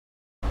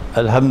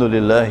الحمد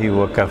لله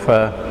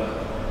وكفى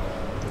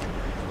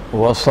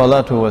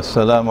والصلاة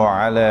والسلام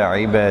على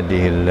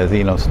عباده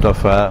الذين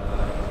اصطفى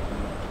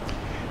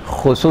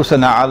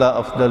خصوصا على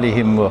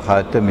أفضلهم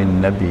وخاتم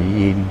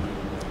النبيين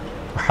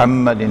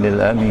محمد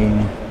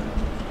الأمين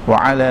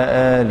وعلى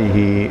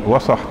آله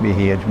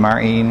وصحبه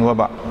أجمعين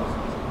وبعد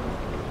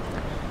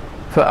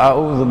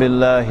فأعوذ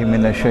بالله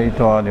من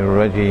الشيطان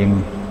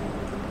الرجيم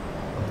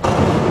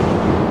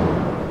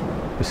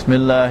بسم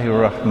الله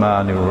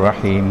الرحمن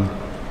الرحيم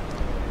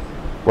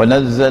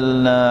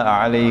ونزلنا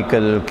عليك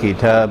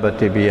الكتاب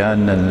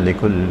تبيانا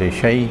لكل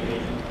شيء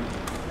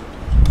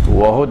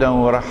وهدى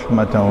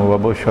ورحمة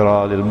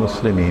وبشرى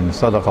للمسلمين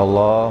صدق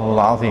الله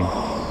العظيم.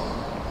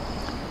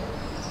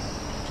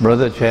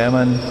 Brother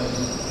Chairman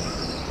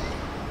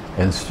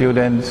and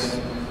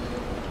students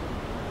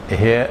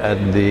here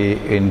at the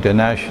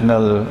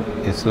International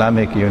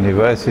Islamic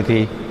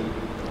University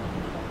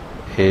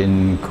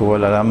in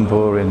Kuala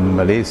Lumpur in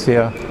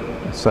Malaysia,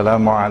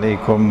 Assalamu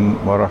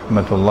alaikum wa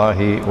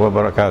rahmatullahi wa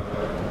barakatuh.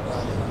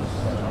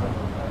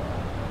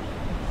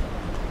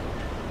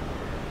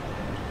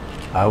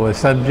 Our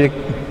subject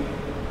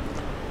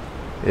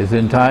is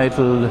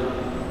entitled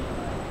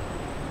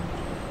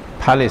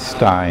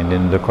Palestine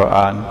in the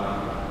Quran.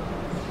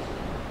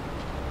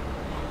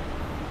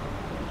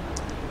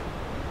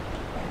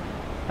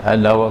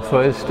 And our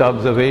first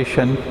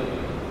observation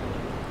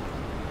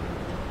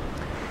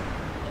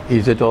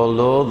is that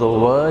although the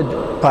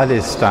word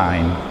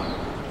Palestine,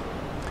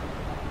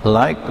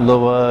 like the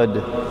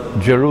word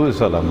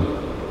Jerusalem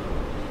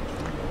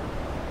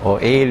or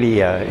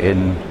Aelia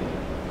in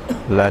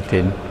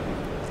Latin,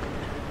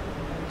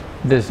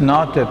 does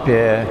not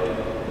appear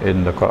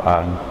in the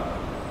Quran,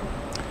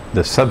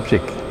 the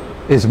subject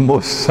is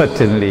most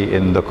certainly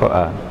in the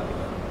Quran.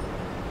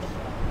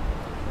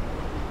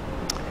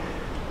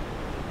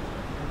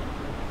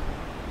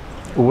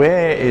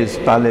 Where is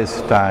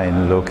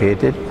Palestine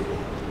located?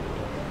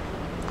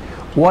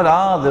 What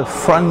are the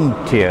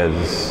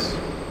frontiers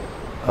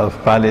of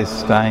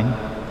Palestine?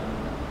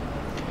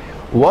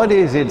 What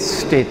is its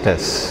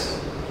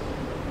status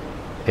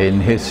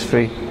in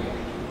history?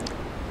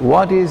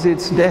 What is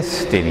its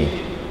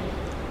destiny?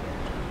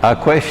 Are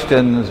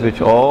questions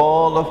which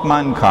all of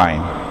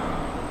mankind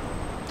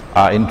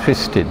are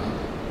interested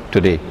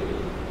today,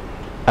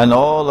 and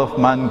all of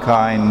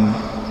mankind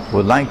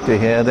would like to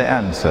hear the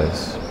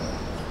answers.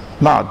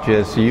 Not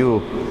just you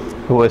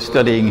who are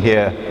studying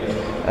here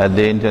at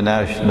the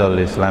International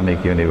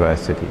Islamic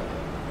University.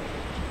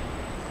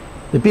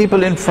 The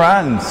people in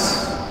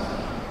France,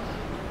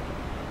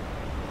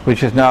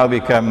 which has now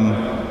become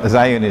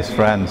Zionist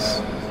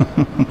France.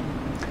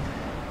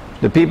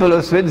 The people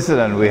of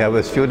Switzerland, we have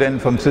a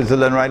student from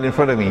Switzerland right in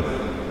front of me.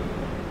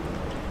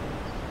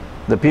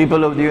 The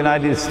people of the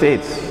United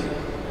States,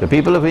 the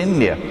people of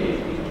India,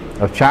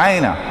 of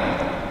China,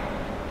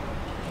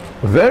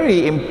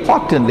 very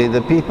importantly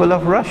the people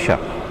of Russia,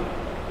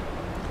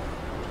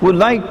 would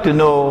like to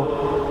know,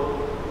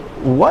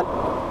 what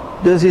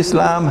does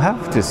Islam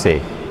have to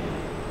say?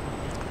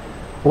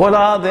 What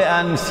are the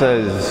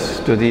answers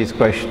to these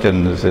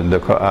questions in the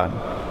Quran?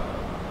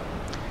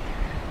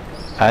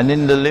 And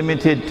in the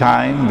limited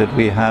time that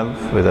we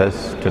have with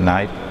us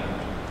tonight,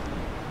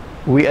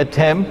 we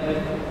attempt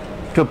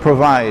to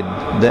provide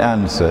the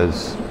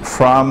answers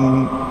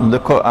from the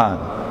Quran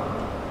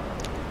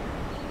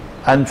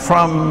and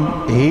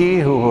from He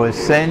who was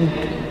sent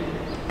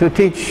to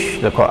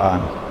teach the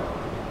Quran,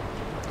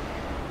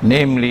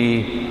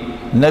 namely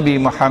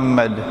Nabi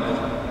Muhammad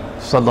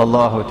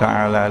sallallahu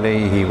ta'ala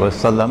alayhi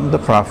wasallam, the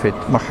Prophet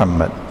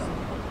Muhammad.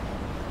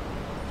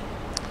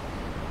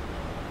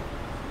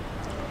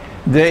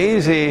 There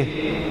is a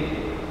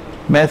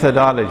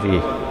methodology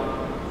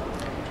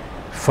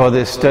for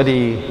the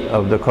study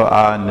of the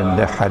Quran and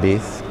the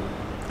Hadith,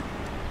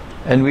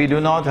 and we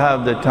do not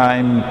have the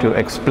time to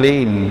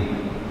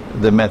explain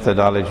the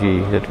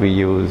methodology that we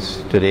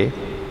use today.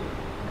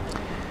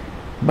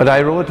 But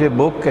I wrote a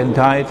book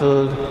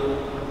entitled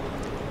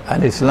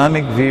An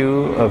Islamic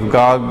View of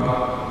Gog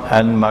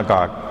and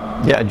Magog,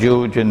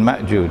 Ya'juj and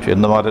Ma'juj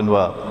in the modern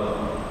world.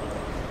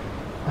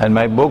 And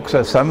my books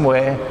are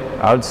somewhere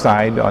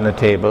outside on a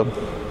table.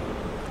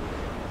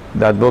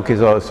 That book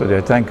is also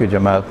there. Thank you,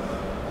 Jamal.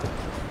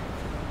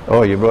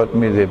 Oh, you brought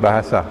me the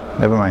Bahasa.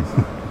 Never mind.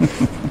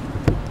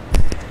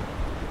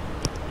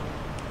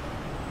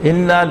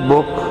 In that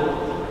book,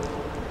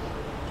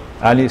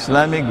 An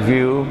Islamic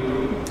View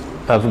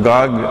of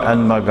Gog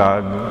and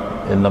Magog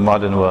in the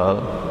modern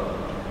world,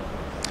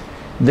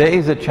 there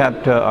is a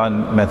chapter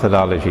on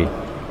methodology.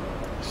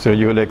 So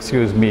you will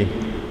excuse me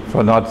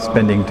for not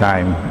spending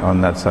time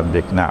on that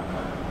subject now.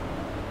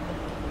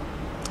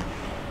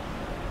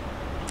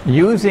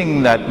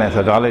 Using that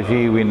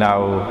methodology, we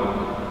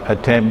now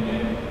attempt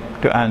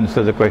to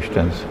answer the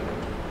questions.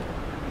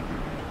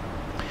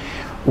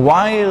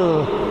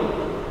 While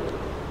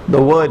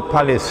the word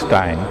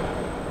Palestine,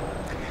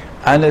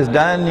 and as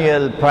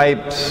Daniel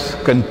Pipes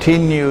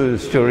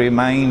continues to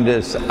remind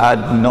us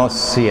ad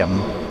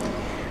nauseam,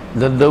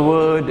 that the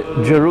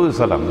word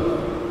Jerusalem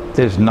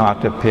does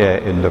not appear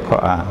in the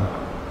Quran.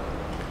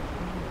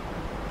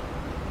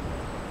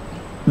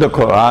 The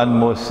Quran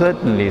most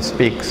certainly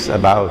speaks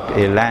about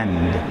a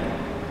land,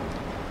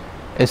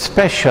 a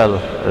special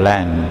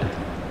land,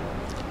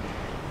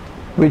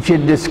 which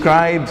it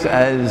describes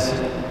as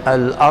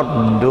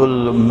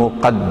Al-Ardul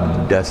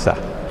Muqaddasa.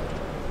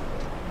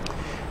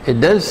 It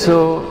does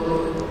so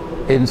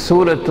in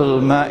Surah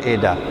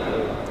Al-Ma'idah,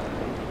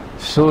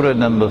 Surah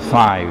number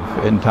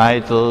 5,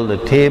 entitled "The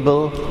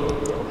Table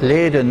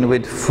Laden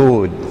with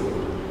Food."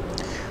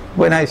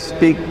 When I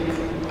speak,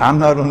 I'm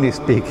not only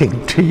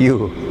speaking to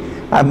you,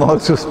 I'm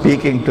also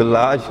speaking to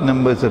large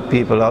numbers of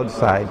people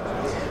outside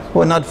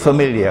who are not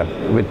familiar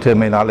with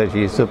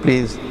terminology, so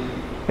please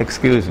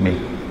excuse me.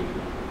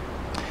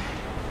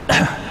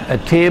 A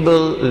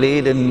table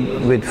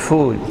laden with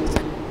food.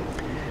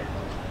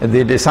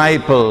 The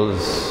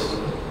disciples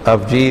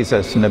of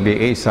Jesus,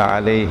 Nabi Isa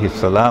alayhi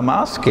salam,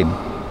 asked him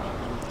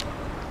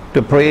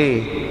to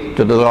pray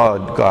to the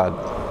Lord God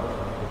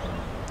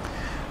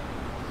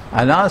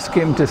and ask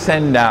him to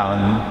send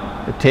down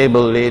a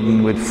table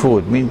laden with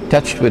food,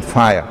 touched with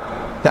fire,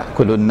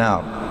 ta'kulun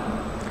nar.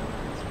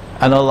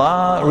 And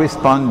Allah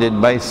responded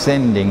by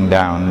sending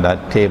down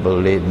that table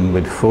laden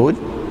with food.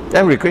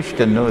 Every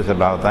Christian knows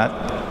about that.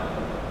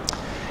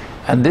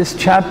 And this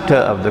chapter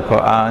of the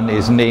Quran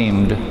is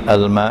named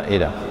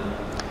Al-Ma'idah,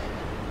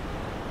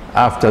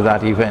 after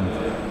that event.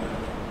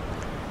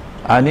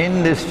 And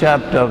in this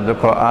chapter of the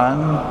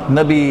Quran,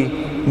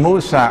 Nabi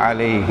Musa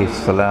alayhi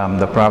salam,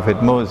 the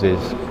Prophet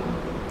Moses,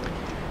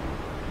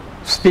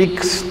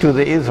 speaks to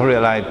the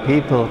Israelite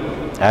people,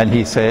 and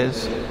he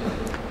says,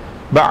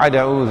 "Ba'd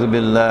a'udhu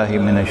billahi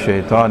minash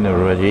shaitanir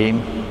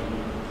rajim."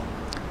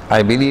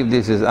 I believe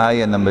this is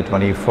ayah number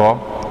 24.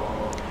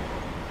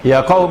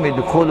 "Ya qawmi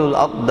idkhulul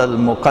ardal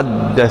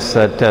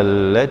muqaddasata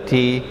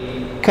allati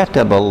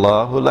kataba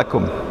Allahu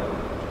lakum."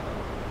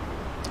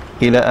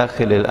 Ila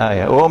akhir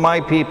al-ayah. Oh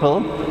my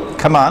people,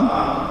 come on,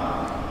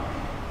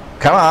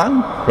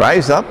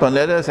 rise up and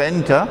let us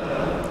enter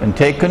and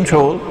take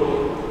control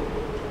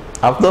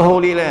of the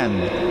Holy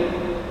Land,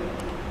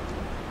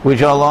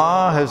 which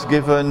Allah has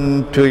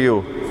given to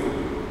you,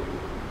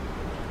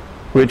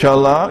 which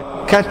Allah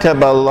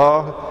kataba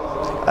Allah.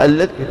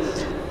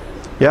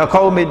 Ya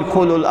qawmi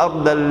idkhulul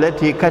arda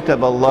allati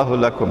kataba Allahu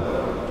lakum.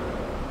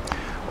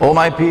 O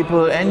my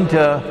people,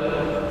 enter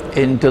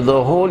into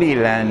the Holy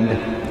Land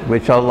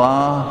which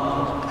Allah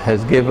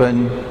has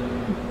given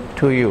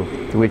to you,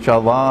 which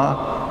Allah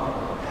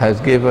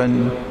has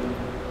given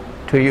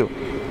to you.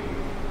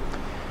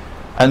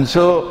 And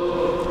so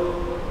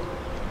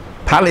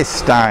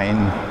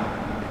Palestine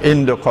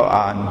in the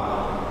Quran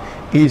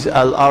is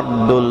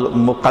Al-Ardul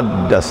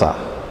Muqaddasa,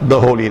 the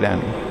Holy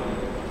Land.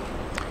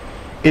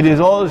 It is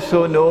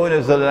also known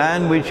as the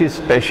land which is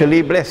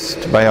specially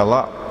blessed by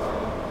Allah.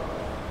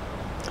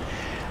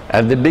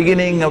 At the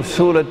beginning of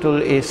Surah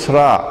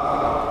Al-Isra,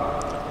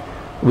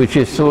 which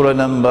is Surah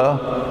number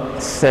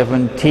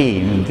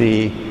 17,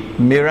 the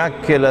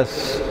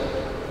miraculous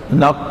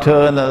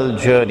nocturnal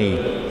journey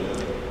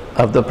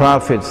of the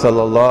Prophet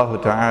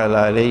sallallahu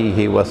ta'ala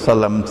alayhi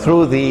wasallam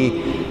through the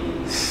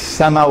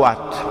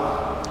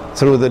samawat,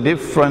 through the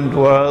different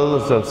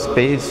worlds of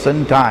space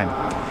and time,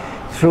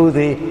 through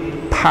the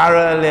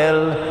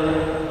parallel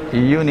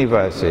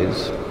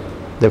universes.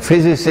 The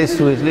physicist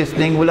who is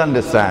listening will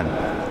understand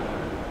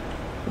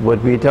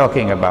what we're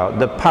talking about,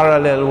 the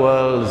parallel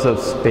worlds of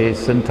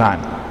space and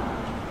time.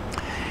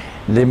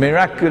 The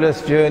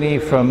miraculous journey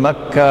from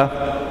Mecca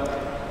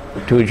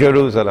to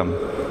Jerusalem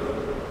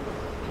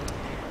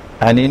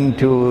and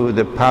into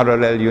the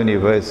parallel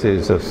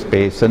universes of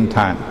space and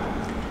time.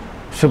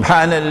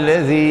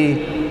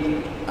 Subhanalladhi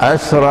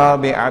أسرى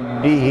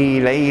بعبده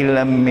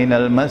ليلا من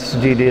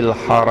المسجد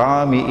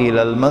الحرام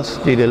إلى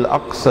المسجد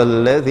الأقصى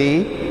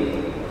الذي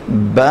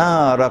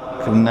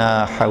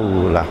باركنا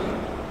حوله.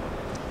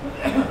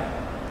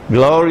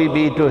 Glory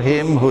be to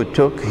him who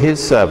took his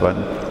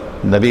servant,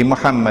 Nabi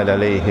Muhammad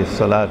alayhi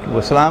salatu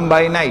wasalam,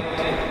 by night,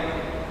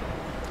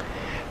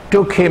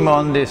 took him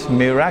on this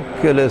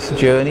miraculous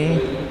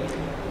journey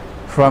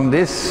from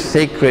this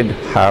sacred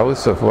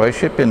house of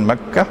worship in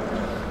Mecca,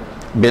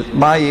 built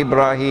by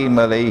Ibrahim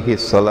alayhi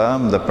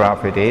salam, the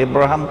Prophet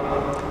Abraham,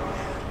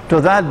 to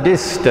that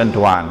distant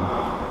one.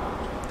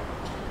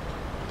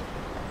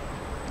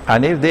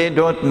 And if they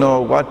don't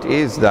know what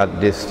is that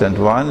distant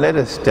one, let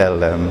us tell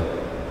them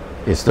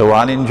it's the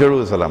one in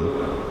Jerusalem,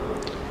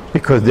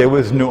 because there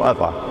was no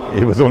other.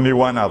 It was only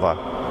one other,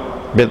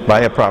 built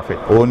by a prophet,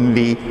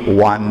 only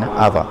one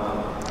other.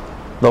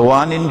 The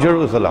one in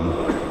Jerusalem,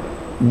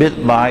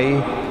 built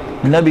by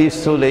Nabi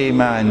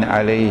Sulaiman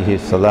alayhi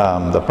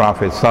salam, the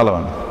Prophet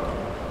Solomon.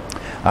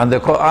 And the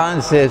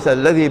Quran says,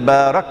 "Alladhi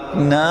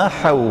barakna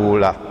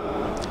hawla,"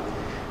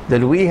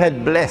 that we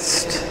had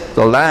blessed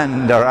the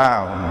land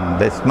around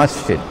this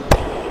masjid.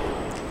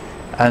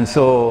 And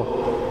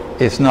so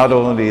it's not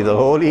only the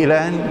Holy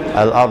Land,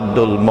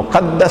 Al-Ardul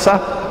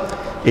Muqaddasa,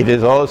 it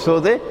is also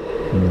the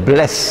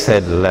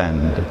blessed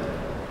land.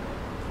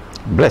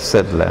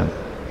 Blessed land.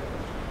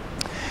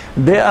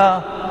 There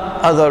are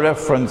other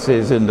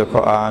references in the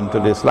Quran to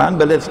this land,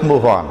 but let's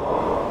move on.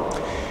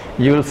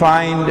 You'll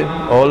find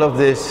all of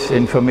this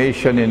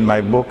information in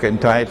my book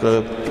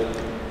entitled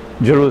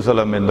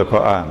Jerusalem in the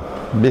Quran.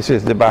 This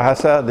is the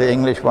Bahasa, the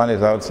English one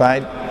is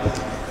outside,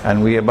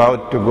 and we're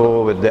about to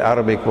go with the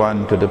Arabic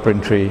one to the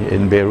printery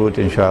in Beirut,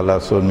 inshallah,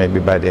 soon, maybe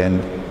by the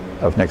end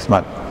of next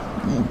month,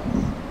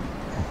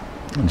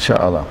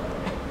 inshallah.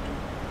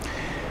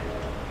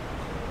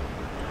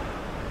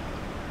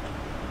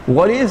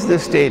 What is the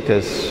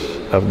status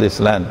of this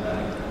land?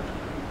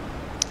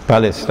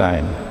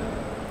 Palestine,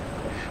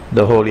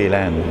 the Holy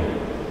Land,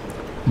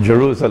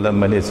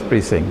 Jerusalem and its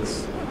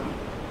precincts.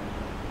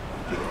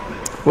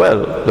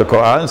 Well, the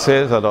Quran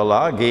says that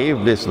Allah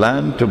gave this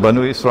land to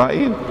Banu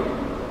Israel.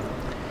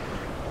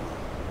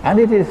 And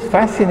it is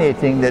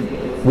fascinating that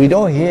we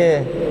don't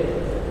hear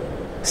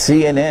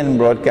CNN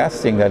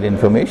broadcasting that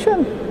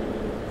information.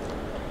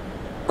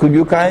 Could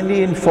you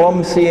kindly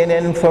inform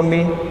CNN for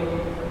me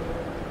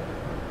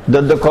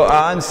that the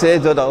Quran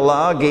says that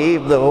Allah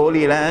gave the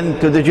Holy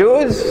Land to the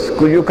Jews?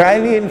 Could you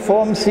kindly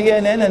inform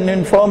CNN and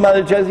inform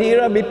Al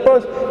Jazeera,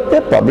 because they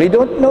probably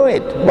don't know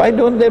it. Why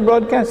don't they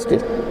broadcast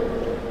it?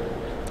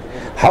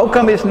 How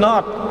come it's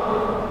not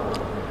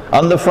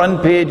on the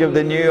front page of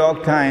the New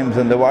York Times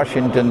and the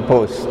Washington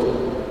Post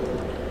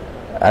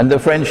and the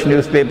French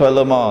newspaper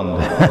Le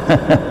Monde?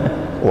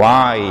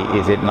 Why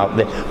is it not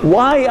there?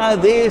 Why are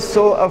they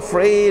so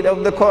afraid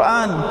of the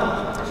Quran?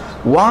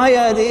 Why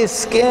are they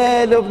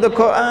scared of the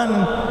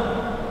Quran?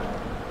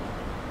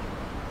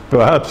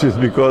 Perhaps it's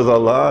because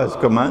Allah has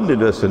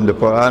commanded us in the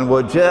Quran,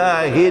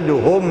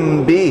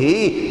 وَجَاهِدْهُمْ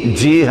بِهِ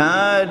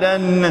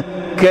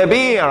جِهَادًا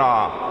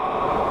كَبِيرًا,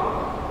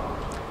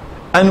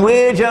 and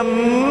wage a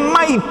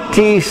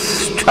mighty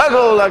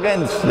struggle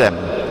against them.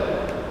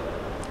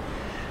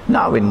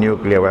 Now with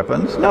nuclear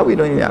weapons, now we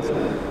don't even have.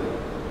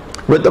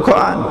 With the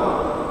Quran,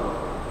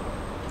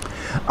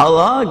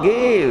 Allah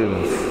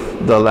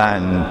gave the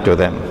land to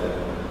them.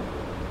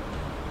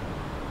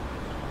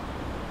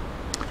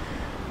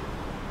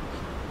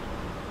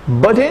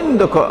 But in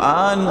the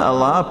Quran,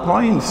 Allah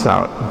points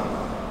out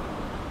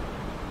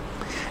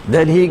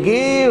that He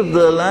gave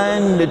the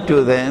land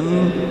to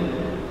them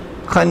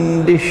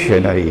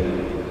conditionally.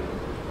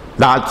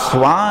 That's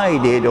why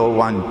they don't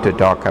want to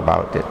talk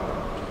about it.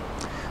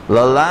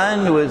 The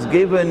land was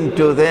given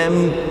to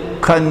them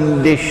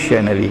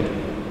conditionally.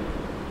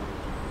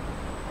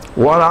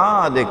 What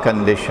are the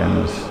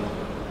conditions?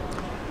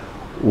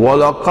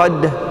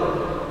 وَلَقَدْ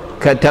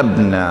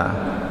كَتَبْنَا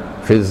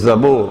فِي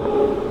الزَّبُورِ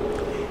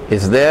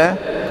is there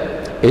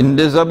in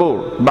the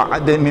Zabur,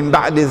 min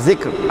ba'di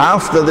zikr,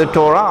 after the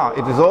Torah.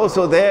 It is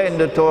also there in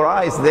the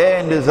Torah, it's there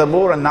in the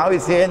Zabur, and now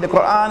it's here in the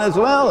Quran as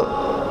well.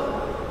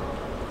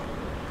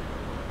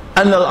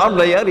 أَنَّ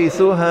الْأَرْضَ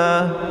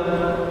يَرِثُهَا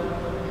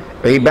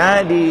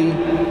عِبَادِي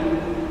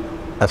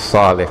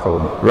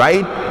الصَّالِحُونَ,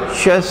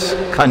 righteous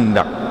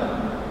conduct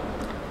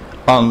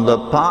on the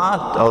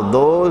part of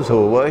those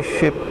who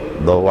worship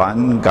the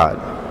one God.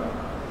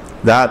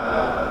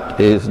 That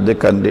is the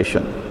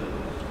condition.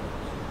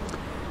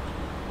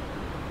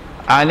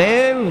 And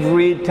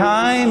every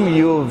time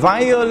you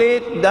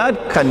violate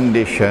that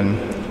condition,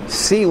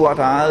 see what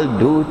I'll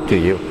do to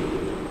you.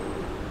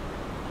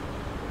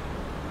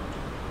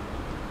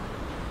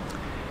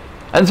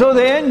 And so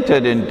they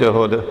entered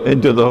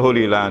into the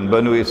Holy Land,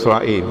 Banu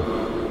Israel.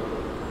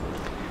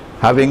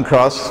 Having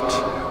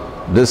crossed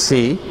the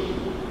sea,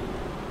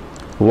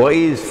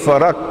 وَإِذْ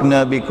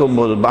فَرَقْنَا بِكُمُ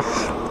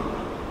الْبَحْرِ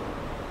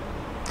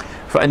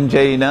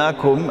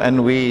فَأَنْجَيْنَاكُمْ,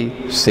 and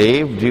we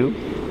saved you.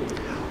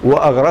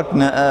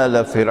 وَأَغْرَقْنَا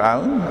آلَ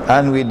فِرْعَوْنَ,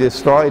 and we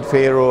destroyed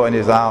Pharaoh and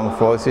his armed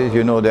forces,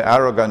 you know, the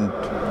arrogant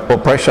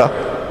oppressor.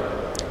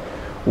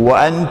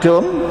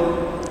 وَأَنْتُمْ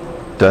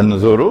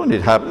تَنْظُرُونَ,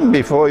 it happened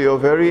before your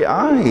very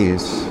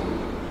eyes.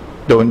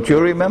 Don't you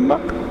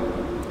remember?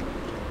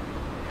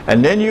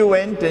 And then you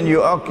went and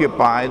you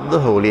occupied the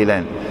Holy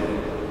Land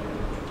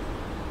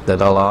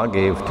that Allah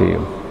gave to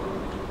you.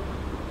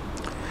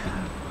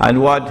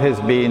 And what has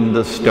been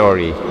the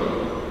story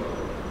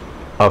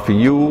of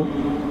you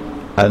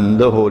and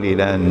the Holy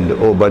Land,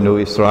 O Banu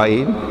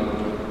Israel?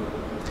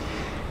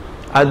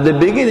 At the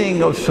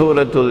beginning of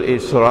Surah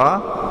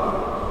Al-Isra,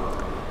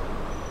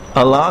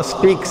 Allah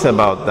speaks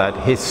about that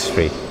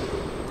history.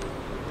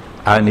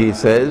 And He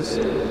says,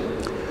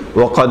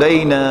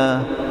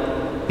 وَقَدَيْنَا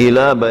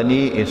إِلَى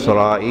بَنِي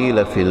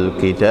إِسْرَائِيلَ فِي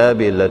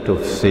الْكِتَابِ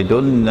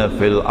لَتُفْسِدُنَّ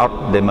فِي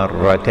الْأَرْضِ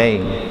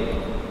مَرَّتَيْنِ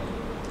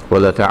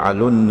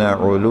وَلَتَعْلُنَّ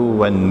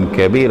عُلُوًّا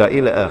كَبِيرًا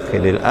إلى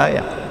آخر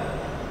الآية.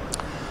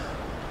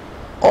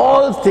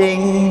 All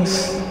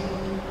things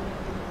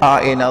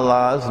are in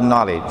Allah's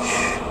knowledge.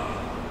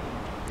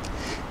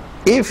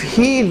 If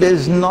He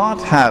does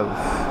not have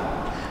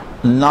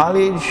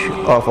knowledge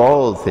of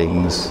all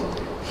things,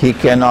 He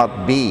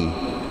cannot be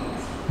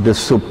the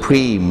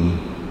supreme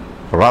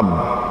Rabb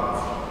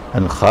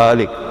and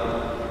Khaliq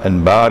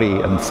and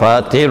Bari and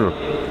Fatir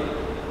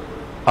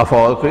of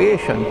all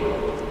creation.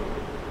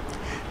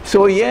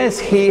 So yes,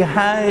 He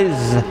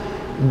has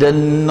the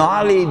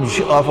knowledge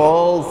of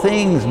all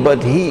things,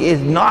 but He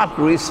is not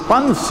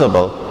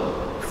responsible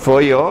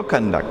for your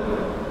conduct.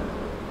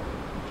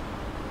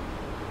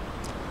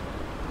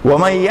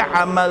 وَمَنْ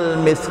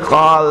يَعْمَلْ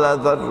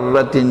مِثْقَالَ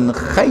ذَرَّةٍ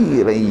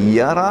خَيْرًا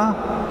يَرَى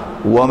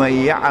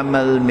وَمَنْ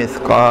يَعْمَلْ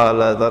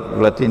مِثْقَالَ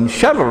ذَرَّةٍ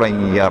شَرًّا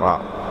يَرَى.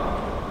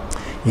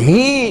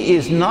 He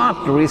is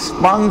not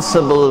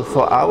responsible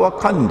for our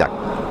conduct.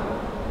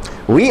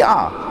 We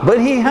are, but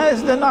He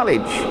has the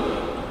knowledge.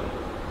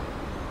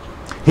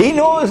 He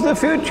knows the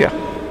future.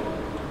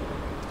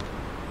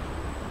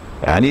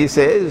 And He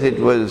says it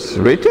was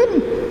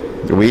written,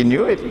 we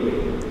knew it,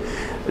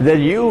 that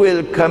you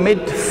will commit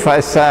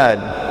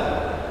fasad.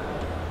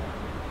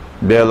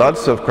 There are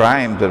lots of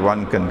crimes that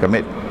one can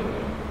commit,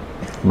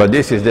 but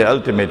this is the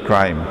ultimate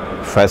crime,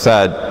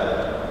 fasad.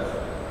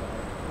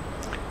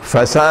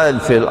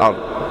 Fasad fil ard.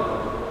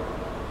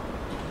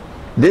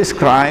 This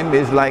crime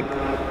is like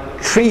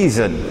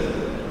treason.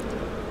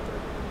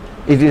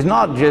 It is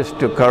not just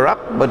to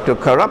corrupt, but to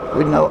corrupt,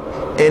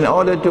 in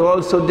order to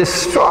also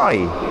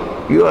destroy.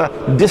 You are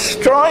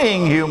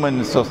destroying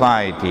human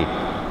society,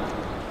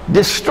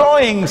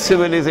 destroying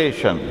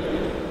civilization.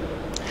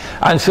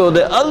 And so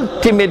the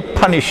ultimate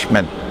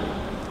punishment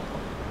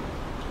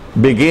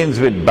begins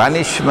with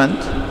banishment,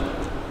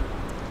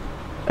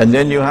 and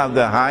then you have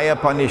the higher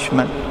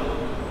punishment,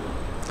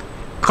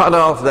 cut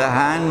off the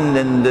hand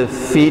and the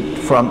feet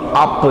from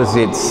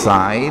opposite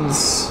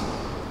sides,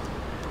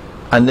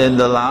 and then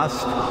the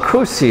last,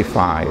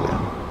 crucify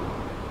them.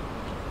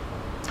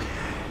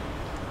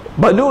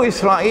 Banu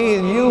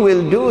Israel, you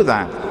will do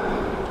that.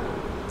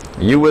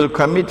 You will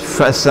commit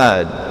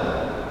fasad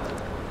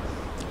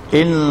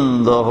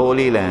in the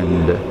Holy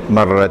Land,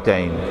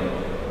 marratain,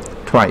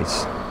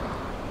 twice.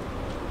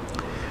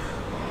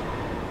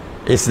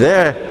 It's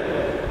there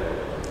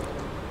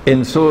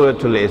in Surah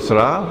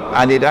Al-Isra,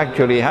 and it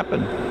actually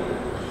happened.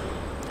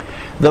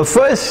 The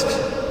first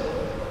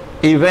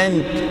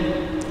event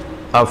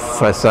of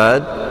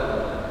fasad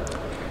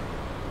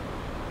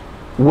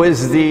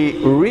was the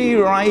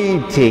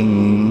rewriting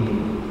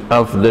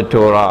of the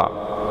Torah.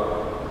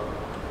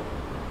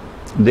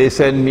 They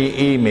send me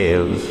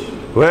emails.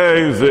 Where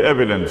is the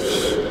evidence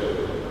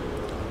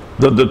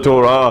that the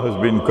Torah has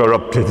been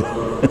corrupted?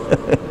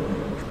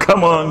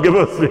 Come on, give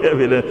us the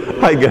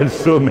evidence. I get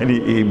so many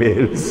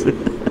emails.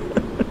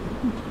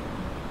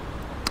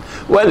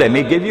 Well, let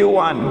me give you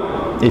one,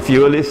 if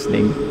you're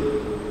listening.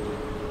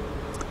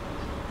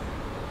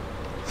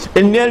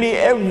 In nearly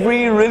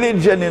every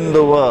religion in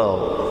the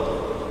world,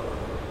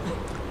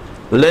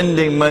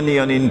 lending money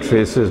on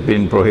interest has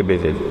been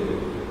prohibited.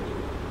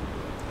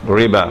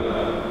 Riba.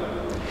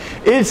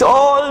 It's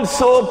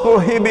also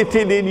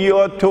prohibited in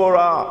your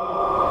Torah.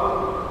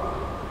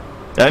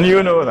 And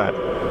you know that.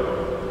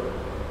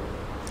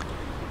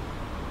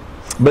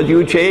 But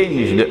you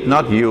changed,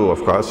 not you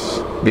of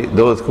course,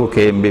 those who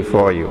came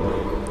before you,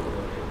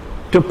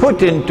 to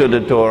put into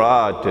the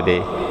Torah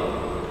today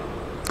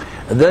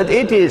that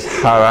it is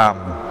haram,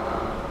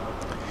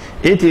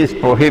 it is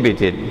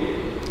prohibited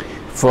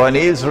for an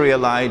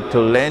Israelite to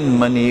lend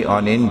money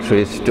on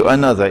interest to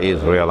another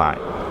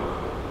Israelite.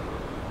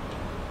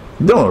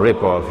 Don't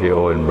rip off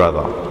your own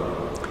brother.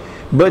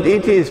 But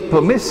it is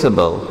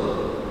permissible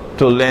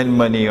to lend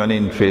money on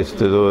interest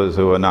to those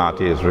who are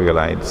not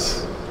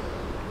Israelites.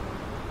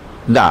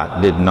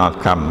 That did not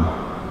come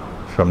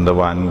from the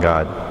one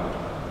God.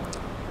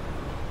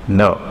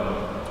 No.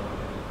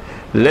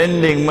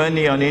 Lending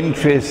money on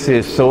interest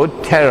is so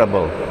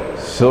terrible,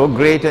 so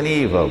great an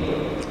evil,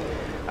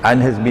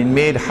 and has been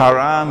made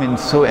haram in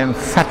so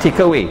emphatic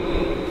a way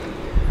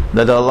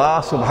that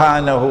Allah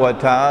subhanahu wa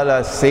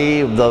ta'ala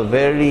saved the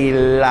very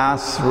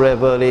last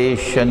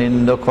revelation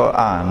in the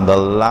Quran, the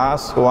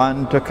last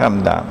one to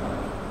come down,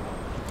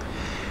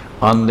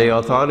 on the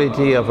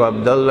authority of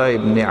Abdullah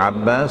ibn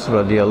Abbas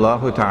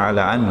radiallahu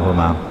ta'ala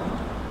anhuma,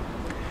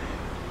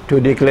 to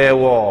declare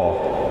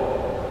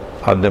war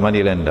on the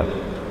moneylender.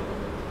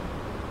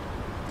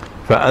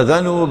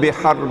 فَأَذَنُوا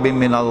بِحَرْبٍ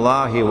مِّنَ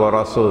اللَّهِ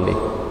وَرَسُولِهِ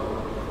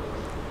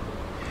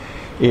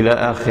إِلَى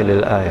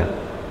آخِرِ الْآيَةِ.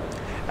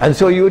 And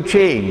so you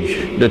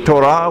change. The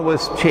Torah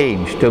was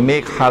changed to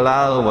make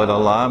halal what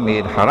Allah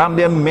made haram.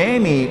 There are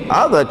many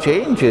other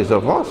changes,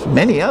 of course,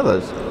 many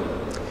others.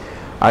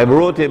 I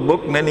wrote a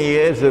book many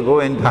years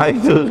ago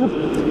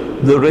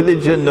entitled The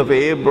Religion of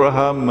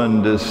Abraham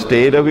and the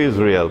State of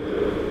Israel,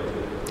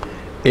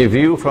 a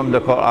view from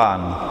the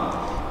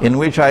Quran, in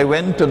which I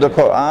went to the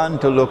Quran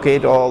to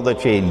locate all the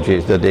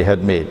changes that they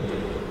had made.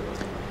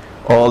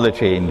 All the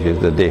changes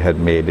that they had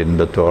made in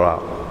the Torah.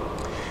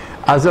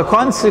 As a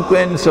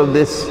consequence of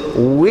this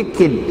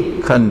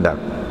wicked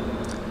conduct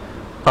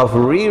of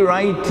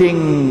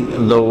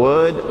rewriting the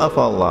word of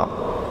Allah,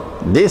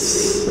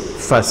 this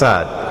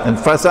fasad, and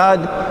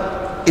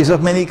fasad is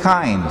of many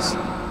kinds.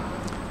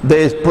 There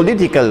is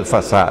political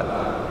fasad,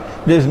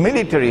 there is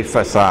military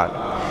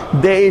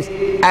fasad, there is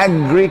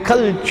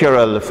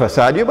agricultural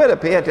fasad. You better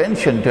pay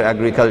attention to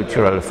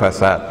agricultural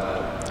fasad.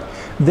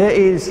 There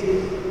is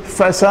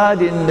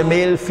fasad in the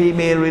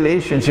male-female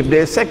relationship,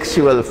 there is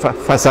sexual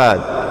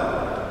fasad.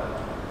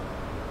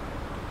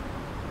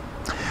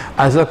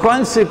 As a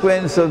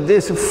consequence of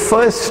this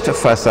first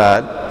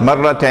fasad,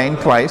 marratain,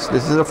 twice,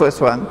 this is the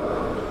first one,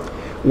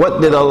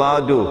 what did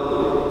Allah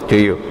do to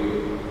you?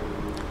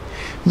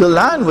 The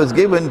land was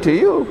given to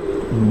you,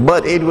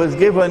 but it was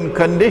given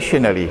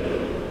conditionally.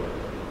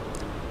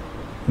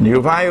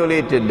 You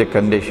violated the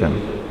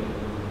condition.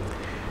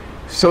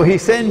 So he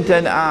sent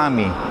an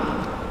army.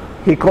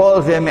 He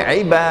calls them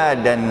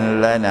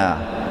ibadan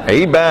lana,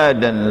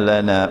 ibadan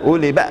lana,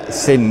 uli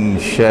ba'sin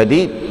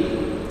shadid.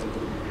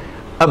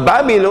 A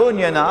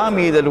Babylonian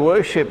army that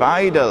worship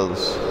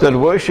idols, that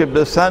worship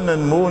the sun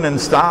and moon and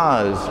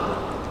stars.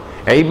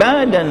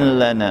 Ibadan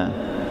lana.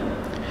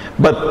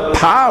 But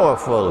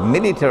powerful,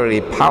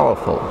 militarily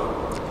powerful.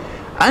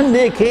 And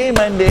they came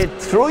and they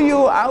threw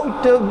you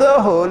out of the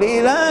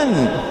Holy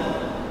Land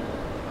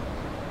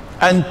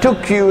and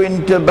took you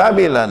into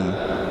Babylon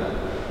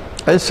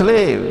as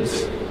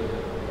slaves.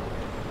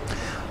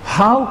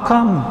 How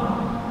come,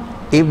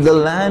 if the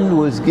land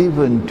was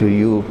given to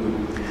you,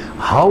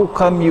 how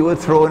come you were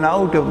thrown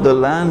out of the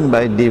land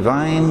by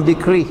divine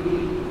decree?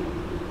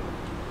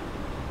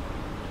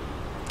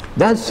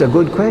 That's a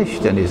good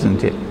question,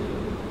 isn't it?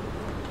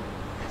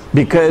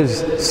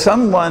 Because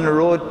someone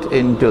wrote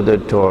into the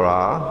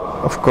Torah,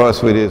 of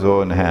course with his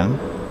own hand,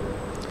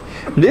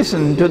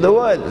 listen to the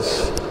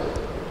words.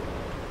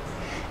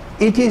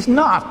 It is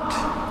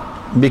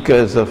not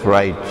because of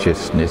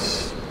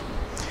righteousness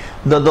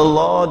that the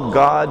Lord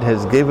God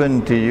has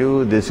given to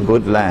you this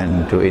good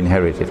land to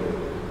inherit it.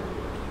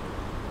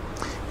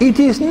 It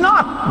is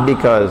not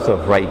because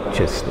of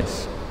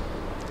righteousness,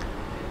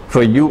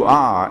 for you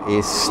are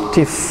a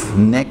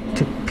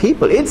stiff-necked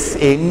people. It's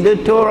in the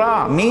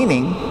Torah,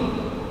 meaning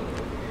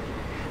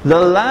the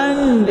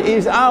land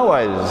is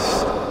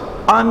ours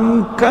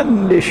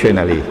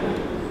unconditionally,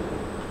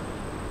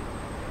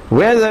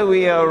 whether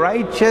we are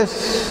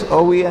righteous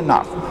or we are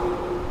not,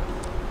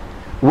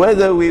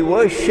 whether we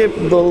worship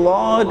the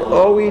Lord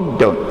or we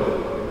don't,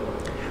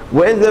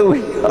 whether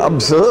we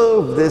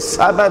observe the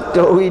Sabbath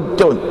or we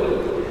don't,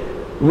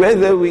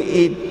 whether we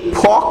eat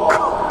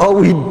pork or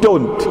we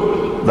don't,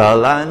 the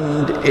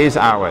land is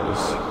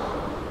ours.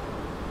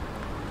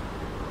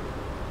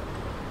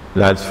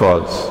 That's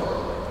false,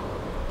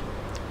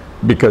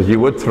 because you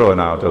were thrown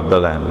out of the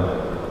land.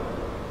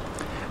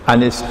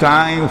 And it's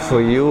time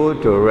for you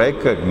to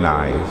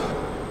recognize,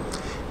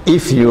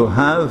 if you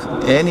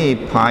have any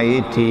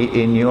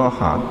piety in your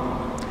heart,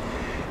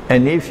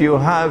 and if you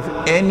have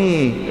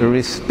any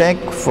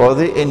respect for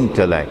the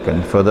intellect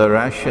and for the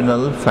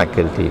rational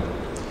faculty,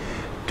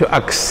 to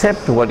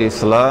accept what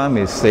Islam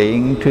is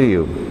saying to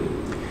you,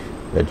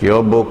 that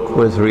your book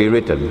was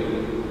rewritten.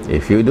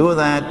 If you do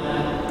that,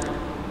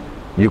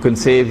 you can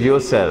save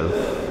yourself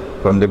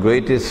from the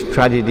greatest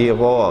tragedy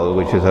of all,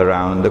 which is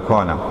around the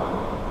corner.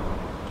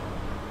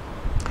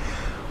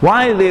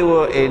 While they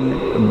were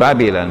in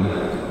Babylon,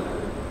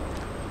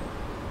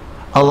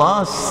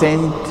 Allah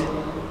sent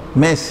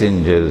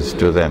messengers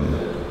to them,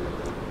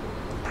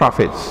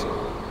 prophets,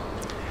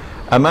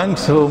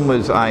 amongst whom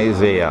was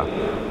Isaiah,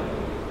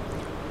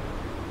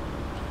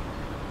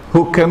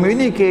 who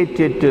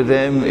communicated to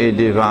them a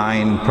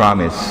divine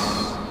promise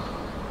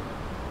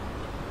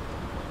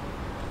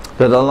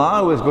that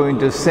Allah was going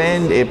to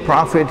send a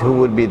prophet who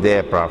would be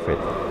their prophet.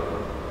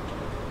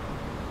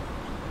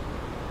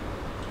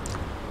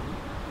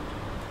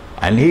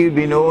 And he would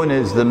be known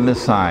as the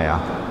Messiah,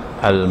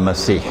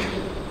 Al-Masih.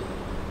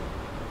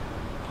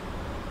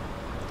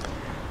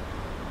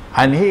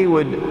 And he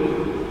would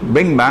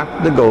bring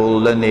back the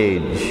golden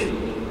age.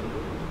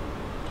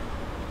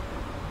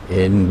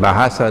 In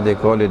Bahasa they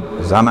call it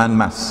Zaman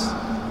Mas,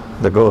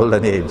 the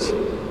golden age.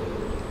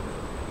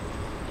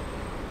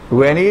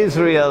 When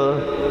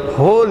Israel,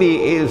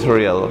 holy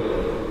Israel,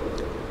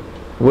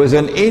 was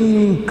an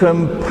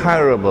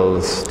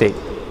incomparable state,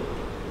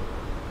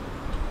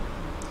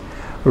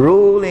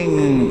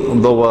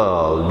 ruling the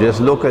world. Just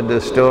look at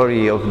the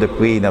story of the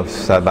Queen of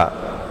Saba,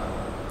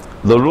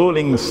 the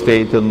ruling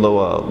state in the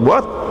world.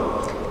 What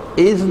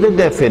is the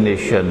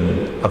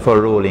definition of a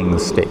ruling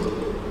state?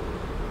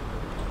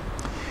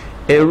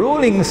 A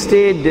ruling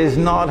state does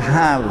not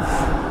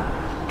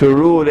have to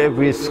rule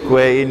every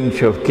square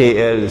inch of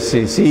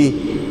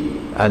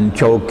KLCC and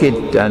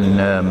Chowkit and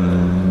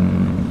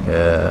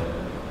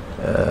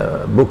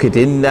Bukit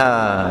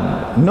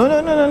Indah. No.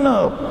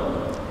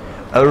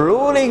 A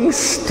ruling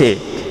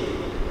state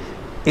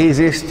is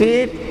a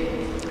state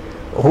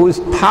whose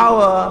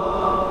power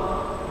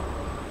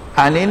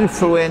and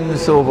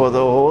influence over the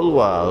whole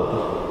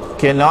world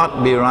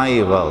cannot be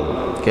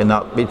rivaled,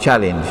 cannot be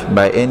challenged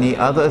by any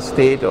other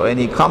state or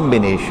any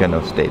combination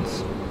of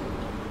states.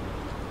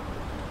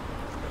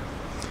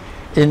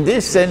 In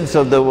this sense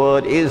of the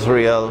word,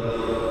 Israel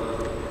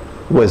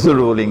was the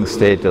ruling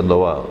state in the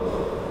world.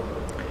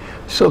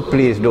 So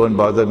please don't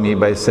bother me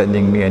by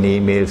sending me an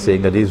email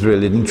saying that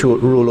Israel didn't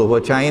rule over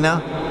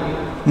China.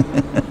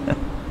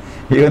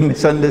 You're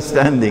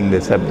misunderstanding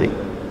the subject.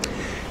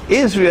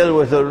 Israel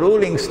was a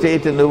ruling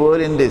state in the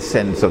world in this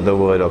sense of the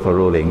word of a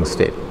ruling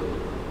state.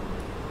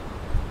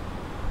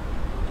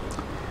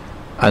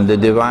 And the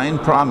divine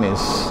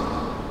promise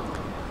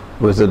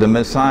was that the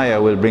Messiah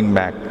will bring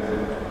back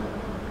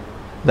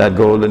that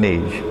golden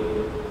age.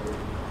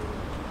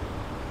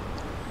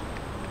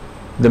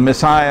 The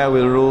Messiah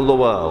will rule the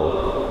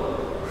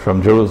world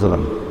from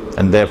Jerusalem,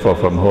 and therefore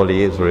from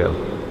Holy Israel.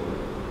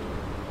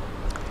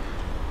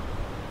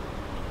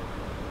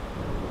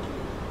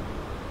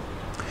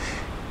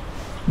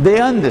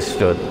 They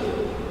understood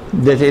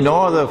that in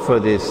order for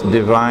this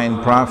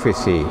divine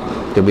prophecy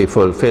to be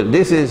fulfilled,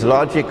 this is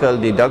logical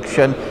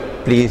deduction.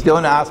 Please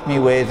don't ask me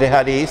where is the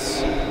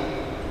hadith.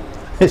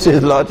 This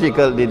is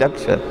logical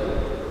deduction.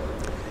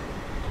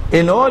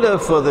 In order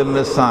for the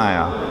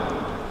Messiah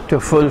to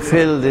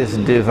fulfill this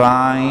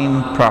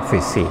divine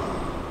prophecy,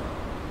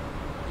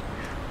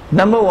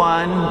 number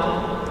one,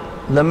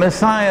 the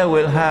Messiah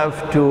will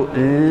have to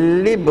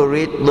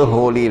liberate the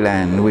Holy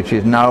Land, which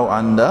is now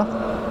under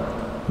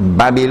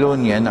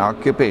Babylonian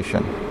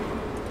occupation.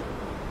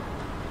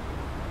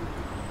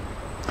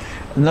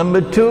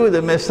 Number two,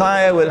 the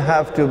Messiah will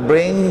have to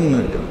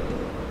bring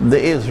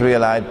the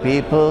Israelite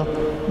people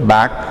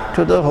back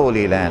to the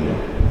Holy Land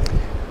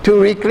to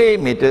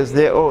reclaim it as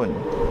their own.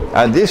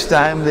 At this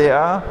time they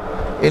are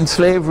in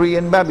slavery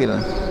in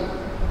Babylon.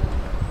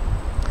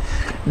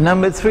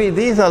 Number three,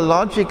 these are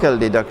logical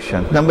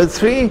deductions. Number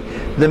three,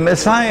 the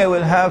Messiah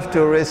will have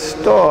to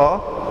restore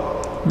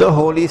the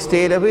holy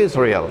state of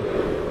Israel.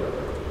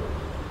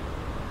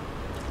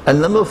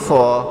 And number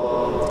four,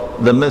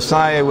 the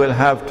Messiah will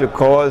have to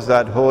cause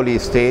that holy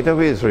state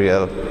of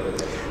Israel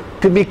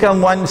to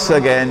become once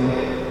again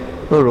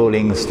the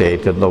ruling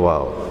state in the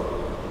world.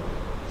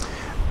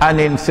 And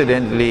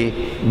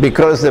incidentally,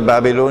 because the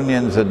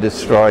Babylonians had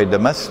destroyed the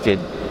Masjid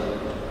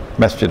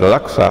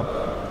al-Aqsa,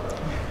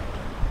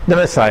 the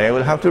Messiah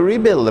will have to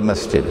rebuild the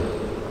Masjid.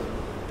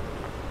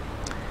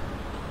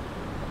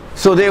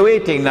 So they're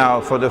waiting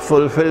now for the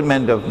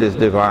fulfillment of this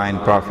divine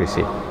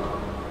prophecy.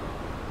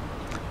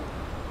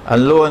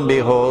 And lo and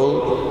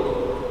behold,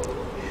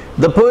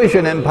 the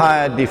Persian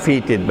Empire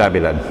defeated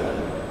Babylon.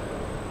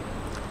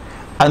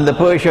 And the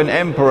Persian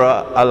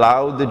emperor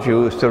allowed the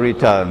Jews to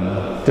return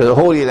to the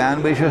Holy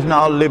Land, which was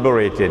now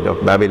liberated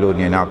of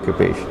Babylonian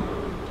occupation.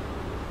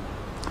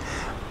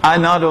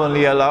 And not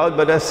only allowed,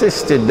 but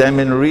assisted them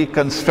in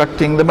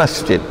reconstructing the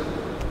masjid.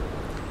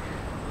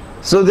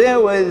 So there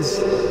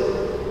was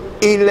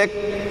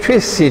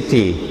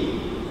electricity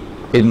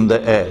in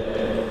the earth.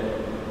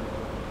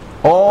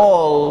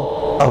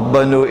 All of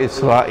Banu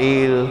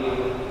Israel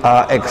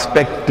are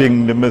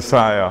expecting the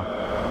Messiah.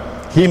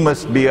 He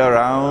must be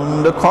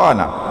around the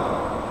corner.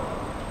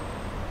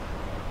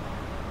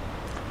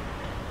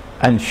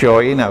 And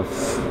sure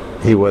enough,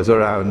 he was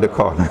around the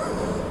corner.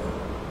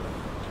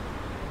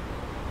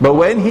 But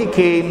when he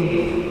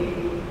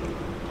came,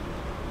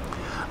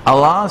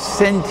 Allah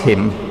sent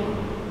him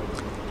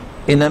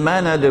in a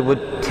manner that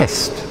would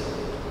test.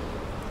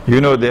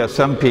 You know, there are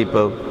some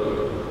people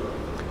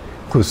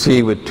who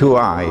see with two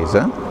eyes,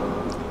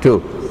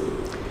 two.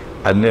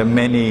 And there are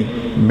many,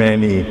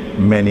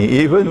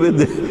 even with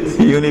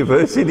the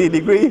university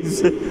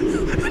degrees,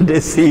 they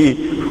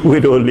see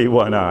with only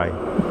one eye.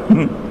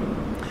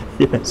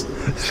 Yes.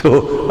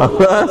 So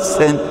Allah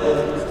sent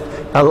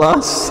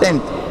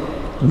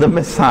the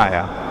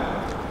Messiah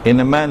in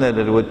a manner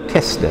that would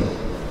test them,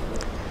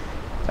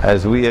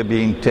 as we are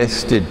being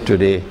tested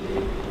today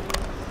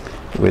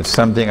with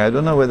something, I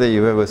don't know whether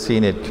you've ever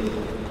seen it.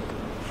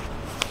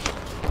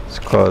 It's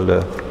called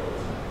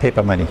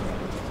paper money.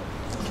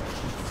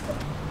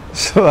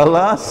 So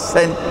Allah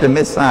sent the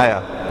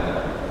Messiah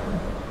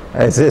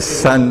as a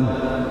son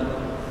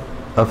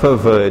of a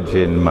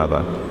virgin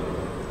mother,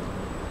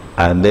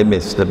 and they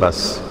missed the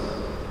bus.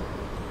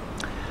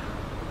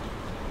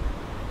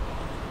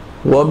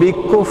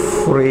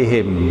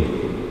 وَبِكُفْرِهِمْ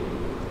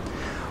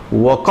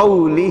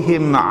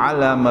وَقَوْلِهِمْ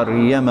عَلَى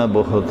مَرْيَمَ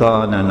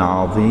بُهْتَانًا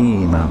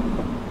عَظِيمًا.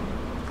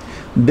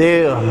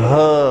 They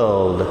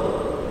hurled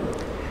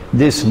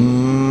this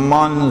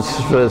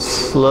monstrous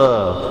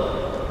slur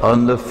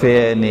on the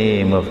fair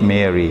name of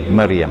Mary,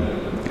 Maryam,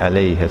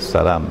 alayhi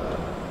salam,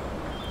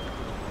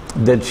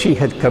 that she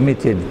had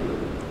committed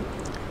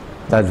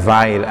that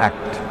vile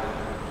act,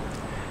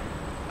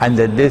 and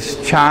that this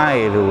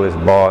child who was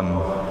born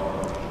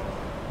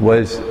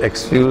was,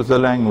 excuse the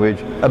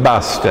language, a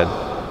bastard.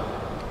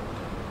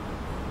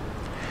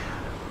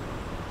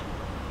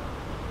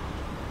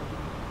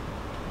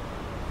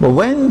 But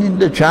when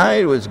the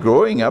child was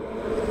growing up,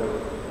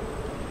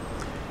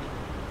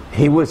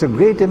 he was a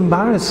great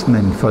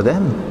embarrassment for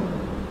them.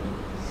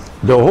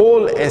 The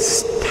whole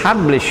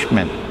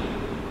establishment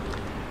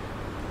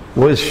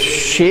was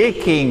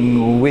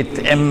shaking with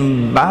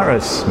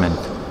embarrassment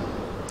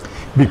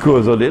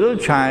because a little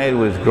child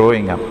was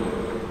growing up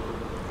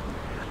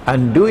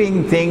and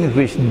doing things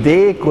which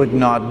they could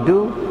not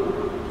do.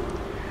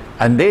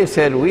 And they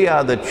said, we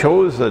are the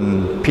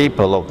chosen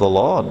people of the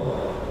Lord.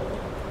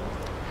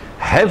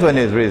 Heaven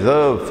is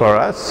reserved for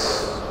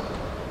us.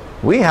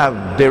 We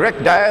have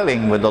direct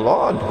dialing with the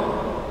Lord.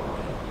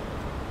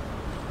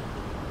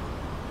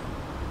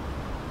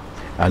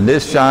 And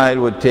this child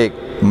would take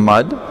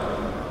mud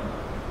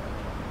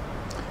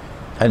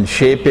and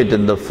shape it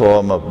in the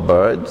form of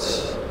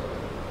birds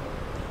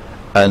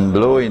and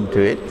blow into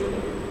it,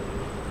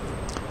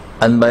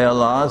 and by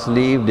Allah's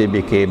leave they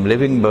became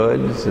living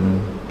birds and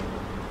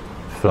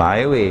fly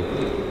away.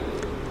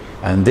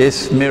 And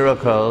this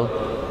miracle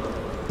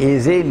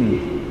is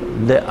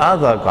in the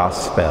other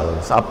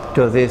Gospels up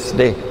to this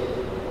day.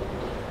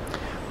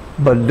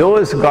 But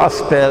those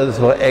Gospels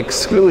were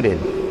excluded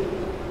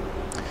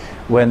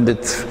when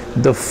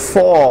the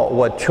four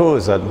were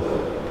chosen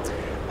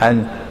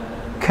and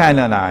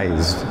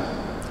canonized: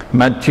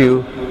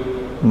 Matthew,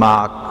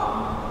 Mark,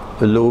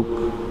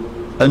 Luke,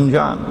 and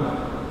John.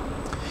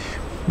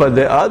 But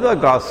the other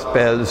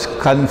Gospels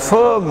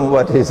confirm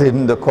what is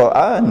in the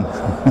Quran.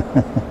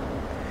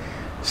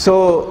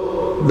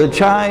 So the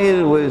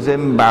child was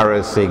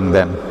embarrassing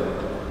them,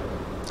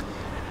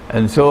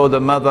 and so the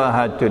mother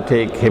had to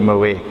take him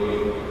away.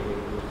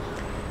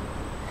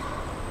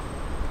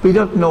 We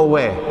don't know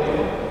where,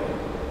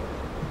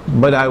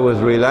 but I was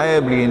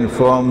reliably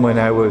informed when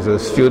I was a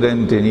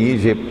student in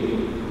Egypt,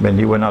 when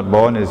you were not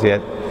born as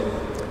yet,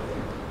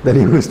 that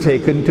he was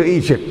taken to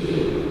Egypt.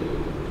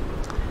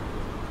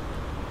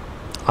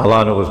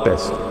 Allah knows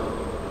best.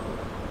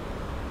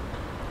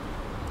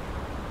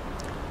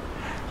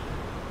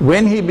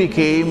 When he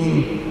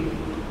became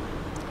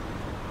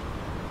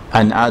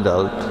an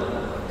adult,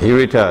 he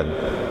returned.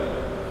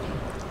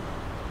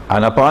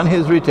 And upon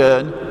his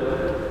return,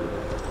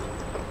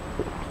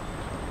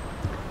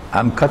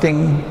 I'm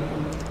cutting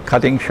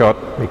short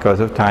because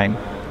of time,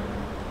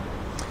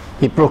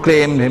 he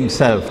proclaimed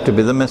himself to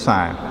be the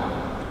Messiah.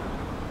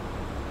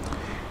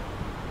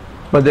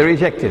 But they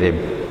rejected him.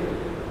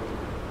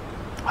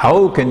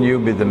 How can you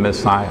be the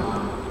Messiah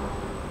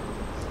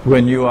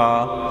when you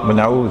are,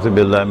 وَنَعُوذُ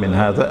بِاللَّهِ مِنْ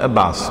هَذَا, a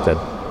bastard?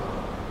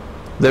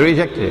 They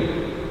rejected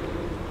him.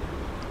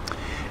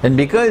 And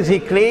because he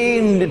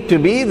claimed to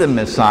be the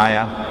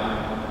Messiah,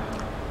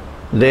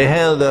 they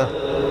held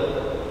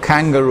a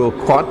kangaroo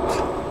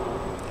court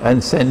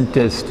and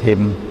sentenced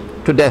him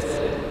to death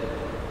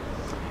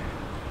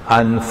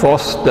and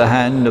forced the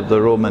hand of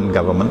the Roman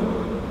government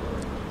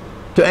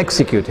to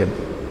execute him.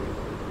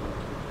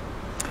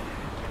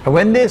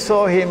 When they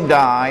saw him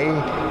die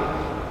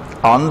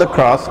on the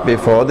cross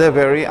before their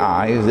very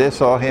eyes, they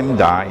saw him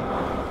die,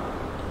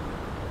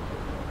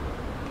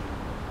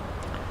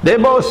 they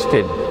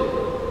boasted,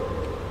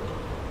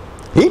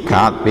 he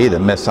can't be the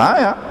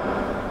Messiah,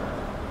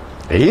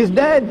 he's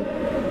dead,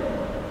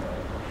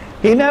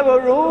 he never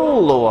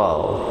ruled the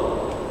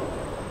world,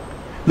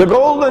 the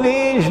golden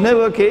age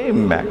never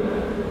came back,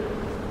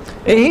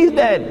 and he's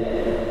dead.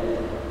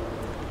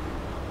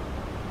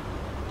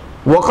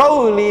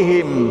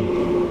 وَقَوْلِهِمْ,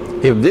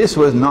 if this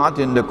was not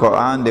in the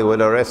Quran, they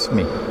would arrest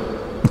me.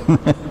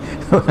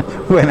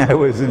 When I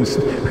was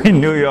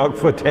in New York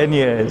for 10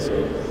 years.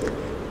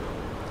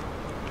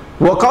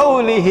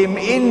 وَقَوْلِهِمْ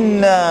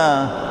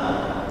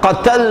إِنَّا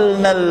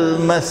قَتَلْنَا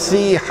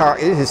الْمَسِيحَ,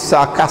 this is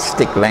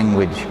sarcastic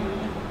language.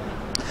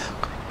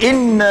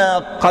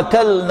 إِنَّا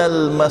قَتَلْنَا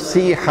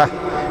الْمَسِيحَ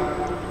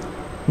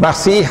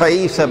Masih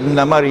Isa ibn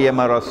Maryam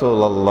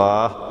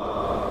Rasulullah.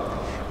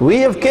 We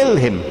have killed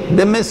him,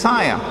 the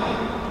Messiah,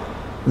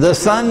 the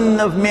son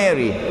of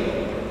Mary,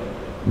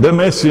 the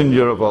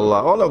messenger of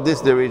Allah. All of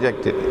this they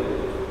rejected.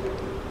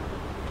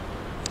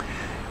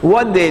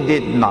 What they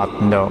did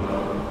not know,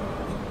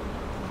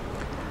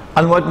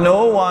 and what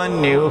no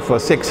one knew for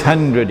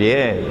 600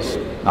 years,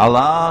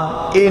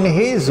 Allah in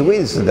His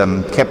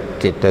wisdom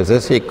kept it as a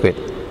secret,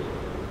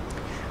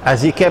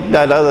 as He kept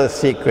that other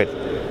secret.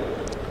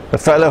 The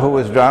fellow who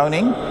was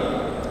drowning,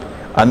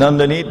 and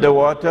underneath the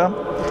water,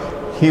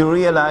 he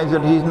realized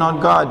that he's not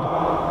God.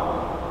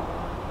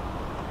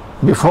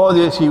 Before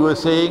this he was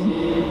saying,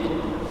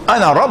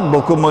 أَنَا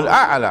رَبُّكُمُ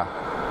الْأَعْلَى,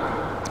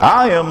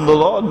 I am the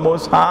Lord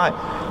Most High.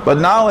 But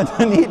now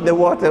underneath the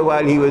water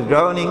while he was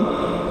drowning,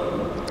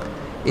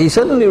 he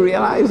suddenly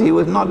realized he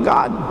was not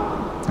God.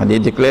 And he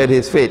declared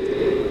his faith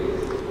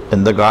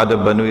in the God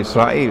of Banu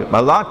Israel.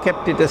 Allah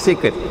kept it a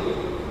secret,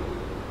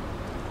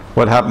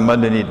 what happened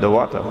underneath the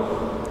water.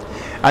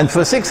 And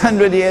for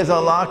 600 years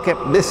Allah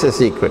kept this a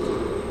secret.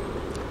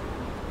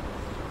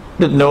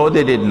 That no,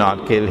 they did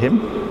not kill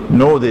him.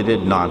 No, they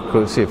did not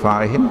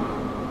crucify him.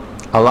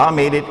 Allah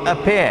made it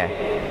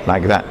appear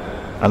like that.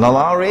 And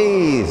Allah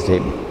raised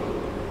him.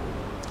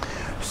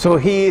 So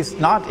he is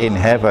not in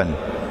heaven.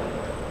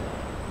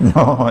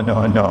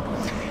 No.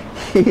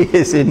 He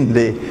is in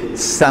the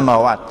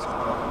samawat,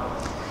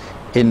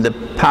 in the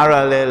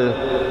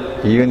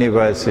parallel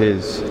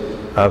universes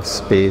of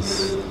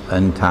space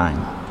and time,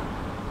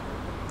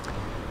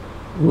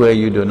 where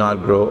you do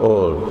not grow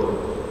old.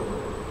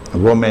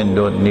 Women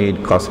don't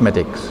need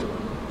cosmetics.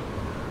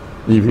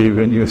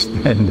 Even you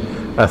spend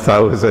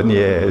 1,000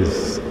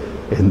 years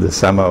in the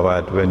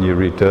samawat, when you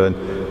return,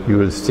 you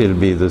will still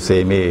be the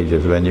same age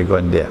as when you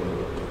got there.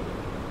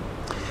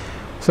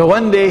 So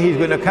one day he's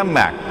going to come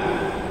back,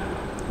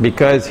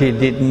 because he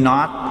did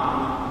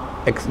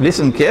not,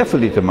 listen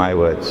carefully to my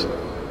words,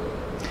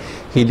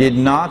 he did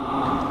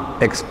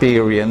not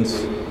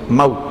experience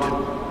maut.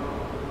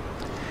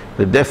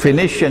 The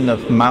definition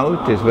of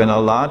maut is when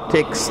Allah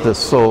takes the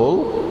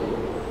soul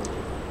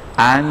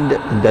and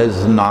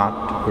does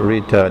not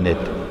return it.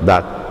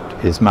 That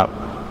is maut.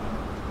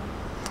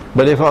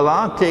 But if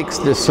Allah takes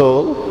the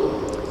soul,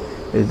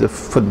 is the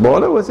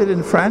footballer, was it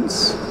in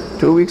France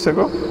 2 weeks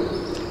ago?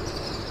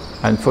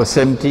 And for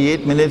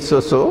 78 minutes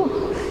or so,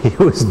 he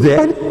was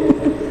dead.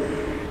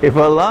 If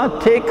Allah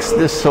takes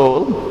the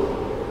soul,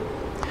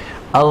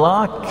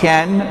 Allah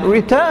can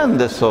return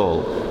the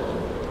soul.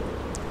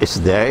 It's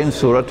there in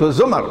Surah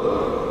Al-Zumar.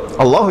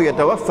 Allah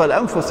yatawaffa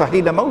al-anfusa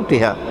hina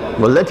mawtiha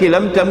wallati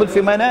lam tamut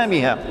fi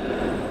manamiha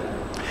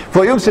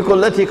fayumsiku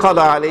allati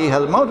qada alayha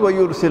al-maut wa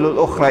yursilu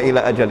al-ukhra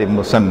ila ajalin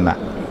musamma.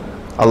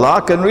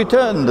 Allah can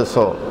return the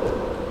soul.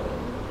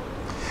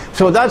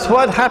 So that's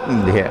what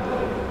happened here.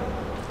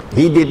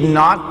 He did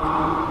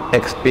not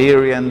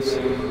experience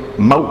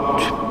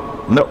maut.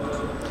 No.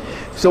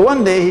 So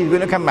one day he's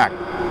going to come back.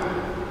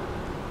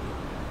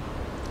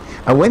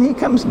 And when he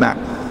comes back,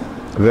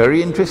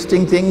 very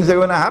interesting things are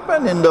going to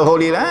happen in the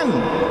Holy Land.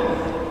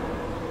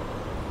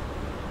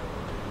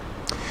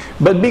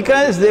 But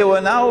because they were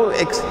now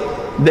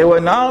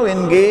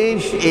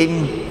engaged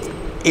in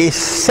a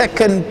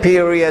second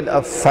period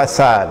of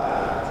fasad,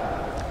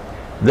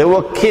 they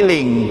were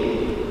killing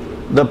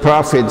the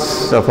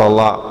prophets of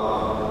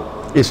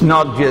Allah. It's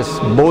not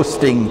just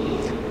boasting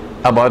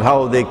about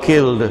how they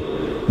killed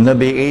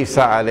Nabi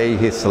Isa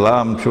alayhi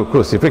salam through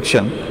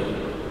crucifixion.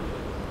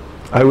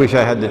 I wish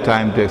I had the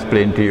time to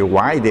explain to you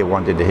why they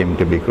wanted him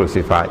to be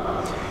crucified.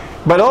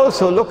 But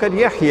also look at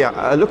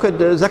Yahya, look at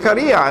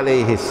Zakaria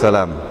alayhi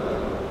salam.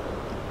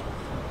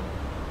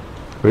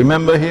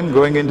 Remember him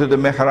going into the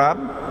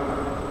mihrab?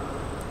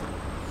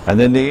 And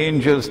then the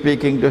angel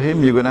speaking to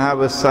him, you're going to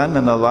have a son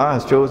and Allah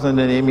has chosen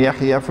the name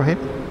Yahya for him.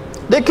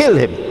 They killed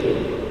him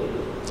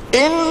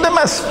in the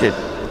masjid.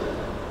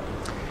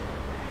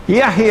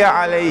 Yahya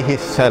alayhi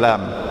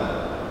salam.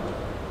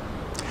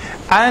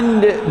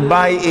 And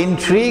by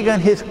intrigue,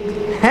 and his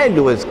head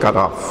was cut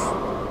off.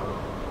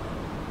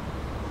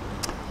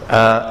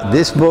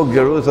 This book,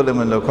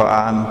 Jerusalem in the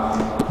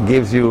Quran,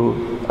 gives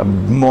you a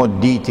more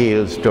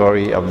detailed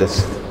story of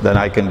this than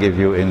I can give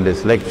you in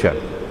this lecture.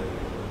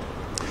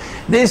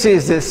 This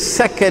is the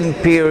second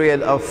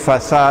period of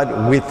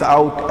fasad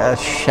without a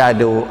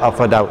shadow of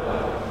a doubt.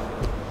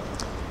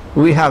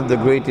 We have the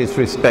greatest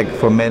respect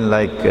for men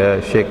like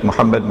Sheikh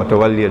Muhammad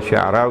Mutawalli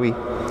al-Sha'rawi,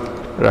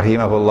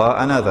 rahimahullah,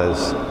 and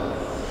others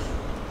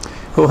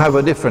who have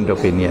a different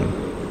opinion.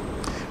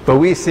 But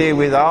we say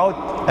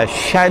without a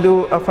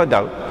shadow of a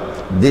doubt,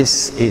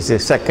 this is the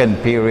second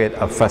period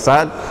of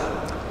fasad,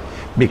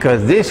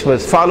 because this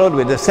was followed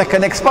with the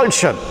second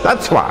expulsion.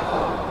 That's why.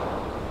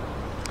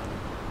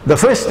 The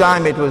first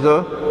time it was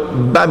a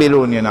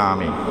Babylonian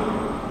army,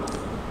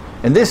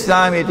 and this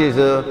time it is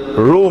a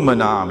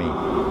Roman army.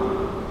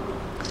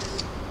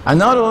 And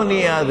not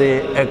only are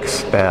they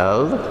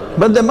expelled,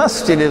 but the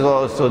masjid is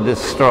also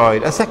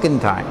destroyed a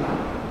second time.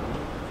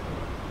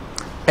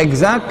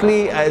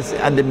 Exactly as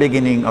at the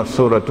beginning of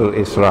Surah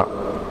Al-Isra.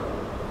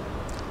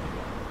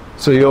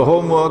 So your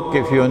homework,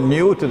 if you're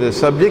new to the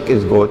subject,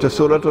 is go to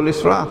Surah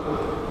Al-Isra.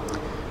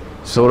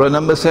 Surah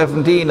number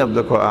 17 of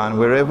the Quran,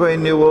 wherever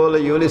in the world are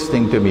you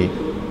listening to me.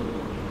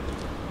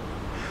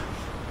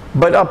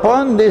 But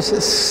upon this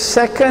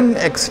second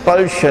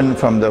expulsion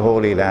from the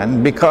Holy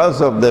Land,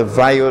 because of the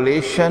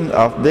violation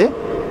of the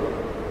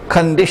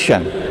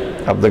condition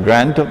of the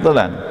grant of the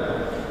land,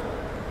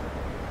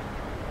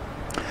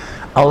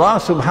 Allah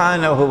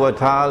subhanahu wa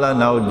ta'ala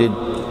now did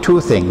two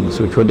things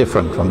which were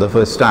different from the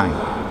first time.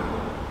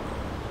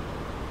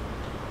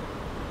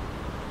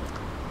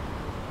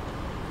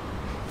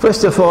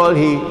 First of all,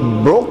 He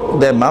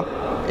broke them up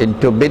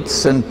into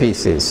bits and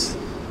pieces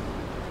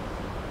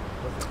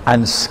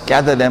and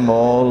scattered them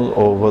all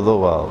over the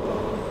world.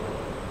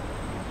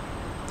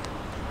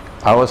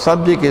 Our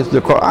subject is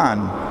the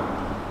Quran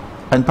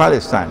and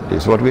Palestine.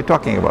 This is what we're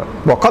talking about.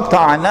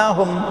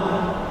 وَقَطَّعْنَاهُمْ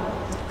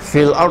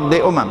فِي الْأَرْضِ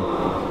أُمَمٍ.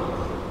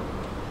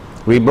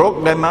 We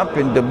broke them up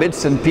into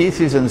bits and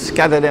pieces and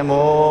scattered them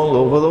all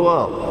over the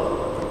world.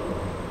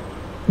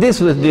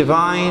 This was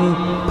divine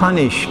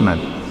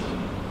punishment.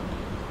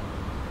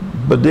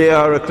 But they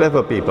are a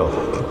clever people.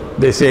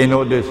 They say,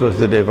 no, this was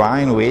the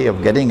divine way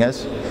of getting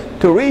us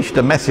to reach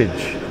the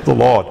message of the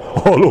Lord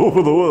all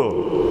over the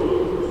world.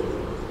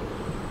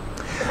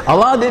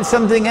 Allah did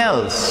something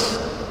else.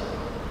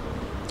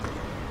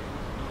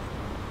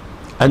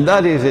 And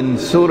that is in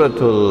Surah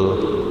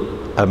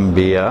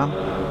Al-Anbiya.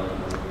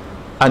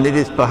 And it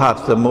is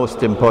perhaps the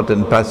most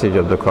important passage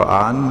of the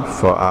Quran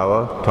for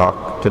our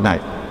talk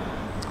tonight.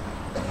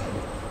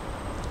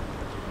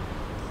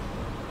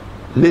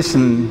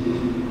 Listen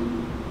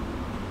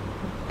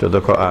to the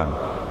Quran.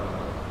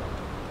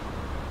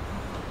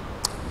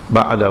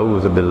 بعد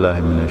أعوذ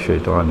بالله من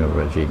الشيطان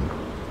الرجيم.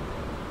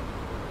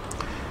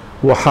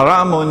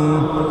 وحرام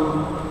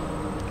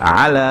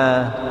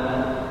على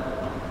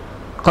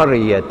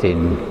قرية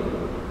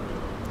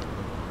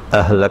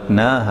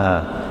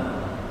أهلكناها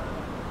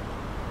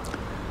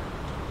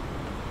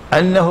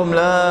أنهم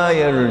لا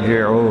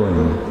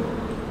يرجعون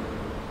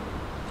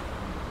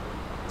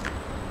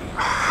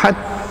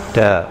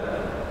حتى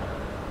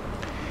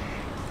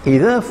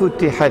إذا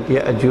فتحت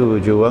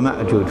يأجوج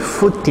ومأجوج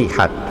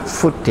فتحت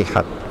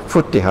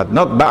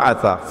not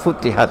بعث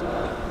فتحت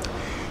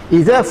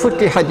إذا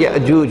فتحت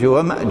يأجوج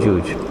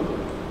ومأجوج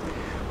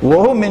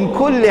وهم من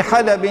كل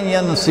حدب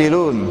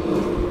ينسلون.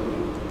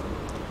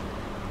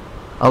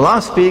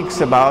 Allah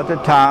speaks about a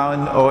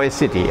town or a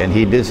city and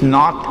He does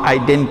not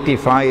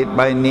identify it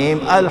by name.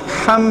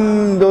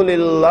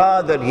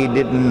 Alhamdulillah that He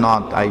did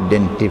not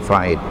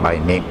identify it by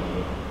name.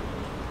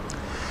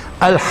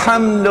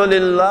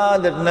 Alhamdulillah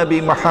that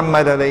Nabi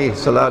Muhammad alayhi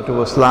salatu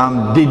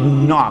wasalam did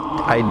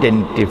not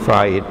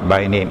identify it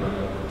by name.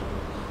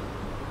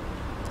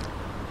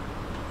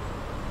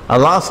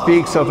 Allah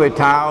speaks of a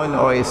town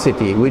or a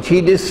city which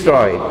He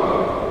destroyed.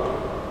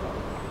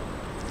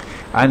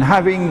 And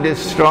having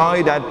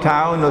destroyed that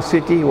town or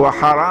city,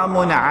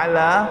 وَحَرَامٌ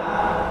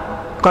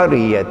عَلَىٰ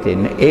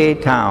قَرْيَةٍ, a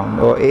town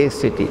or a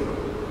city.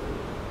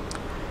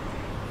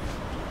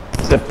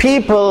 The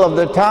people of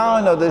the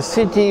town or the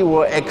city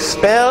were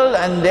expelled,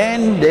 and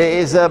then there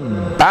is a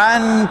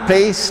ban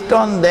placed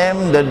on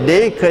them that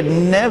they could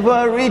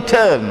never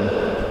return.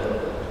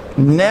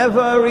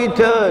 Never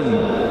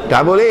return.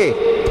 Tabule.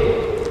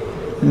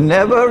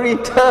 Never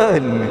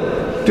return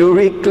to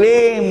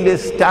reclaim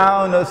this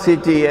town or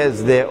city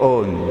as their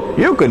own.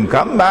 You can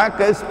come back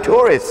as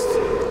tourists,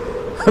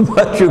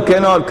 but you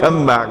cannot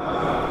come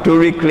back to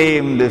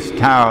reclaim this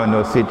town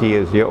or city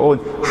as your own.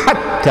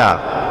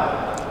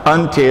 Hatta,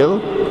 until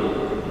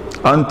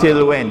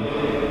when?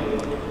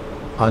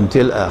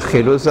 Until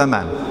Akhiru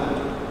Zaman.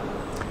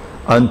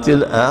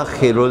 Until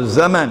Akhiru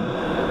Zaman.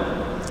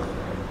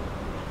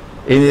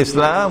 In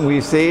Islam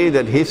we say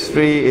that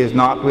history is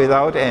not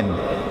without end.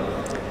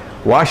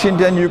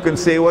 Washington, you can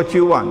say what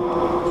you want.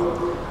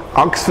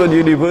 Oxford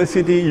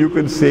University, you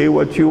can say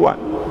what you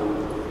want.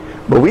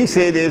 But we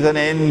say there's an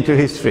end to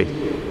history.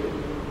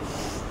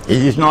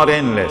 It is not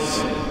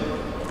endless.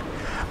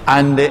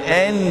 And the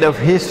end of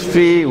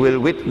history will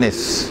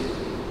witness.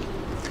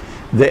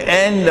 The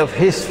end of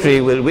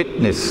history will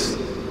witness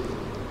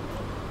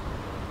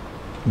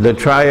the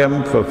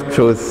triumph of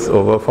truth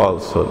over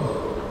falsehood.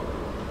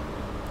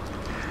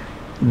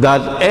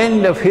 That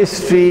end of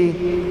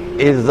history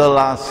is the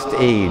last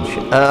age,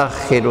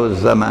 Akhiru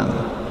Zaman.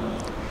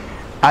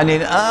 And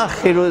in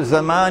Akhiru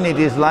Zaman it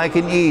is like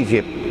in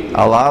Egypt.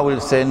 Allah will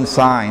send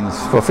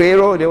signs. For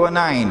Pharaoh there were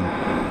 9.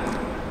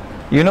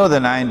 You know the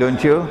 9,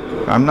 don't you?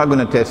 I'm not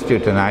going to test you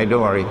tonight,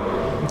 don't worry.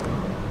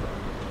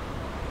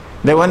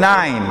 There were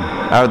 9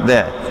 out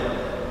there.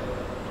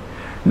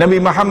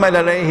 Nabi Muhammad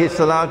alayhi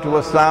salatu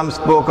wasalam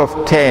spoke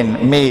of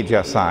 10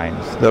 major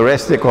signs. The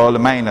rest they call the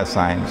minor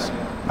signs.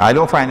 I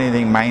don't find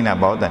anything minor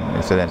about them,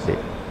 incidentally.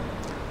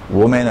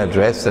 Women are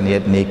dressed and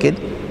yet naked.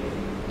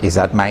 Is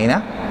that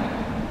minor?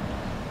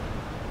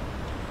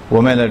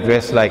 Women are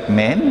dressed like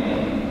men.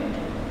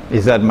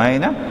 Is that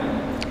minor?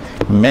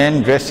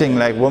 Men dressing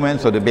like women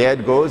so the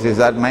beard goes. Is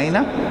that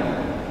minor?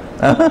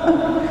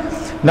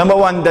 Number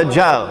 1,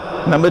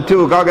 Dajjal. Number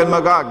 2, Gog and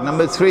Magog.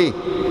 Number 3,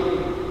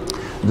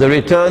 the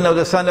return of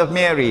the son of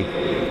Mary.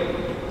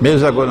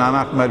 Mirza Ghulam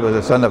Ahmad was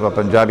the son of a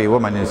Punjabi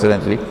woman,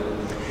 incidentally.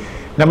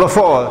 Number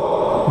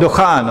 4,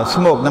 Dukhan or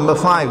smoke. Number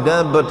 5,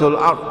 Dabbatul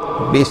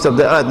Ard, beast of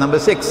the earth. Number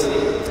 6,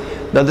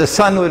 that the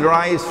sun would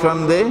rise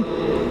from the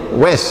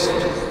west.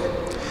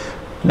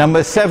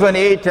 Number 7,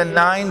 8 and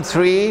 9,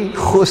 3,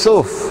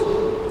 Khusuf.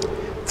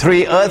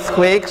 3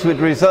 earthquakes would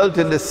result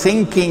in the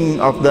sinking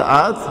of the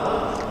earth,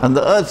 and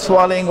the earth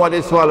swallowing what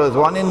it swallows.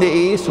 1 in the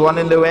east, 1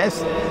 in the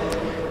west,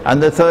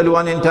 and the 3rd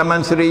one in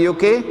Tamansuri,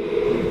 UK.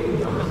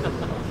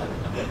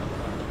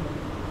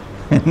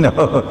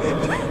 No,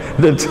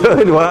 the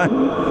 3rd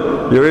one,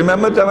 you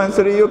remember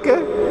Tamansuri, UK?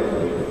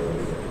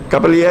 A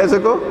couple of years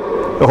ago,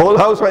 the whole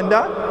house went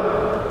down.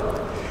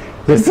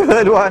 The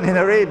 3rd one in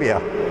Arabia,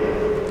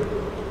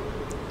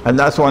 and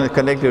that's one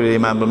connected with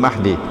Imam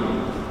al-Mahdi.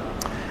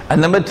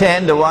 And number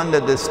 10, the one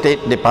that the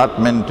State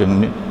Department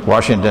in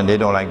Washington, they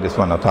don't like this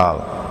one at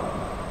all.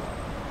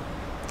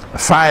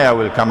 Fire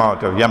will come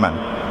out of Yemen,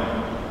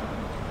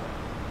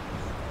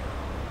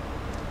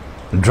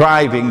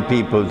 driving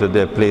people to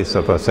their place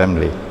of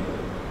assembly.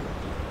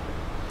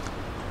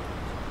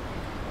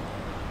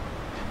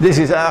 This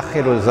is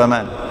Akhirul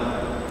Zaman,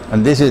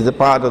 and this is the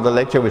part of the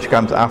lecture which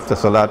comes after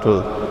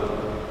Salatul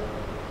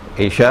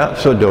Isha,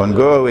 so don't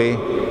go away.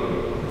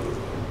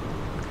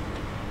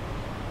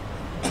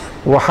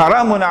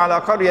 وحرام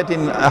على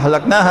قرية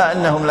أهلكناها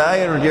أنهم لا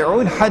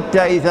يرجعون حتى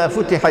إذا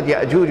فتحت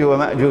يأجوج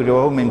ومأجوج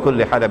وهم من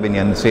كل حدب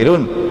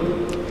ينسلون.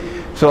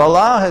 So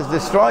Allah has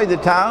destroyed the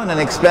town and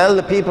expelled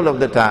the people of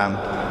the town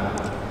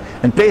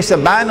and placed a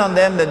ban on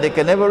them that they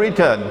can never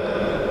return.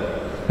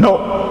 No,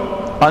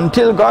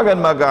 until Gog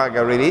and Magog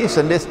are released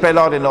and they spread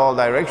out in all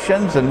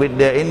directions, and with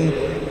their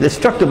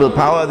indestructible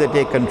power they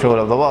take control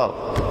of the world.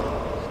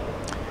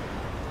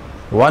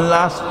 One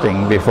last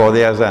thing before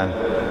the Azan.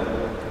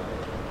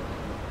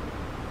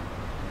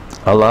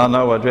 Allah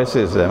now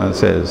addresses them and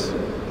says,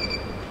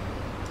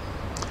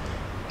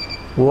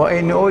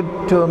 وَإِنْ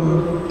عُدْتُمْ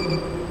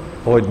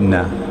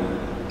عُدْنَا.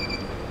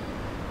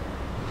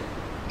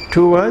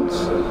 Two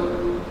words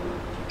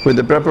with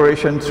the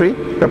preposition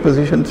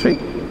three.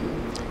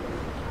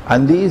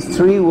 And these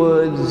three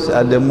words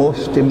are the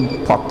most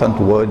important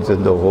words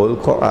in the whole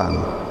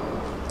Quran,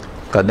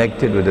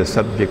 connected with the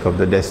subject of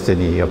the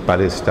destiny of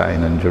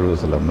Palestine and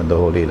Jerusalem and the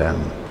Holy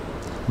Land.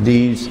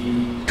 These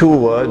two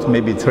words,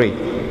 maybe three.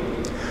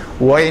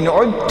 وَإِنْ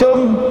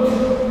عُدْتُمْ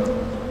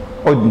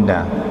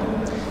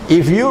عُدْنَا.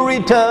 If you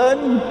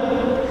return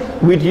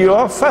with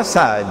your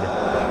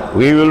fasad,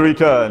 we will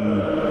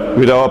return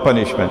with our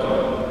punishment.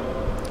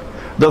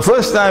 The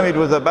first time it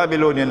was the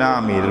Babylonian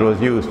army that was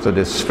used to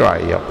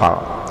destroy your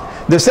power.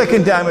 The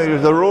second time it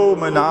was the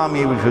Roman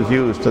army which was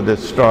used to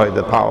destroy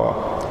the power.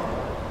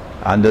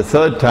 And the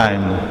third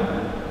time,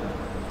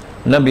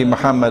 Nabi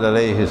Muhammad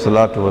alayhi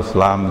salatu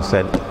wasalam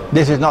said,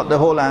 this is not the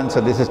whole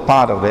answer, this is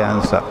part of the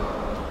answer.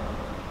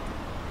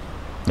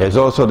 There's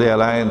also the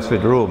alliance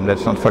with Rome,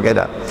 let's not forget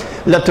that.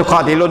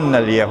 لَتُقَاتِلُنَّ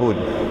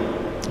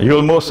الْيَهُودِ.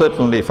 You'll most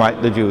certainly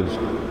fight the Jews.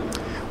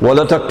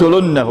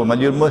 وَلَتَقْتُلُنَّهُمْ.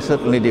 And you'll most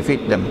certainly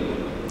defeat them.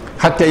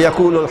 حَتَّى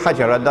يَقُولُ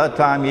الْحَجَرَ. At that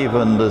time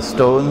even the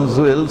stones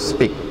will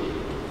speak.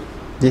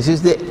 This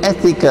is the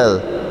ethical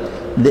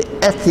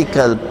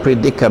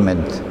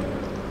predicament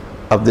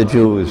of the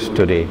Jews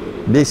today.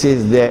 This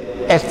is their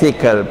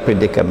ethical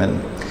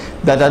predicament.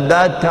 That at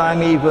that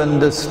time even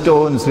the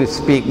stones will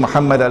speak.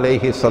 Muhammad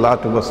alayhi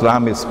salatu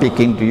wasalam is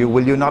speaking to you.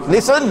 Will you not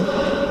listen?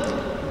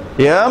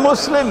 Ya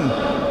Muslim,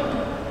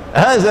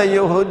 هذا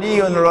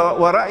يهودي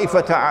ورائف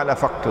تعالى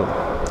فاقتل.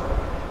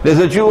 There's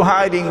a Jew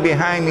hiding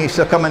behind me,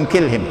 so come and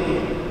kill him.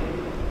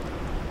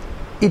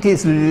 It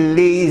is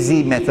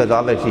lazy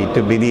methodology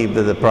to believe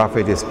that the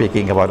Prophet is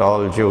speaking about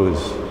all Jews.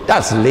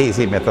 That's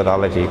lazy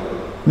methodology.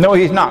 No,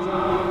 he's not.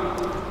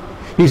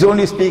 He's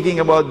only speaking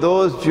about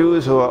those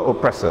Jews who are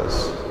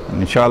oppressors.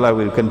 And inshallah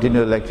we'll continue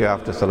the lecture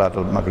after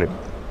Salatul Maghrib.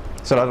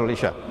 Salatul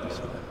Isha.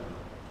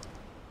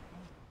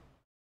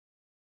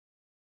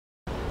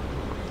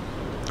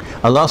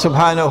 Allah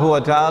subhanahu wa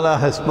ta'ala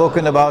has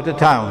spoken about a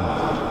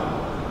town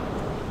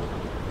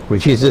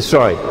which is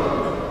destroyed,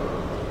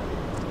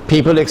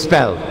 people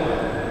expelled,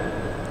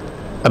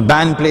 a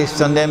ban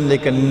placed on them, they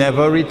can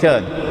never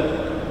return.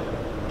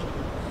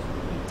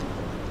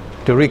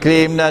 To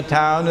reclaim that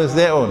town as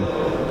their own,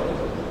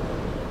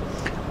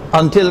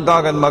 until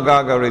Gog and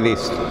Magog are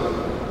released.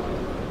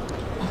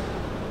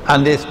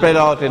 And they spread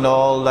out in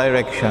all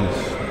directions.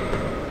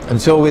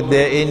 And so with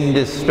their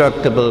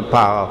indestructible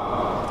power,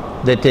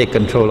 they take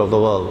control of the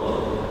world.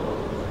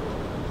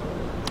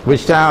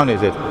 Which town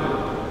is it?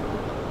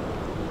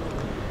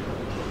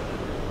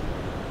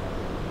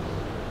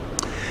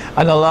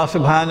 And Allah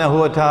subhanahu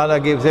wa ta'ala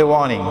gives a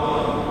warning.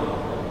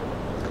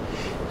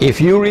 If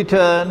you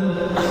return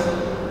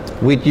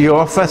with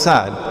your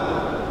fasad,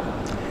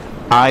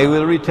 I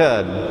will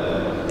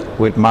return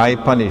with my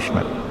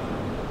punishment.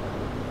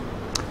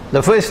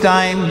 The first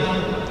time,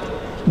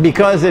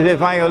 because of a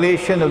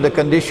violation of the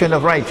condition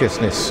of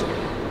righteousness,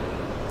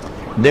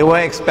 they were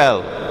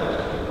expelled.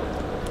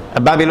 A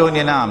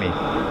Babylonian army,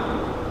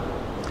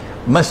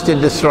 masjid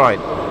destroyed.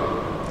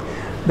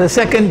 The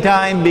second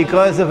time,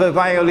 because of a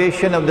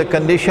violation of the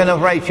condition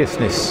of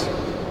righteousness,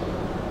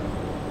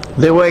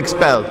 they were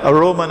expelled. A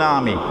Roman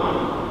army,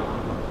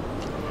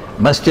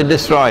 masjid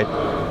destroyed.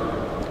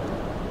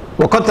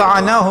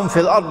 وَقَطَعْنَاهُمْ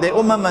فِي الْأَرْضِ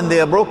أُمَمًا. And they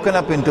are broken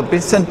up into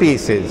bits and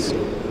pieces.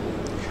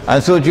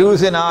 And so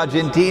Jews in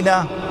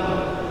Argentina,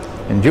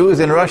 and Jews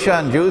in Russia,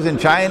 and Jews in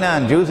China,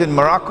 and Jews in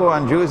Morocco,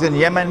 and Jews in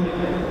Yemen,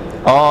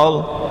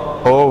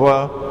 all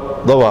over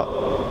the world.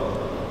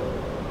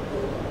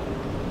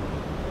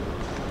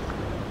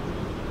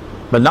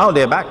 But now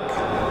they're back.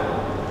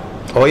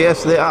 Oh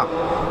yes, they are.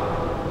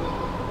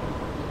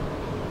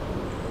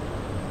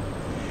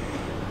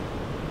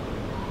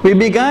 We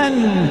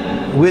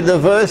began with the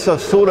verse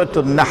of Surah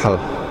An-Nahl,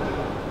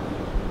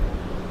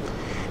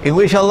 in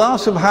which Allah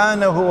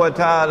subhanahu wa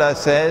ta'ala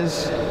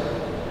says,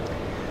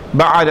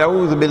 بعد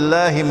أعوذ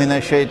بالله من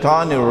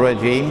الشيطان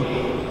الرجيم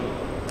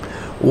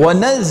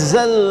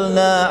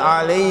وَنَزَّلْنَا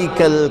عَلَيْكَ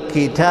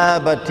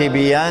الْكِتَابَ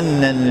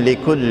تِبْيَانًا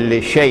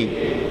لِكُلِّ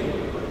شَيْءٍ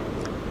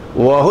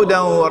وَهُدًى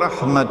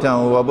وَرَحْمَةً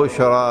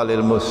وَبُشْرَى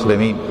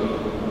لِلْمُسْلِمِينَ.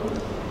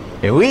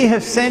 And we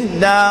have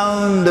sent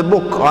down the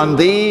book on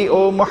thee,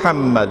 O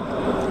Muhammad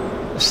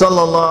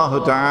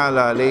sallallahu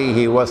ta'ala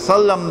alayhi wa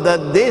sallam,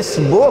 that this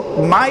book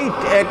might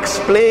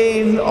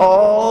explain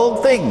all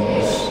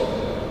things.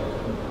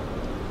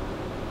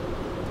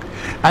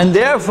 And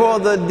therefore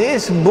that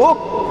this book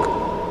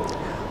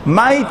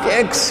might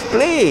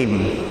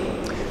explain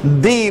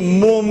the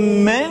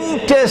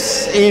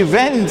momentous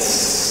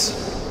events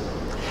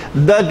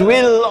that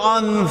will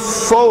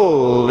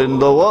unfold in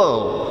the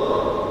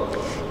world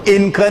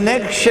in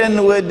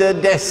connection with the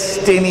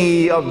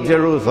destiny of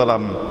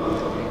Jerusalem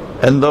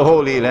and the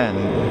Holy Land,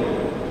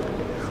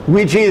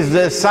 which is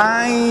the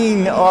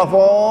sign of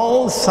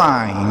all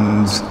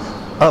signs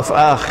of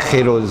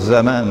Akhirul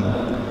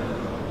Zaman.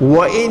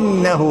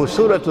 وَإِنَّهُ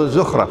Surah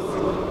Al-Zukhraf.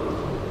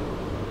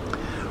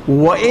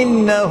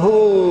 وَإِنَّهُ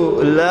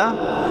la,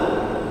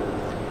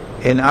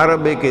 in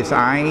Arabic is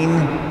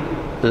Ain,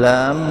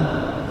 Lam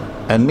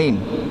and Mim.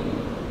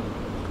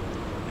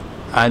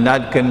 And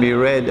that can be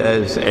read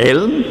as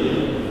ilm,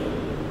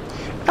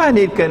 and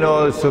it can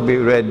also be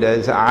read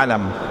as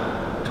alam.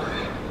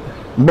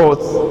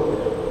 Both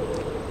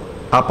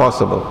are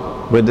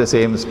possible with the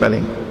same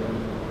spelling.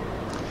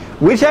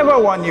 Whichever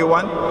one you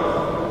want.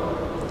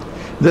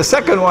 The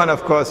second one,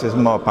 of course, is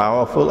more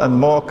powerful and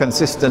more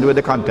consistent with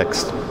the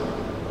context.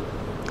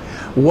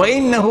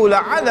 وَإِنَّهُ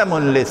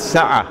لَعَلَمٌ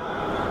لِلسَّاعَةِ.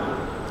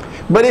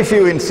 But if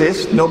you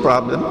insist, no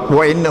problem.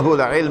 وَإِنَّهُ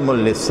لَعِلْمٌ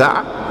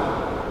لِلسَّاعَةِ.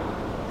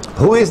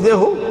 Who is the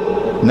who?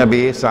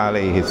 Nabi Isa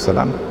alayhi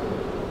salam.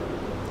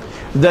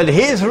 That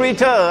his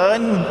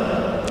return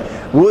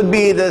would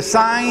be the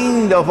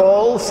sign of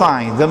all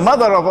signs, the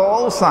mother of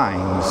all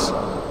signs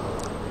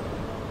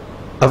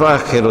of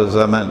Akhir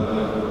Zaman.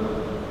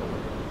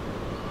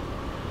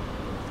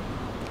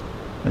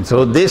 And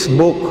so this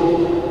book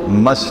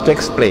must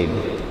explain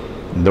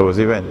those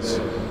events.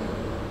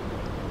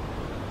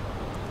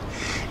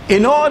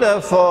 In order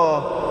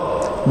for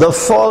the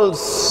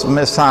false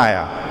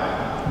Messiah,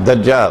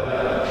 Dajjal,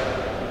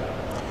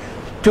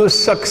 to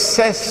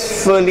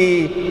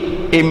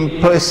successfully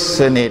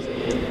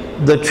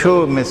impersonate the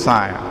true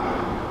Messiah,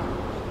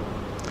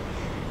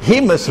 he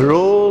must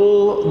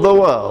rule the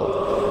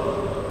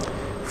world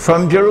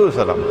from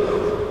Jerusalem,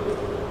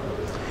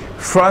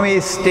 from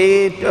his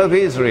state of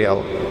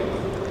Israel,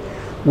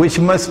 which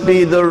must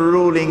be the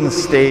ruling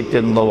state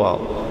in the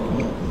world.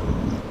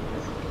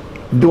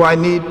 Do I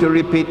need to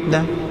repeat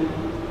that?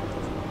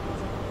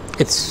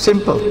 It's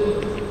simple.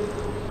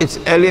 It's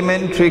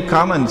elementary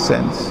common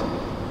sense.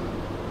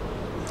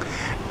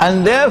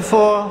 And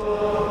therefore,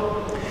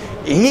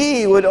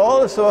 he would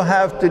also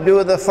have to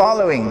do the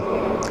following.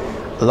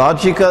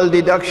 Logical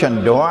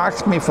deduction. Don't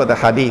ask me for the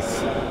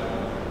hadith.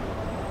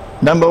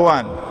 Number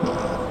one,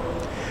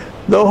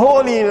 the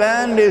Holy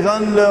Land is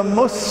under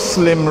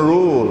Muslim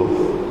rule.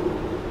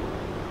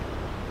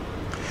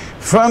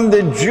 From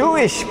the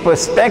Jewish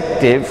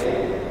perspective,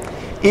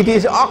 it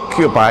is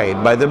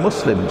occupied by the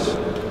Muslims.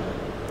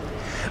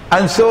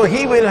 And so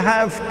he will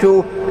have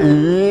to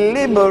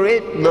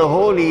liberate the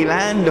Holy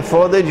Land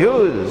for the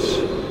Jews.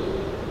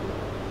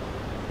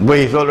 But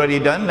he's already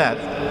done that.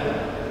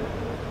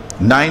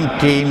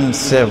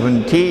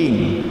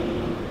 1917.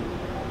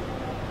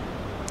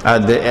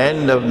 At the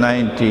end of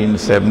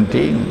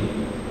 1917,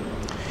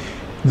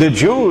 the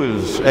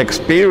Jews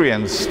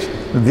experienced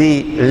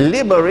the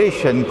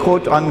liberation,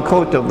 quote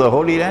unquote, of the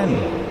Holy Land.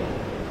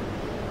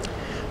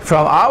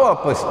 From our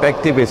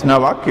perspective, it's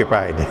now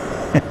occupied.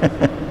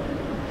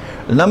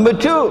 Number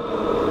two,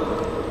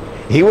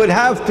 he would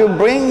have to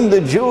bring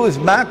the Jews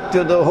back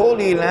to the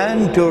Holy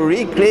Land to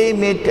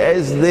reclaim it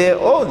as their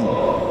own.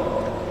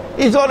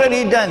 He's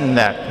already done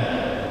that.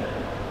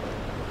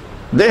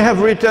 They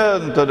have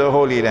returned to the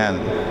Holy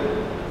Land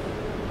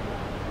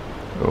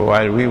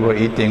while we were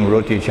eating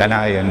roti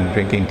canai and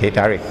drinking teh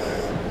tarik.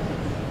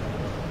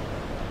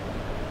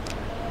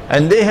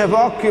 And they have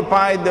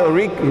occupied the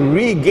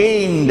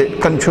regained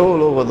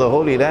control over the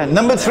Holy Land.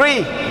 Number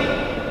three,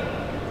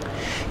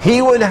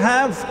 he would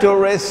have to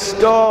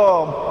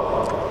restore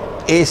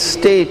a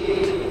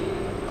state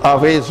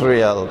of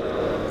Israel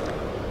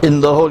in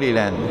the Holy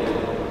Land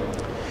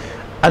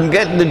and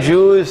get the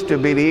Jews to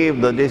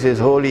believe that this is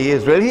holy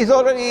Israel. He's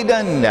already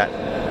done that.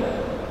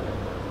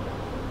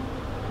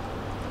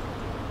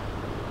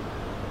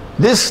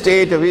 This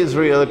state of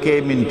Israel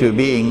came into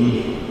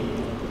being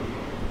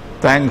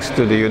thanks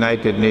to the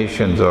United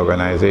Nations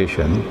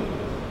organization,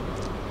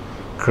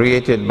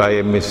 created by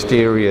a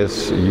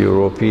mysterious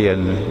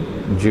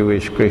European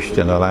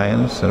Jewish-Christian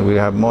alliance, and we'll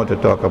have more to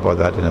talk about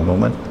that in a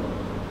moment.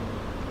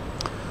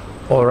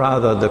 Or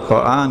rather, the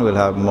Quran will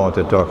have more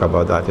to talk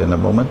about that in a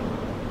moment.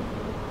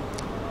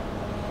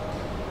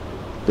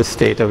 The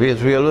State of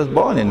Israel was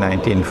born in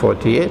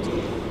 1948.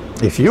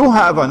 If you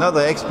have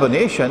another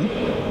explanation,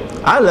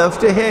 I love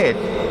to hear it.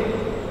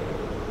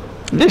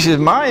 This is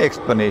my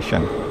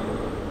explanation.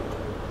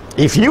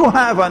 If you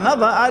have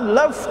another, I'd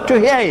love to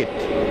hear it.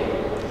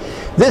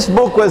 This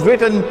book was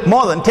written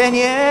more than 10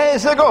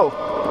 years ago.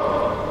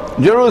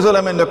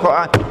 Jerusalem in the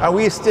Quran. Are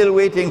we still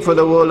waiting for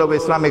the world of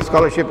Islamic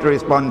scholarship to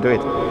respond to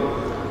it?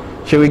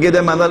 Should we give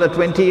them another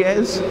 20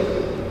 years?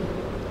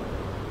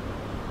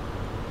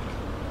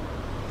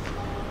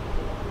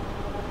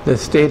 The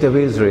State of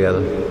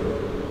Israel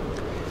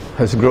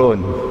has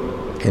grown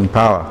in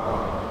power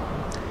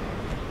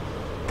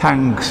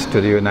thanks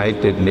to the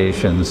United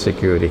Nations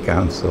Security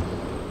Council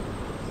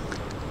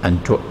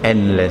and to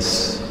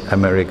endless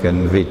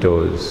American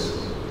vetoes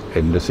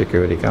in the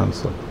Security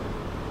Council.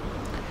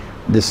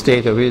 The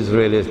State of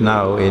Israel is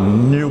now a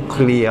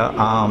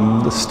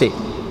nuclear-armed state,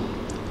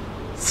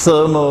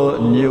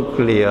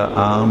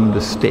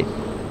 thermonuclear-armed state.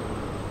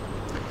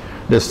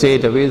 The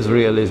State of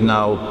Israel is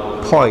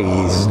now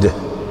poised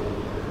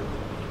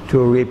to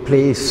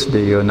replace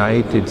the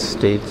United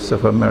States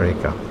of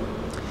America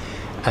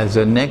as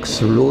the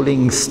next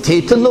ruling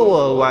state in the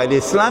world, while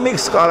Islamic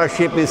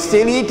scholarship is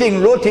still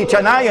eating roti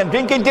canai and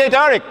drinking teh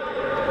tarik.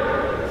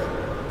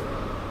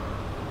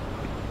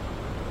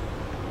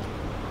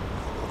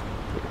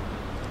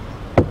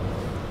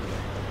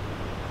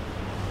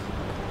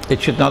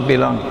 It should not be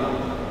long.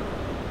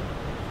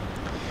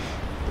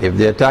 If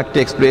the attack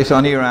takes place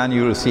on Iran,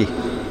 you will see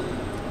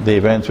the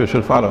events which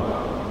will follow,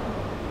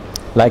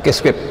 like a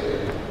script.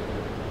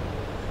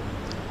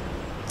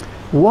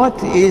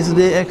 What is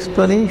the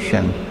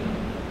explanation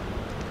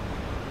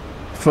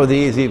for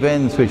these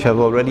events which have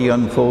already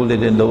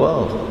unfolded in the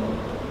world?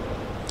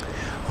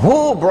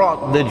 Who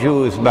brought the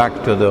Jews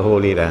back to the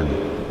Holy Land?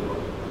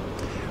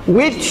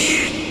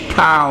 Which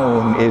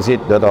town is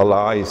it that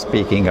Allah is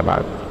speaking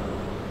about?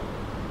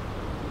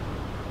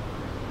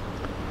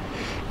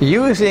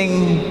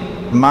 Using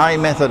my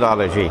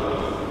methodology,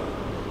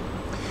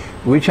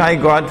 which I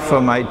got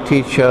from my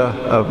teacher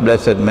of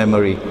blessed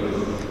memory,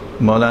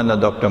 Maulana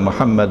Dr.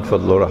 Muhammad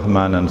Fadlur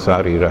Rahman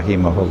Ansari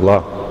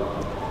Rahimahullah,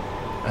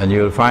 and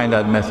you'll find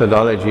that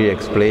methodology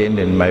explained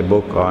in my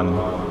book on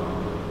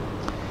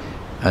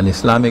An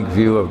Islamic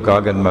View of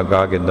Gog and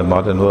Magog in the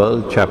Modern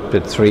World, chapter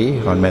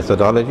 3 on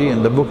methodology,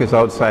 and the book is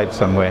outside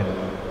somewhere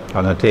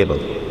on a table.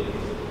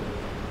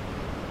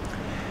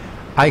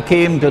 I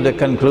came to the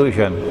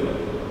conclusion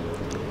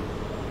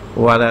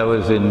while I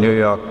was in New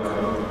York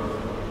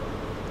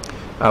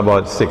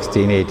about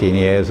 16, 18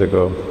 years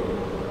ago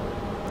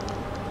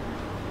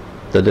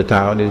that the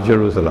town is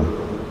Jerusalem.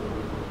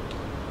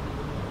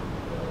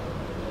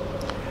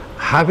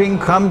 Having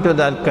come to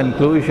that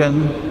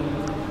conclusion,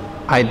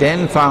 I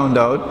then found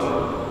out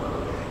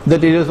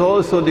that it is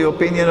also the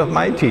opinion of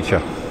my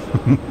teacher,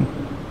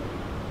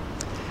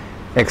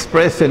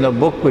 expressed in a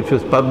book which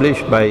was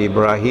published by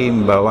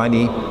Ibrahim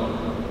Bawani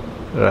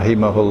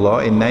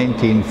Rahimahullah in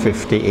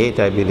 1958,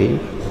 I believe,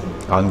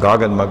 on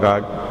Gog and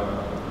Magog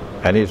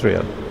and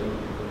Israel.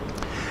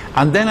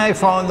 And then I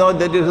found out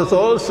that it was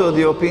also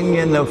the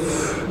opinion of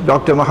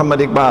Dr.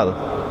 Muhammad Iqbal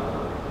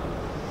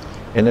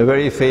in a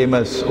very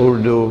famous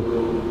Urdu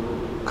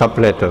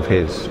couplet of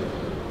his.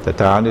 The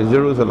town is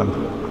Jerusalem.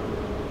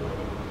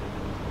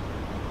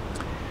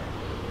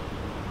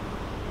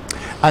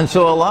 And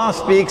so Allah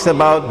speaks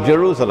about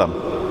Jerusalem,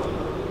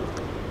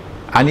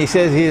 and He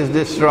says He has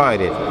destroyed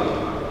it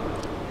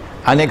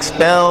and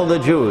expelled the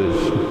Jews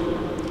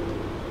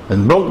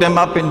and broke them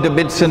up into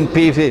bits and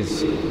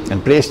pieces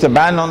and placed a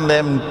ban on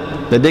them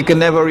that they can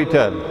never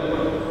return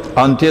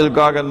until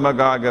Gog and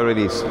Magog are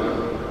released,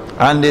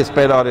 and they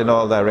spread out in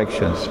all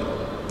directions.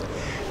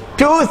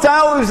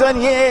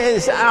 2,000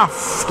 years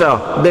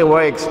after they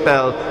were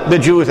expelled, the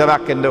Jews are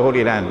back in the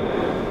Holy Land.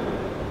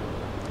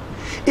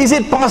 Is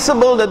it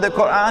possible that the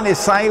Quran is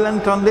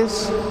silent on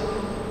this?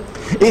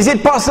 Is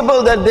it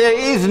possible that there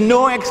is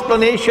no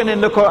explanation in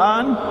the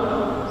Quran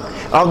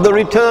of the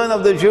return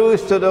of the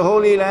Jews to the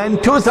Holy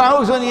Land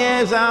 2,000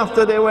 years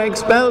after they were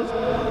expelled?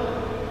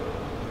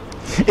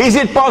 Is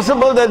it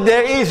possible that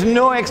there is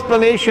no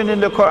explanation in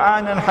the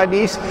Quran and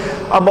Hadith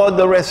about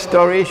the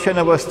restoration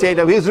of a state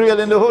of Israel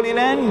in the Holy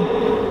Land?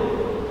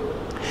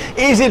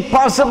 Is it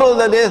possible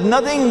that there's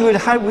nothing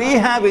we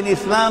have in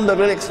Islam that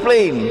will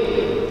explain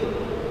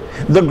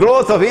the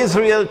growth of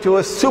Israel to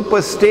a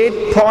super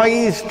state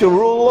poised to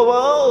rule the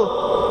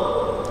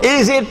world?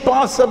 Is it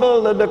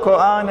possible that the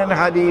Quran and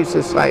Hadith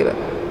is silent?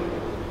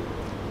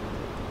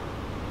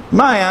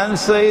 My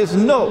answer is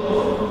no.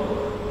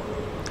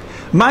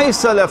 My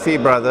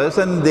Salafi brothers,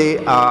 and they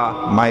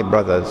are my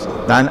brothers,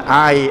 and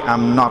I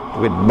am not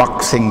with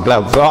boxing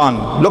gloves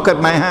on. Look at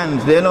my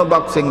hands, there are no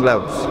boxing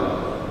gloves.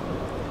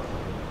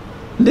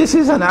 This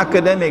is an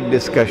academic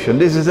discussion,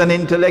 this is an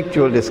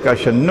intellectual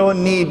discussion, no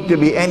need to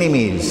be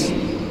enemies.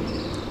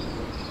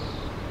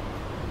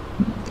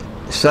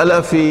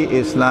 Salafi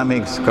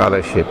Islamic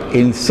scholarship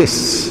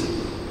insists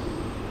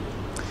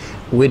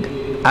with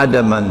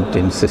adamant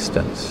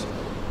insistence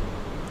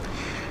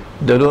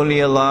that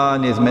only Allah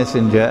and His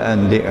Messenger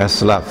and the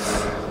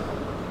Aslaf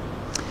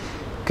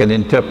can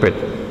interpret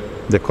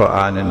the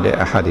Quran and the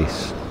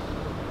Ahadith.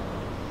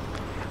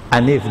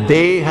 And if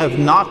they have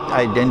not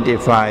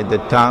identified the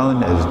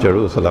town as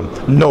Jerusalem,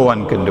 no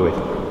one can do it.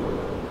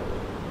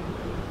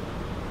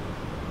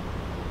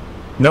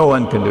 No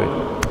one can do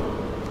it.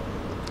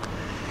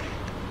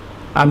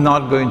 I'm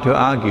not going to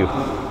argue.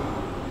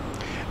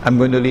 I'm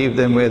going to leave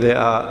them where they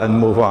are and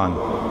move on.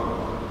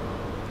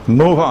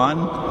 Move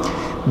on,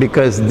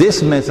 because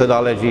this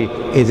methodology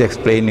is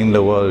explaining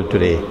the world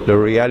today, the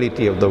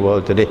reality of the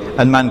world today,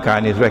 and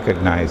mankind is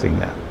recognizing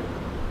that.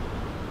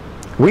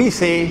 We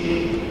say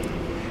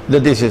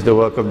that this is the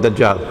work of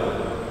Dajjal,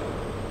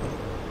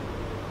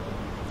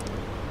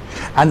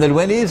 and that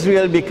when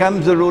Israel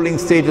becomes the ruling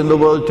state in the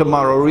world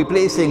tomorrow,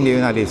 replacing the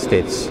United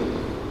States,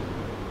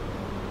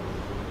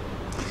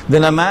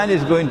 then a man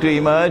is going to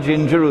emerge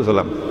in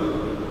Jerusalem.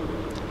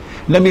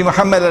 Nabi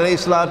Muhammad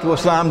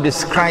ﷺ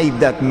described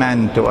that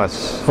man to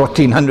us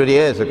 1400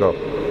 years ago.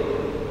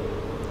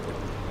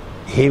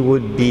 He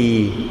would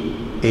be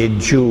a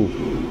Jew,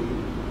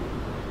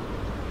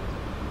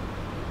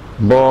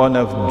 born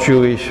of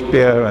Jewish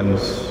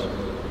parents.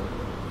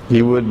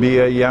 He would be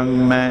a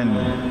young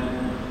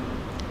man.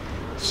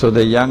 So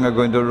the young are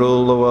going to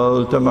rule the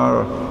world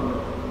tomorrow.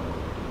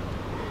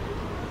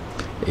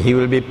 He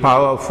will be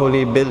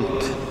powerfully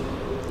built.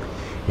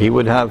 He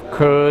would have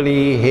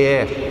curly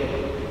hair.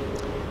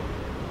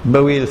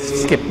 But we'll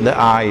skip the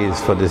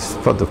eyes for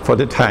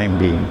the time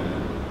being.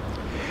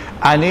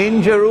 And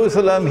in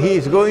Jerusalem,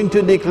 he's going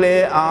to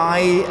declare,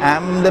 I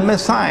am the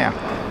Messiah.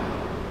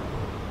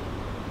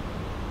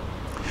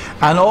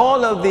 And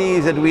all of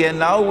these that we are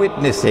now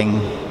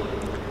witnessing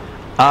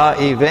are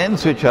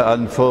events which are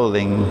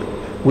unfolding,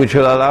 which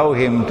will allow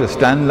him to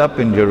stand up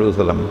in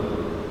Jerusalem,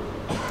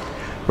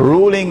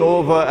 ruling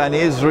over an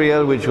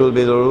Israel which will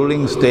be the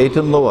ruling state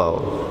in the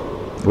world,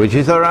 which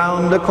is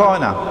around the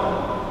corner,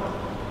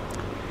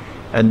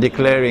 and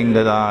declaring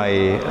that I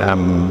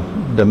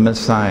am the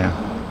Messiah.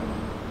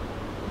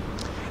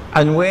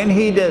 And when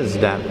he does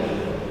that,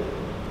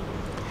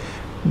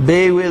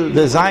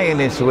 the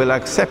Zionists will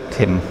accept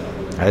him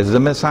as the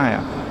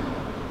Messiah.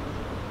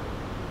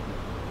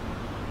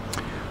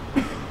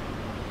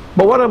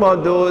 But what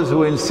about those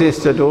who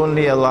insist that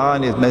only Allah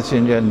and His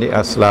Messenger and the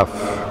Aslaf,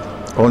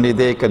 only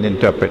they can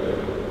interpret?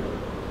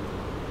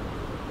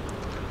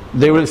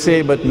 They will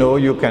say, but no,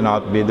 you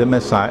cannot be the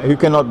Messiah, you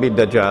cannot be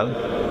Dajjal.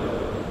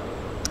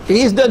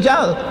 He is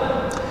Dajjal.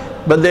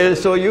 But they'll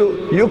say,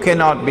 you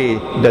cannot be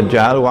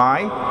Dajjal.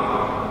 Why?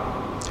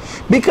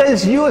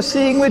 Because you are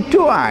seeing with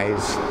two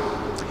eyes.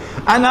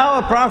 And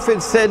our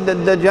Prophet said that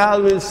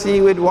Dajjal will see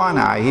with one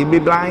eye. He'll be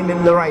blind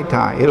in the right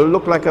eye. It'll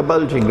look like a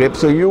bulging grape.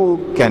 So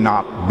you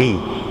cannot be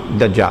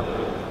Dajjal.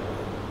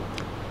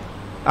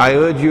 I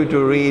urge you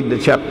to read the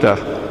chapter,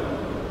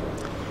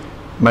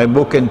 my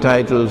book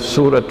entitled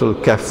Suratul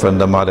Kahf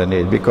and the Modern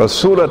Age, because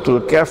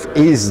Suratul Kahf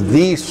is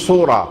the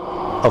surah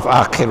of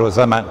Akhir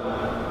Zaman.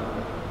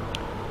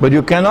 But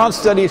you cannot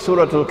study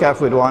Suratul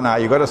Kahf with one eye.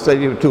 You got to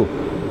study with two.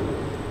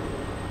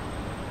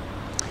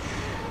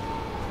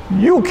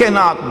 You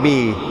cannot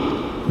be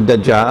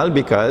Dajjal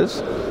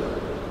because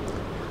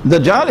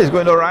Dajjal is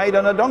going to ride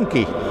on a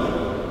donkey.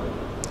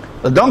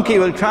 The donkey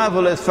will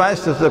travel as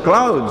fast as the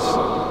clouds.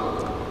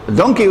 The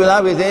donkey will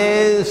have his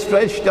ears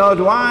stretched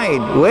out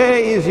wide. Where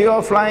is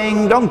your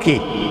flying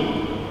donkey?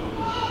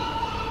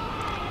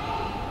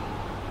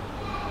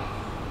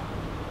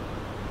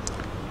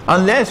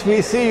 Unless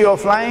we see your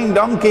flying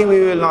donkey, we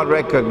will not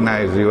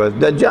recognize you as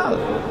Dajjal.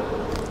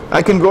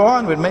 I can go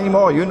on with many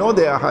more. You know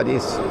there are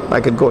hadiths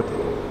I can quote.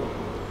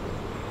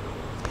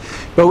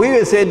 But we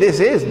will say this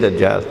is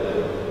Dajjal.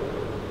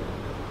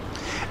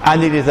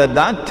 And it is at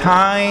that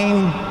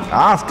time,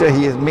 after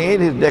he has made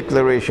his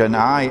declaration,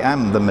 I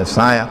am the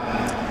Messiah,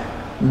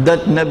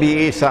 that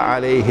Nabi Isa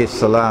alayhi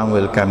salam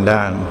will come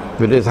down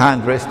with his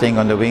hand resting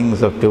on the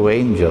wings of two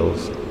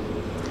angels.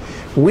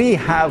 We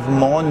have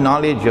more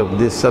knowledge of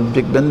this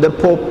subject than the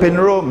Pope in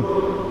Rome.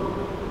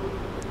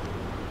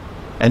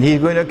 And he's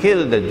going to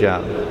kill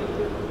Dajjal.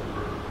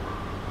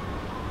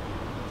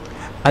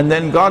 And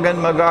then Gog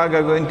and Magog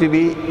are going to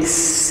be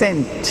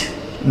sent,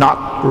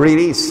 not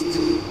released.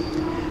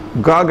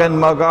 Gog and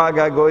Magog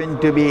are going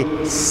to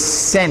be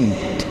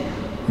sent,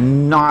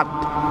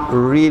 not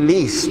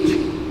released.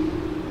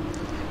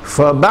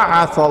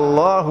 فَبَعَثَ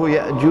اللَّهُ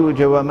يَأْجُوجَ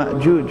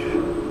وَمَأْجُوجَ.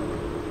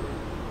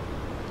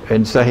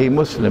 In Sahih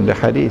Muslim, the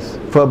hadith.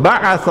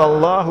 فَبَعَثَ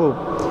اللَّهُ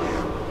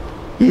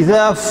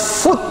إِذَا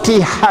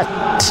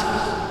فُتِحَتْ.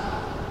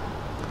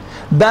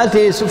 That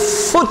is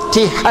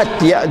Futihat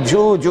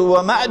Ya'juj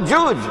wa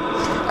Ma'juj.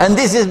 And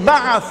this is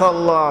Ba'ath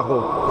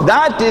Allahu.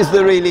 That is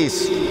the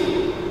release.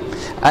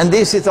 And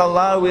this is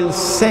Allah will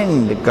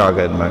send Gog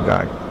and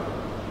Magog.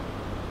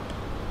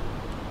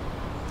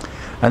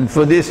 And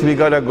for this we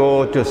got to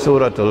go to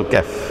Suratul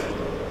Kahf.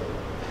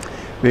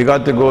 We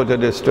got to go to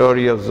the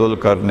story of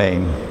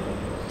Zulkarnain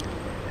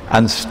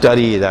and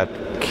study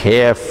that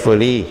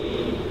carefully.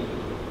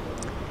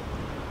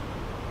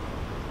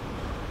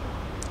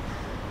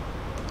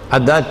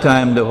 At that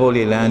time, the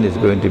Holy Land is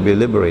going to be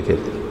liberated.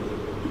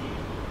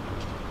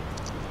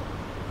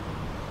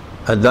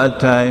 At that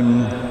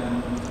time,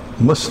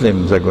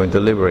 Muslims are going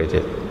to liberate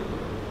it.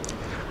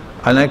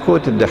 And I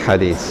quoted the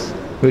hadith,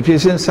 which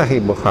is in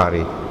Sahih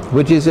Bukhari,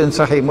 which is in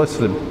Sahih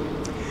Muslim.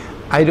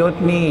 I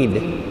don't need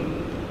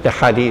the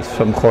hadith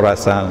from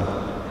Khurasan.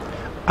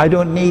 I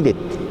don't need it.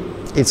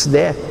 It's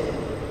there.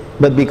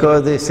 But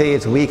because they say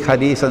it's weak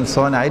hadith and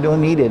so on, I don't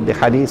need it, the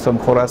hadith from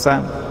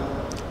Khurasan.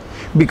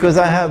 Because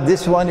I have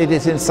this one, it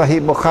is in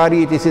Sahih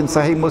Bukhari, it is in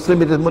Sahih Muslim,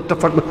 it is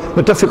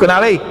muttafiqun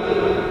alayh.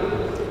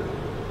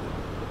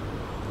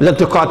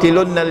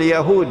 لَتُقَاتِلُنَّ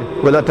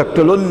الْيَهُودِ وَلَا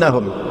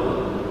تَقْتُلُنَّهُمْ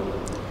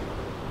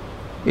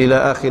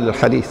إِلَى آخِرِ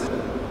الْحَدِيثِ.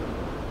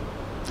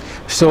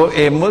 So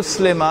a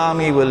Muslim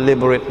army will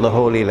liberate the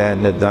Holy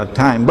Land at that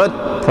time.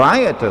 But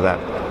prior to that,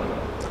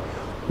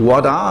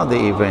 what are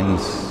the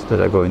events that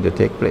are going to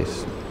take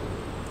place?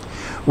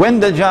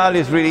 When Dajjal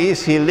is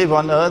released, he'll live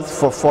on earth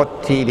for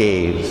 40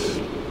 days.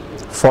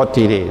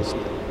 40 days.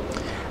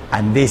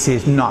 And this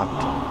is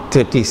not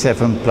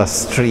 37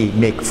 plus 3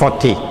 make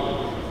 40.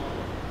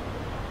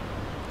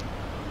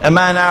 A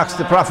man asked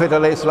the Prophet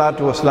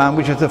ﷺ,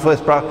 which is the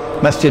first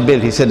masjid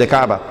built? He said the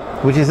Kaaba.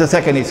 Which is the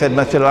second? He said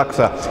Masjid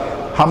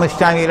al-Aqsa. How much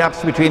time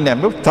elapsed between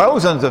them?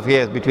 Thousands of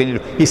years between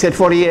them. He said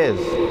 40 years.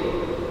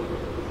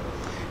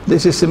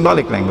 This is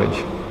symbolic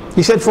language.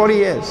 He said 40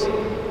 years.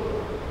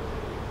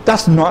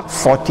 That's not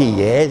 40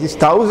 years, it's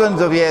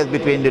thousands of years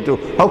between the two.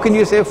 How can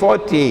you say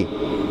 40?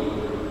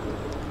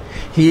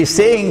 He is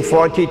saying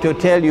 40 to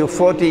tell you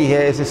 40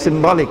 years is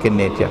symbolic in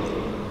nature.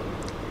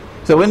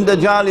 So when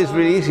Dajjal is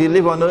released, he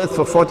live on earth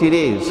for 40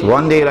 days.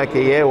 One day like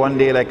a year, one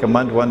day like a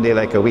month, one day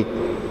like a week.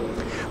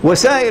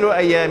 وَسَائِرُ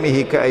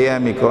أَيَّامِهِ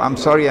كَأَيَّامِكُمْ. I'm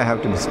sorry I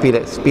have to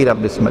speed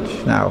up this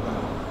much now.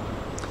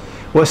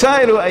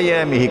 وَسَائِرُ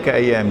أَيَّامِهِ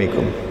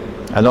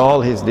كَأَيَّامِكُمْ. And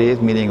all his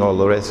days, meaning all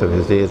the rest of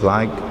his days,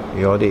 like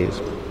your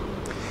days.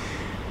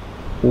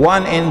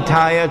 One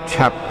entire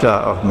chapter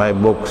of my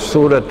book,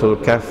 Suratul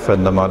Kahf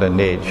and the Modern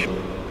Age.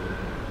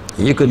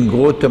 You can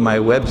go to my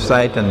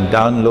website and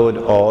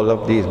download all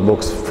of these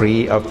books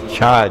free of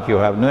charge. You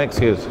have no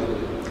excuse.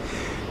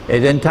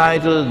 It's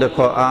entitled The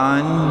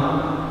Quran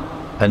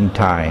and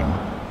Time.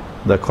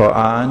 The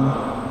Quran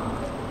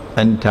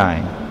and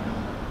Time.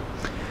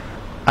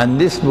 And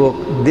this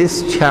book,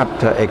 this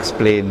chapter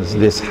explains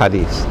this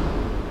hadith.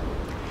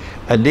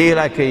 A day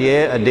like a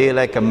year, a day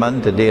like a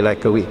month, a day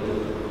like a week.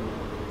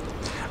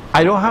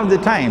 I don't have the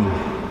time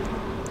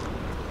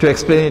to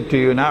explain it to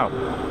you now.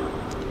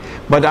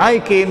 But I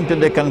came to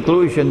the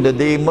conclusion that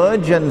the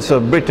emergence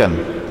of Britain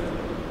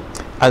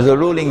as a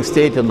ruling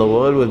state in the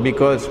world was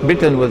because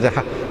Britain was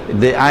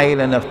the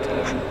island of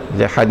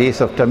the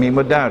hadith of Tamim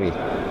ad-Dari.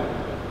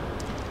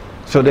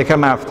 So they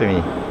come after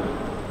me.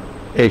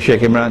 Hey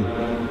Sheikh Imran,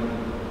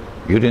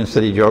 you didn't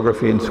study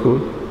geography in school?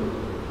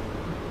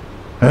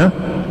 Huh?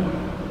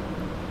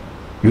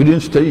 You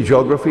didn't study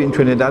geography in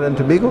Trinidad and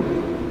Tobago?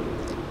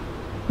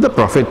 The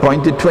Prophet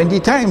pointed 20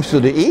 times to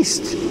the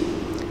east.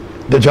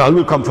 Dajjal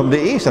will come from the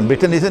east and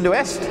Britain is in the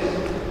west.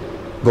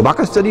 Go back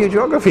and study your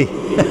geography.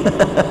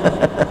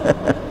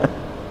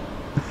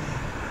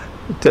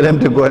 Tell them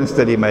to go and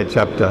study my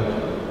chapter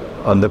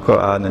on the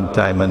Quran and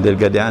time and they'll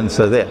get the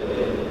answer there.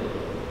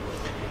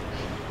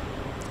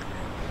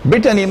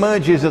 Britain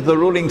emerges as the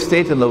ruling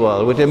state in the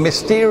world with a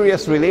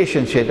mysterious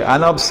relationship,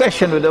 an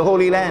obsession with the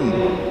Holy Land.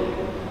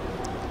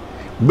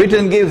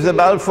 Britain gives the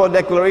Balfour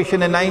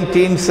Declaration in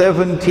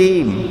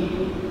 1917.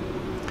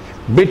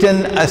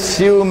 Britain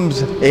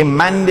assumes a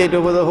mandate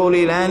over the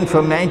Holy Land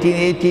from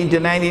 1918 to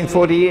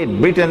 1948.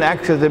 Britain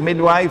acts as a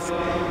midwife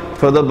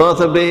for the birth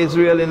of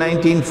Israel in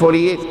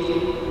 1948.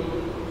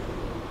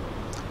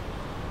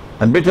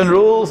 And Britain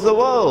rules the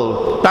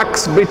world,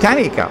 Pax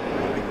Britannica.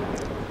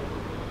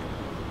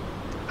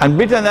 And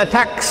Britain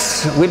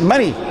attacks with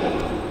money,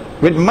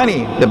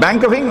 the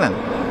Bank of England.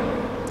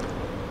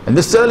 And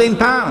the sterling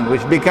pound,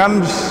 which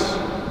becomes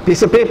a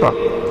piece of paper.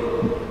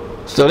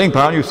 Sterling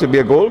pound used to be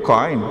a gold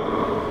coin.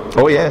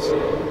 Oh yes.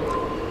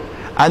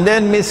 And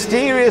then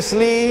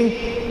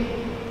mysteriously,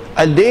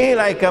 a day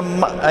like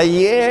a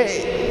year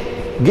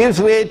gives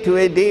way to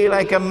a day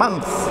like a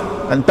month.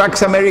 And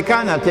Pax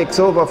Americana takes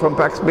over from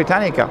Pax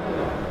Britannica.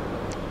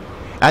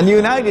 And the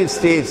United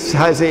States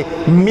has a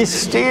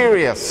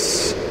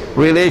mysterious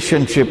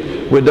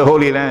relationship with the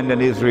Holy Land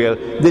and Israel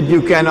that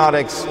you cannot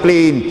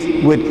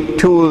explain with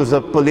tools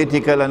of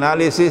political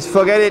analysis.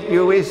 Forget it,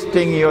 you're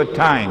wasting your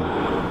time.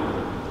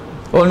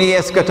 Only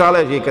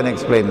eschatology can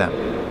explain that.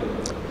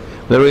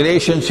 The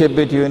relationship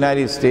between the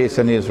United States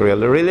and Israel,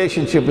 the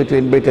relationship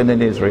between Britain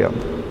and Israel.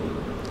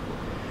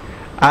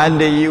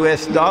 And the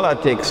US dollar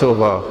takes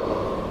over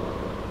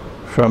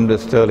from the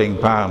sterling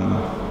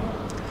pound.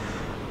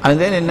 And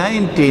then in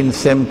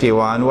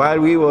 1971, while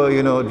we were,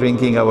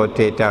 drinking our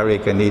teh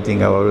tarik and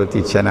eating our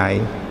roti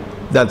canai,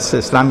 that's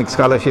Islamic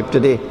scholarship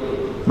today.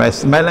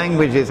 My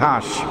language is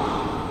harsh.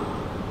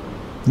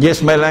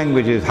 Yes, my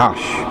language is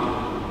harsh.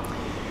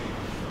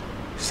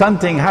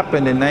 Something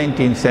happened in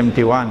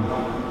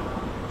 1971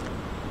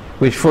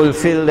 which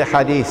fulfilled the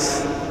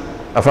hadith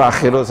of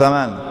Akhiru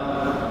Zaman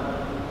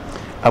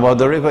about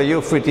the river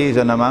Euphrates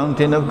and a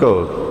mountain of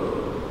gold,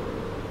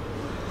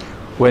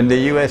 when the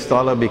US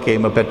dollar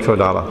became a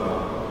petrodollar.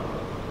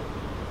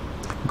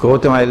 Go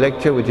to my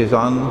lecture which is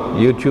on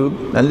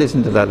YouTube and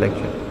listen to that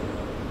lecture.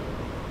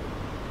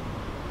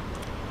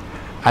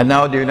 And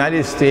now the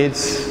United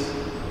States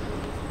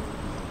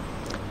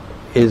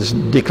is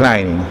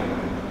declining.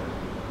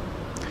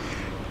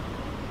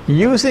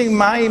 Using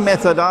my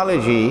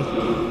methodology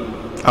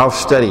of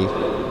study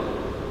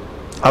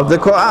of the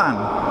Quran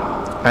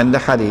and the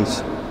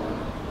Hadith,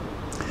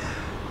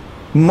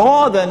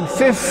 more than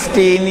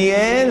 15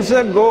 years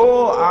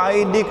ago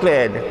I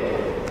declared,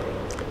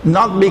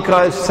 not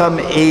because some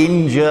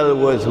angel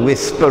was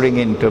whispering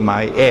into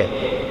my ear,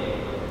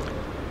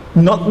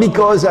 not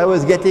because I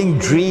was getting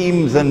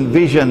dreams and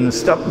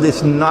visions, stop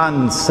this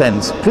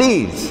nonsense,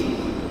 please.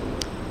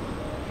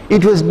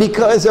 It was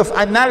because of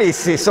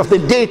analysis of the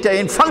data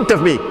in front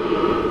of me.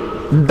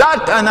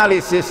 That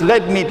analysis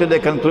led me to the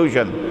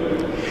conclusion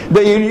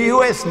the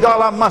US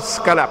dollar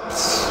must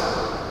collapse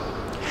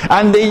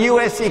and the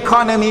US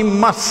economy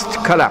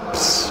must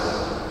collapse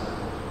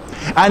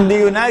and the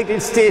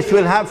United States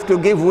will have to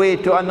give way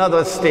to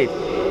another state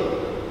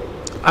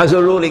as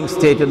a ruling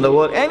state in the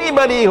world.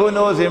 Anybody who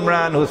knows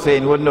Imran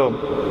Hussain would know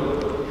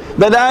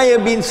that I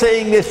have been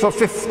saying this for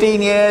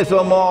 15 years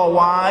or more.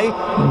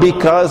 Why?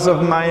 Because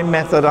of my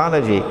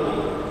methodology.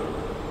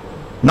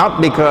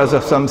 Not because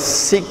of some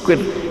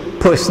secret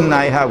person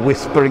I have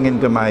whispering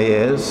into my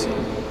ears.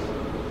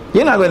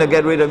 You're not going to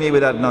get rid of me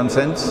with that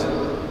nonsense.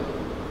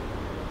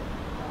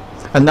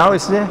 And now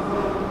it's there.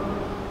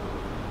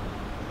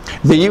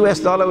 The US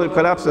dollar will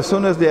collapse as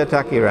soon as they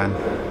attack Iran.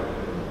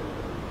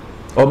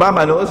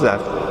 Obama knows that.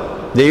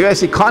 The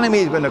US economy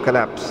is going to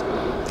collapse.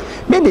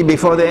 Maybe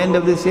before the end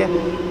of this year.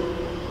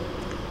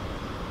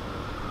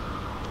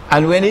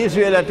 And when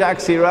Israel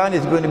attacks Iran,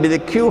 it's going to be the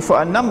cue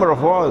for a number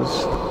of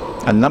wars.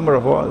 A number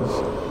of wars.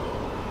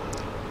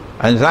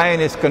 And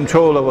Zionist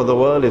control over the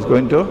world is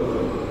going to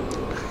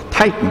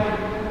tighten.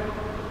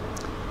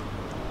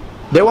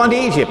 They want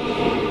Egypt.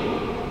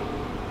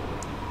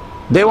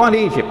 They want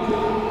Egypt.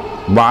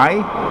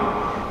 Why?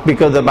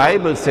 Because the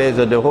Bible says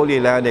that the Holy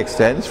Land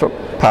extends from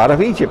part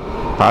of Egypt.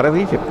 Part of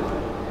Egypt.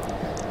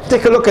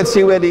 Take a look and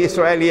see where the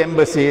Israeli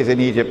embassy is in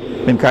Egypt,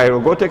 in Cairo.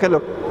 Go take a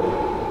look.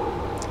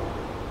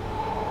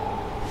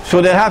 So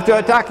they have to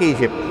attack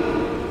Egypt.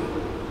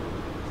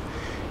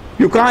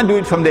 You can't do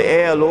it from the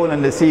air alone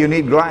and the sea. You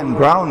need ground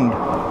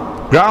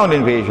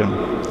invasion.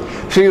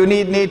 So you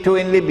need NATO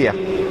in Libya.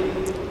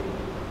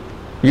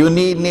 You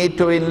need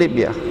NATO in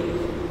Libya.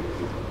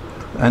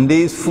 And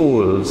these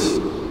fools,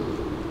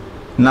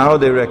 now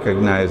they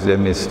recognize their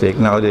mistake.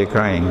 Now they're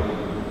crying.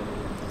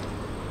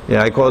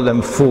 Yeah, I call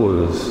them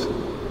fools.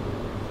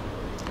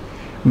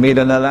 Made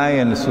an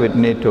alliance with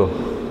NATO.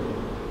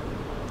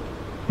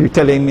 You're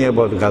telling me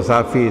about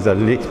Gaddafi is a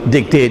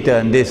dictator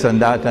and this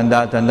and that and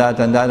that and that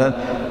and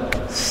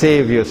that.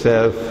 Save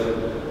yourself.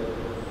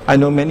 I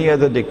know many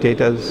other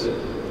dictators.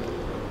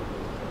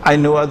 I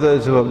know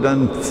others who have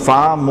done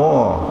far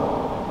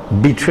more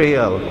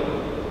betrayal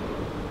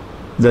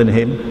than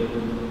him.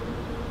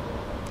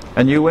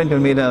 And you went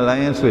and made an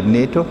alliance with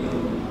NATO.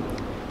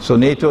 So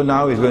NATO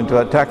now is going to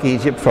attack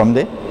Egypt from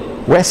the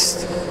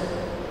west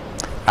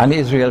and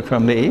Israel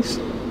from the east.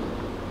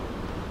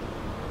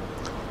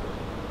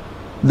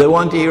 They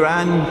want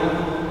Iran.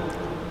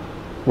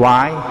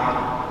 Why?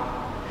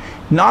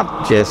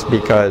 Not just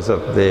because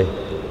of the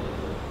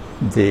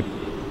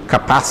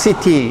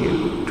capacity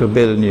to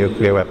build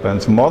nuclear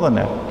weapons, more than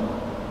that.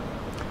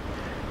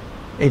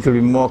 It will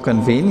be more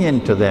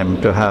convenient to them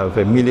to have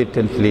a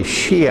militantly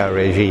Shia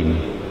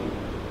regime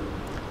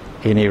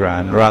in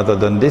Iran rather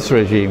than this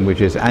regime which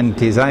is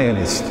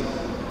anti-Zionist.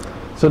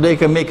 So they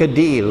can make a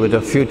deal with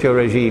a future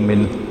regime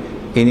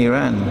in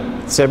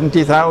Iran.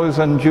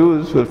 70,000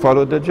 Jews will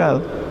follow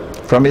Dajjal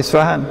from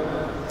Isfahan.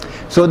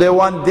 So they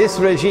want this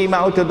regime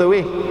out of the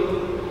way.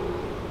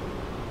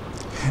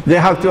 They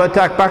have to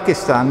attack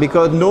Pakistan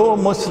because no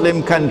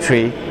Muslim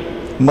country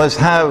must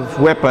have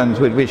weapons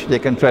with which they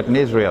can threaten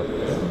Israel.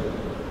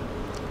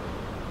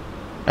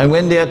 And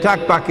when they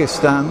attack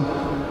Pakistan,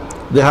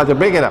 they have to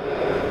break it up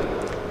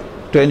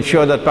to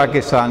ensure that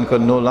Pakistan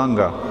could no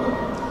longer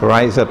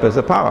rise up as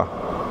a power.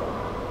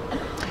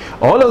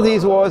 All of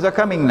these wars are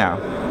coming now.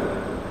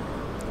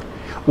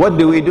 What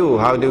do we do?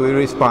 How do we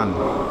respond?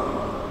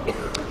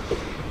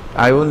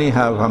 I only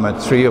have, how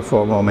much, 3 or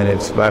 4 more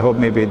minutes, but I hope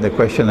maybe in the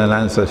question and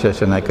answer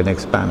session I can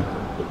expand.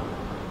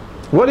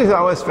 What is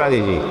our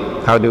strategy?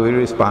 How do we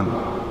respond?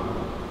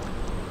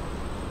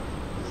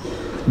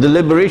 The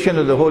liberation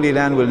of the Holy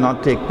Land will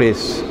not take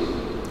place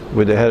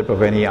with the help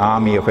of any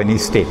army of any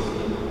state.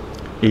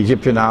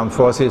 Egyptian armed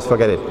forces,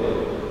 forget it.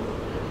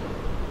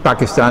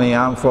 Pakistani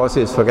armed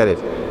forces, forget it.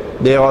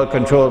 They are all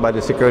controlled by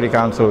the Security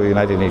Council of the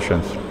United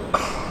Nations.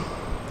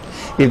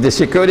 If the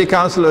Security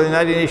Council of the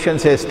United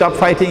Nations says stop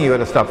fighting, you got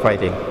to stop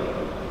fighting.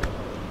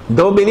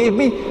 Don't believe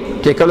me?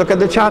 Take a look at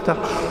the Charter.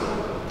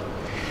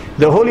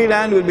 The Holy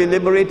Land will be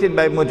liberated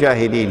by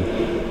Mujahideen,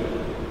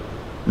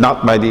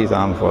 not by these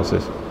armed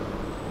forces.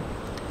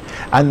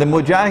 And the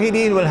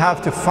Mujahideen will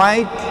have to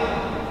fight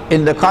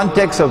in the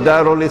context of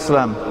Darul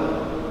Islam.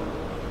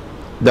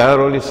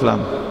 Darul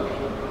Islam.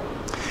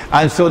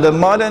 And so the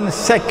modern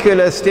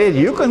secular state,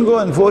 you can go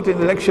and vote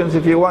in elections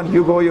if you want,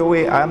 you go your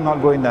way, I am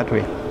not going that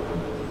way.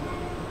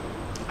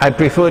 I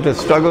prefer to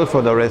struggle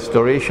for the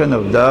restoration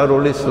of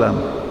Darul Islam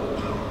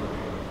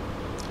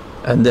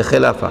and the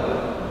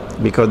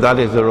Khilafah, because that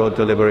is the road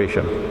to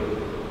liberation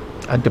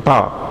and to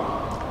power.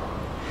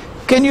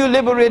 Can you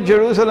liberate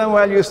Jerusalem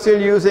while you're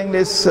still using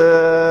this,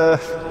 I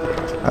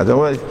don't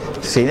know,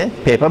 seen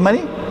it? Paper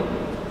money?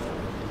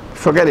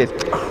 Forget it.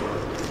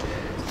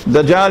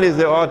 Dajjal is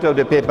the author of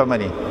the paper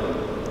money.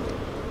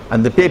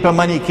 And the paper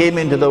money came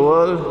into the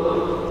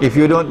world, if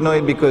you don't know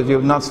it because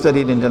you've not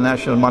studied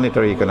international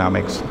monetary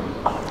economics.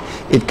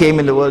 It came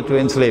in the world to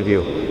enslave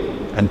you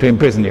and to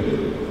imprison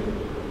you.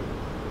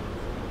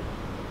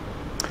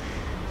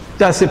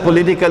 That's the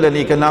political and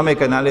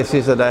economic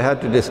analysis that I had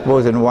to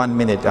disclose in 1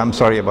 minute. I'm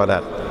sorry about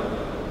that.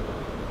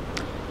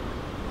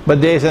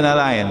 But there is an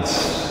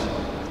alliance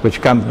which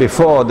comes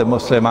before the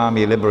Muslim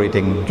army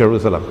liberating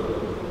Jerusalem.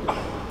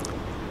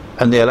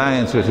 And the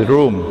alliance with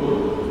Rome.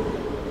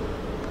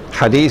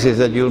 Hadith is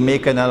that you'll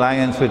make an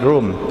alliance with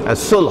Rome, a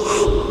sulh.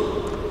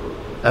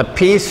 A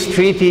peace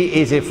treaty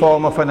is a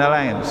form of an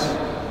alliance.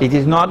 It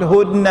is not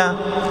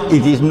hudna,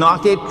 it is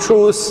not a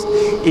truce,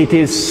 it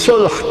is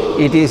sulh,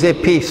 it is a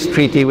peace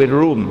treaty with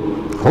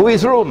Rome. Who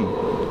is Rome?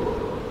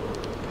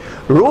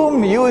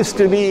 Rome used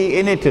to be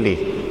in Italy,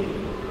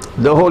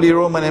 the Holy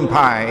Roman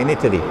Empire in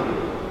Italy.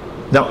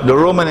 No, the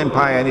Roman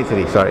Empire in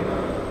Italy, sorry.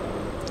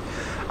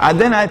 And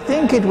then I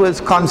think it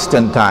was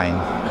Constantine.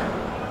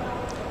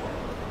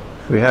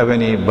 If we have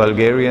any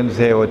Bulgarians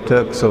here or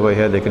Turks over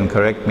here, they can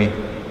correct me.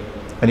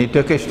 Any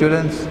Turkish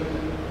students?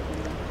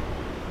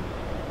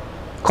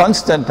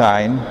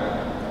 Constantine,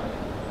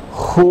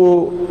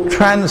 who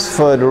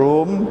transferred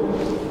Rome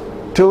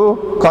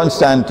to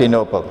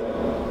Constantinople.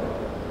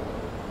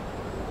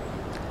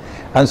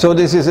 And so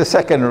this is the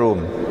second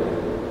Rome,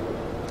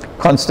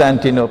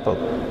 Constantinople.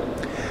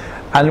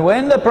 And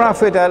when the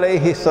Prophet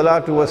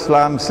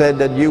ﷺ said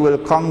that you will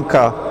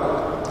conquer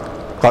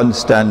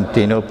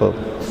Constantinople,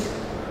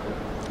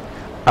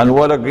 and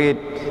what a great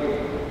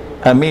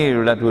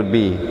Amir that would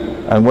be,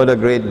 and what a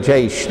great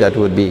Jaish that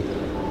would be.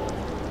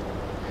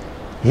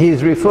 He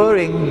is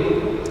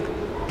referring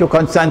to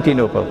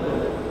Constantinople.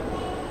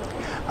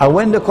 And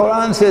when the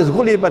Quran says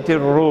Ghulibatir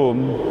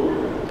Rum,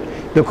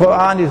 the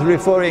Quran is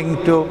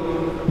referring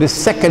to the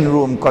second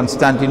Rome,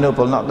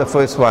 Constantinople, not the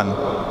first one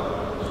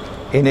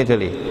in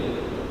Italy.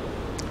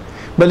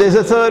 But there's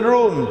a third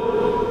Rome.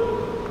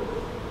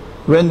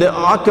 When the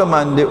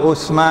Ottoman, the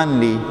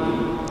Osmanli,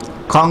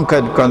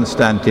 conquered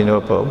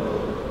Constantinople,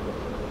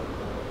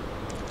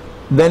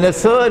 then a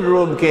third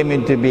Rome came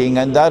into being,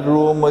 and that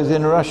Rome was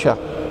in Russia.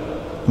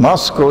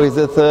 Moscow is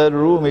the third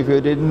Rome, if you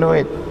didn't know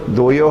it.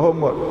 Do your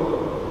homework.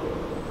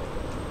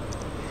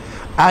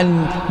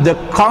 And the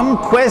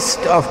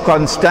conquest of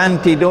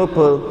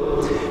Constantinople,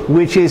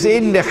 which is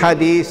in the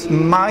hadith,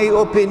 my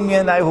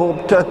opinion, I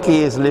hope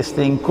Turkey is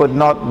listening, could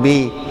not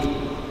be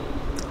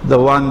the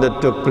one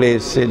that took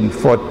place in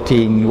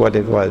 14, what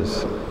it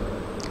was,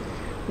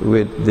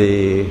 with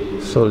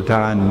the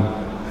Sultan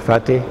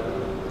Fatih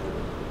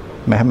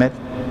Mehmed.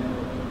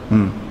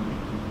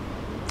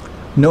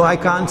 No, I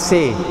can't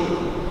say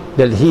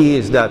that he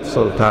is that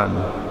Sultan.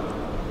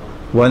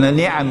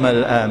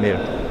 وَنَنِعْمَ الْآمِرِ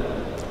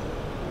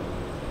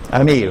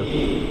Amir.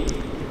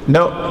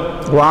 No.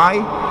 Why?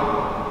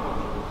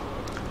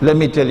 Let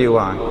me tell you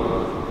why.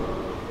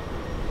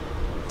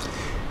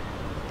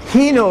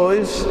 He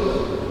knows,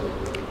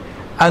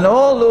 and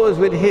all those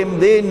with him,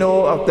 they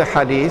know of the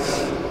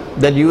hadith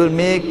that you will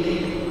make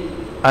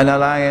an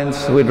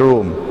alliance with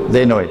Rome.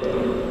 They know it.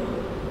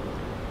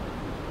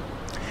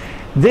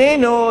 They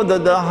know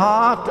that the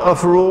heart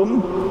of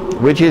Rome,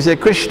 which is a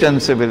Christian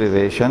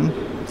civilization,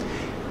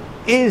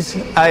 is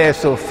Hagia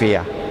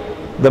Sophia,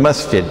 the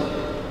masjid,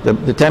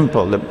 the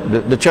temple,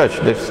 the church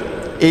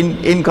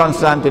in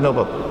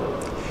Constantinople.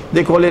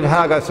 They call it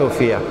Hagia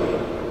Sophia.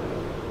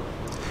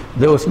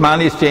 The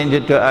Osmanis changed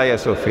it to Hagia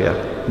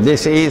Sophia.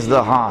 This is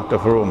the heart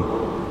of Rome.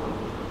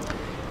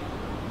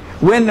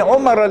 When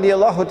Umar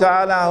radiallahu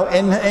ta'ala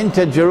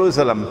entered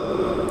Jerusalem,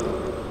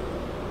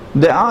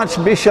 the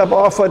Archbishop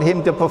offered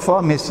him to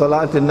perform his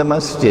salat in the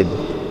masjid.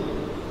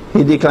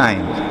 He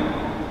declined.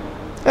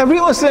 Every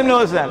Muslim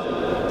knows that.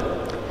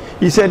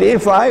 He said,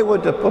 if I were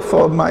to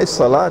perform my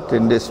salat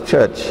in this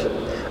church,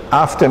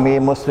 after me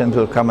Muslims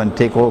will come and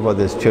take over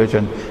this church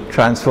and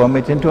transform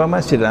it into a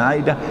masjid,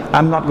 and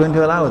I'm not going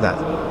to allow that.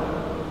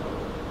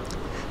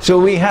 So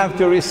we have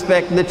to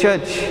respect the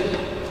church.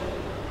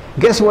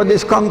 Guess what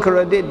this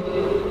conqueror did?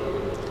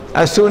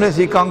 As soon as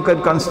he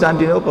conquered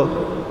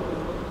Constantinople,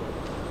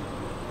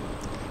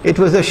 it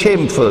was a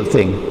shameful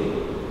thing.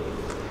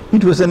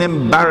 It was an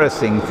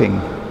embarrassing thing.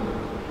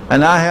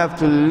 And I have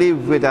to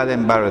live with that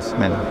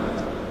embarrassment.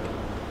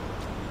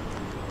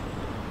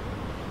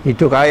 He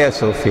took Hagia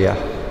Sophia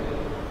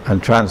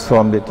and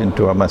transformed it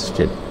into a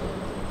masjid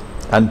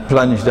and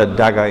plunged a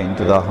dagger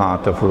into the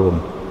heart of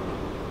Rome.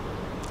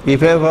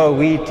 If ever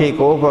we take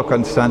over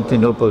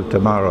Constantinople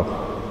tomorrow,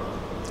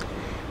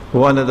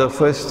 one of the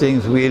first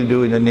things we'll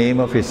do in the name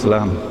of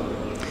Islam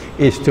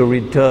is to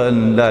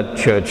return that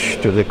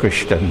church to the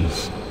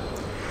Christians.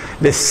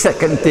 The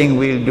second thing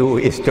we'll do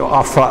is to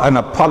offer an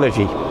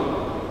apology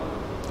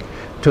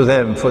to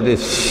them for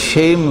this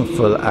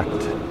shameful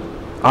act,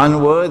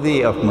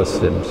 unworthy of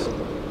Muslims.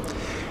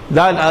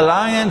 That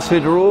alliance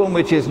with Rome,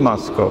 which is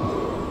Moscow,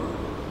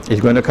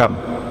 is going to come.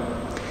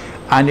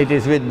 And it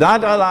is with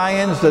that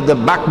alliance that the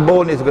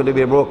backbone is going to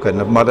be broken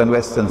of modern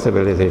Western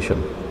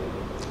civilization.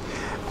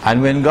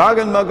 And when Gog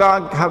and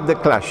Magog have the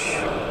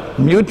clash,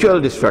 mutual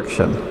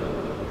destruction,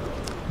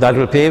 that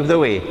will pave the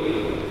way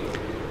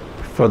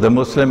for the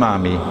Muslim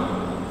army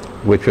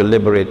which will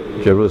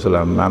liberate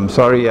Jerusalem. I'm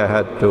sorry I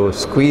had to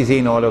squeeze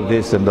in all of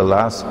this in the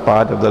last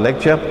part of the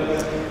lecture,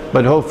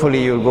 but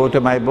hopefully you'll go to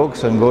my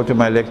books and go to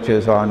my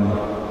lectures on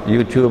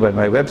YouTube and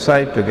my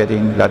website to get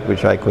in that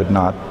which I could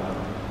not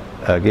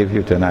give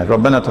you tonight.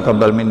 ربنا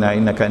تقبل منا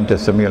إنك أنت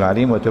السميع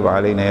العليم وتب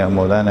علينا يا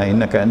مولانا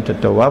إنك أنت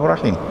التواب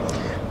الرحيم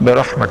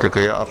برحمتك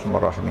يا أرحم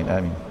الراحمين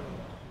آمين.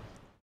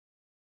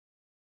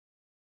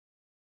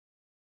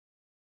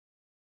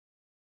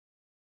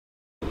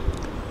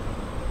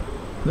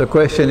 The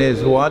question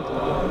is, what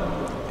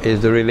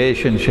is the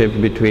relationship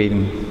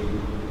between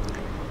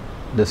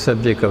the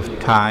subject of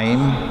time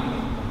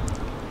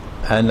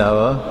and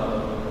our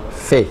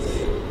faith.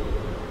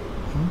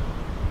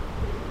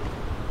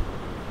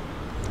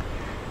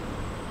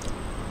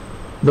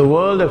 The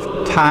world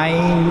of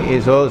time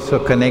is also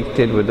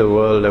connected with the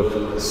world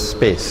of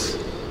space.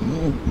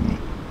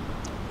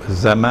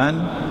 Zaman,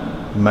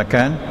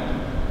 Makan.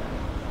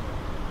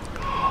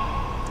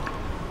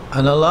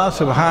 And Allah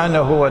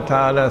subhanahu wa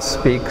ta'ala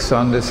speaks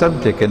on the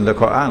subject in the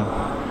Quran.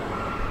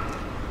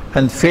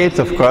 And faith,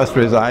 of course,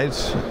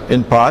 resides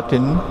in part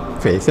in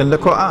faith in the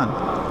Quran.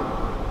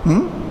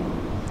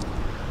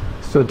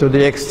 So to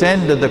the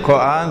extent that the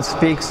Quran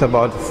speaks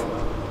about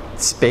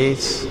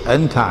space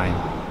and time,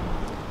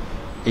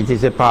 it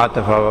is a part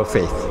of our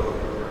faith.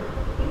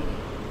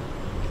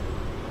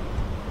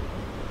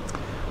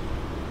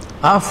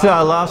 After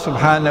Allah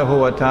subhanahu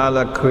wa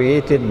ta'ala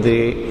created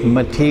the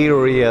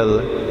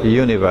material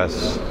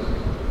universe,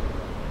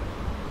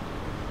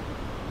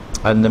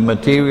 and the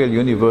material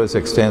universe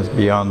extends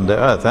beyond the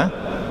earth,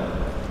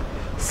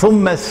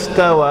 ثُمَّ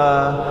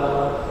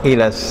اسْتَوَى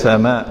إِلَى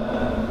السَّمَاءِ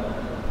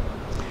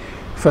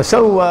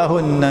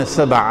فَسَوَّاهُنَّ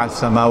سَبْعَ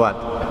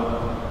سَمَاوَاتٍ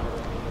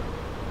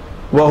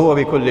وَهُوَ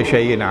بِكُلِّ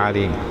شَيْءٍ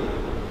عَلِيمٌ.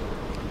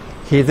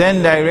 He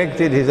then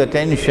directed his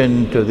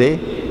attention to the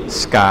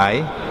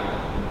sky,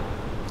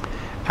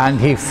 and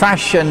he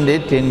fashioned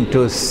it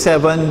into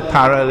 7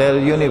 parallel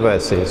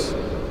universes.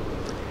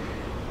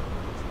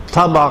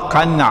 طَبَقًا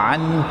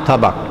عَنْ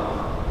طَبَقٍ,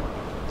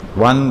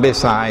 one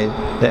beside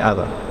the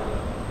other.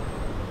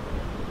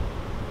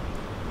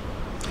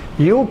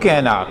 You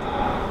cannot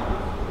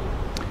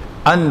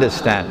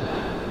understand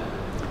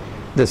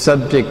the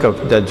subject of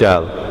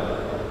Dajjal,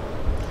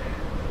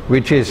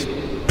 which is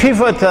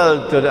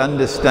pivotal to the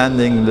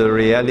understanding the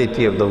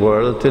reality of the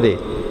world today,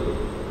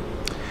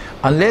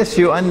 unless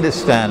you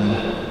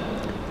understand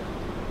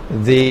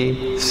the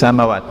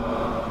samawat.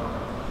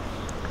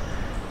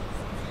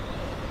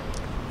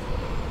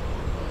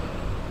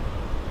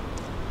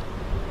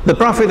 The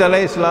Prophet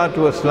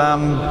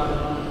ﷺ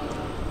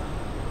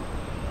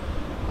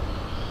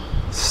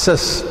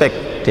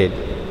suspected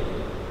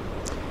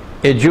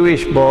a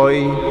Jewish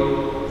boy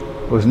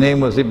whose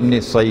name was Ibn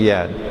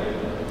Sayyad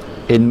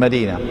in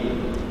Medina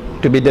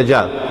to be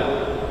Dajjal.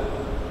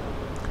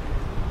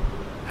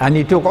 And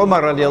he took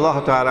Umar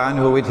radiallahu ta'ala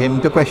anhu with him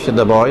to question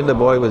the boy. The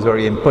boy was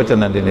very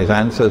impertinent in his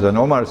answers, and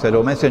Umar said,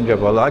 "O Messenger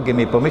of Allah, give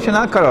me permission,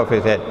 I'll cut off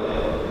his head."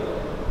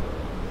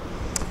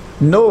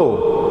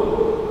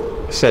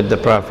 "No," said the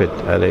Prophet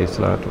alayhi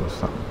salatu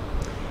wasalam,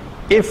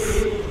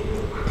 "if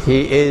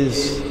he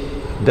is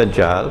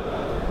Dajjal,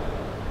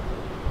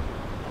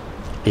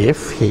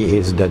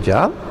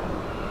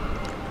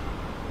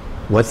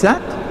 what's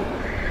that?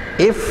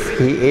 If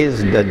he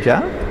is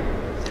Dajjal,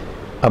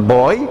 a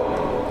boy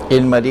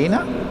in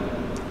Medina,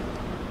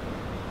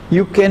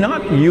 you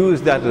cannot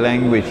use that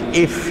language,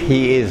 if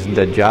he is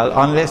Dajjal,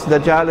 unless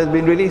Dajjal has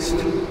been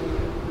released.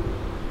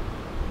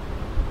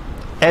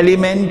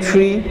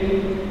 Elementary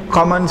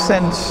common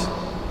sense.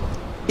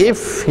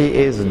 If he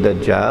is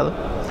Dajjal,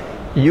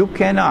 you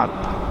cannot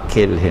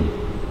kill him.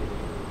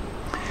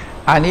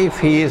 And if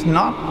he is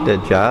not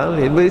Dajjal,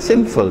 it will be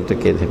sinful to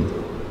kill him."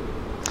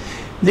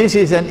 This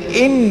is an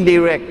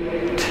indirect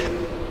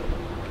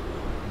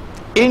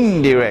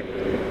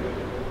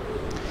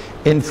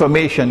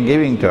information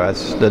giving to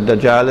us that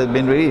Dajjal has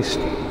been released.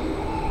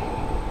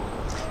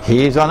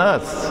 He is on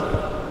earth.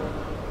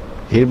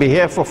 He'll be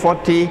here for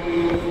 40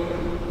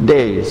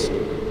 days.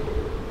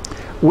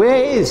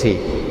 Where is he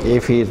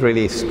if he is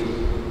released?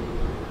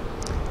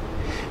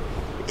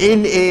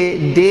 In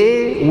a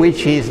day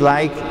which is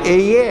like a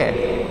year.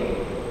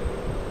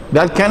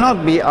 That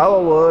cannot be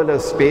our world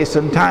of space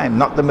and time,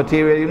 not the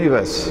material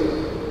universe.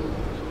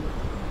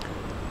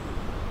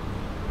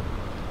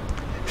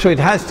 So it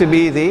has to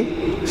be the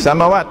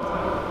samawat.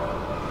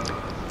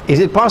 Is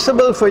it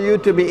possible for you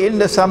to be in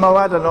the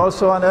samawat and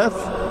also on earth?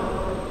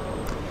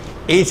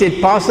 Is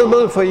it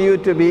possible for you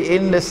to be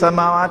in the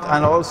samawat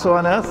and also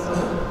on earth?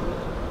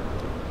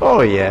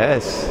 Oh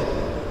yes.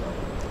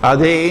 Are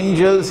there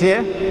angels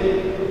here?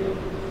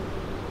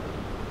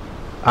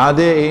 Are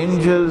there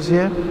angels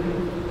here?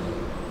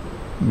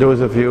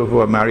 Those of you who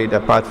are married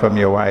apart from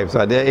your wives,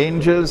 are there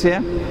angels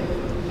here?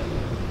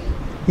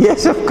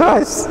 Yes, of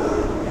course.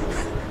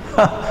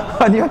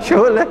 On your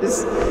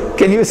shoulders.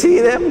 Can you see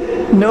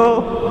them?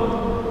 No.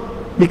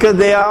 Because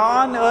they are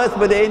on earth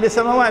but they're in the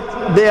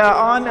samawat. They are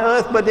on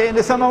earth but they're in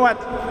the samawat.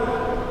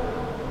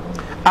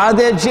 Are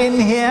there jinn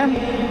here?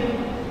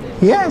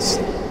 Yes.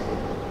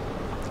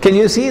 Can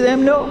you see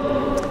them? No.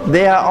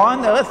 They are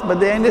on earth but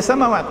they're in the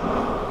samawat.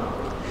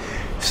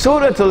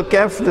 Surah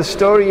Al-Kahf, the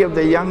story of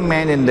the young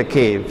man in the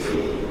cave.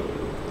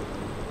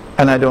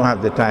 And I don't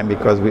have the time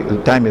because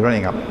time is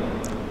running up.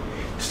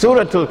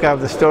 Surah Al-Kahf,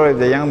 the story of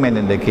the young man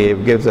in the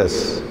cave, gives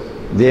us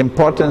the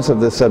importance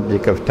of the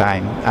subject of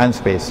time and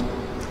space.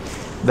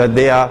 That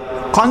they are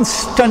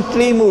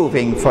constantly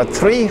moving for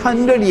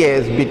 300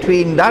 years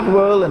between that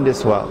world and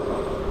this world.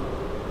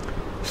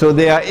 So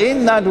they are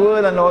in that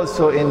world and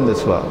also in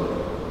this world.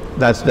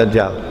 That's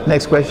Dajjal.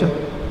 Next question.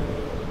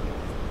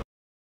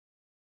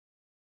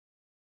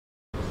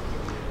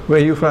 Where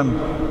are you from?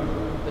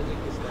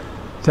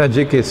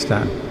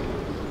 Tajikistan.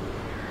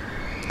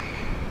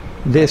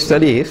 They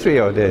study history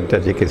out there in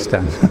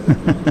Tajikistan.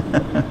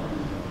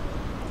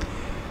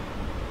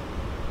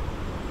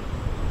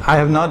 I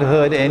have not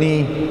heard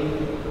any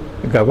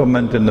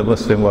government in the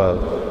Muslim world,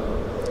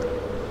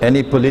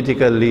 any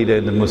political leader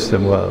in the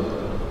Muslim world,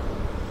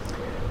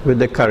 with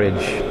the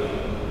courage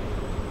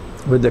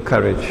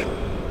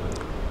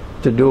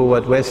to do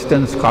what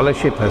Western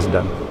scholarship has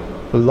done.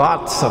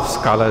 Lots of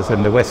scholars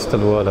in the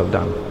Western world have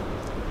done,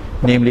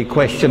 namely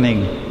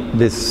questioning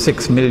this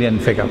 6 million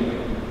figure,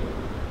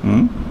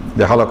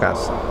 the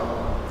Holocaust.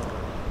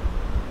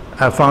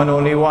 I found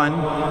only one,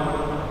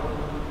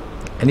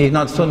 and he's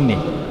not Sunni.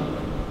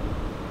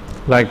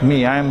 Like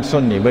me, I am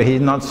Sunni, but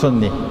he's not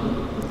Sunni.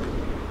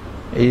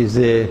 He's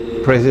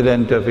the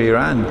president of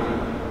Iran.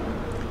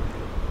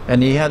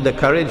 And he had the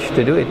courage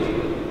to do it.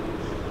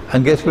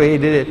 And guess where he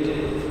did it?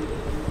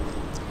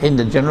 In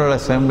the General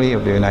Assembly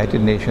of the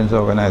United Nations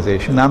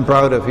Organization. I'm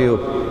proud of you.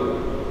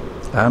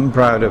 I'm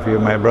proud of you,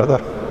 my brother.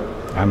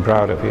 I'm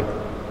proud of you.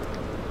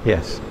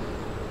 Yes.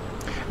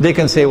 They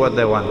can say what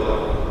they want.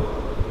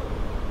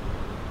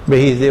 But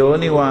he's the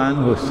only one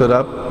who stood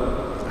up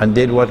and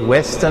did what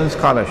Western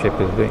scholarship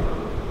is doing.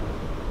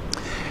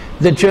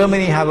 The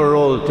Germany have a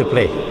role to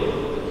play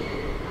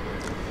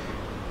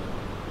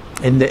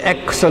in the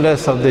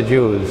exodus of the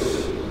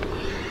Jews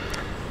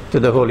to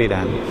the Holy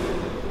Land.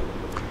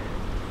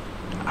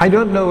 I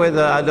don't know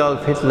whether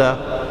Adolf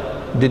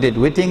Hitler did it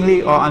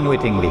wittingly or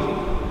unwittingly,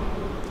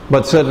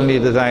 but certainly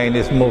the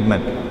Zionist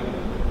movement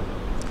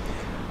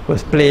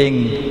was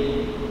playing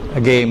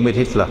a game with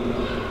Hitler.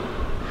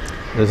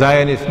 The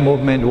Zionist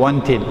movement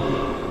wanted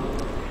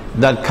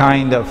that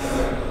kind of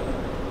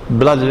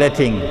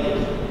bloodletting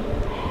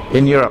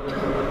in Europe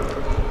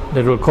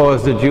that will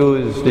cause the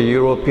Jews, the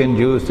European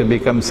Jews, to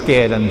become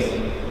scared and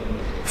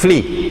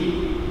flee,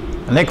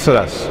 an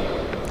exodus,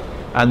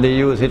 and they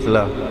use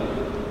Hitler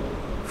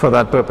for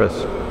that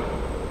purpose.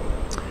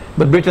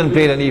 But Britain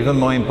played an even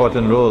more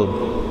important role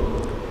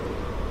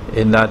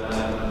in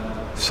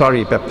that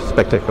sorry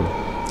spectacle,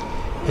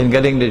 in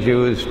getting the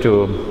Jews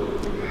to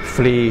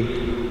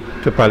flee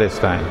to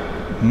Palestine.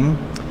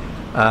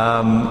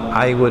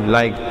 I would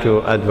like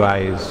to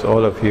advise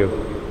all of you,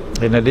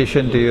 in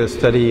addition to your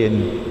study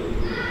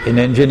in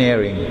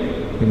engineering,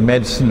 in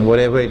medicine,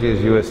 whatever it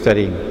is you are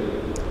studying,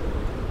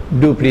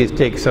 do please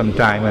take some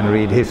time and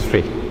read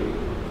history.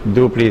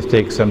 Do please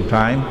take some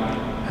time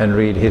and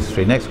read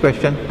history. Next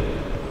question?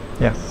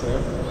 Yeah.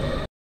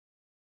 Sir?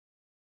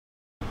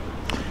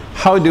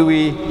 How do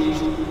we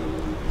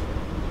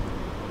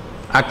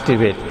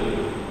activate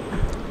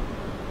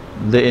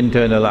the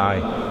internal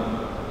eye?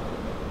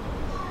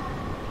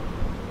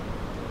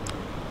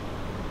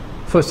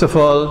 First of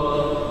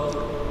all,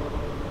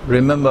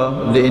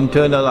 remember, the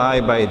internal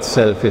eye by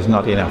itself is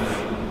not enough.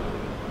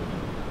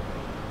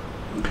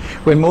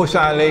 When Musa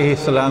alayhi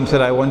salam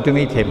said, I want to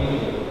meet him,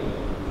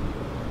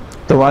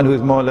 the one who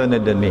is more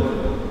learned than me,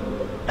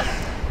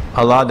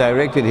 Allah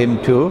directed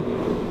him to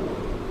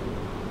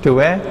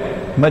where?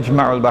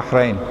 Majma'ul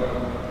Bahrain.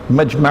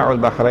 Majma'ul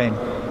Bahrain.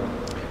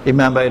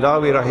 Imam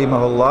Baydawi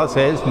rahimahullah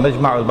says,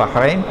 Majma'ul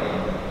Bahrain,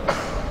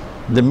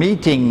 the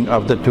meeting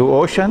of the two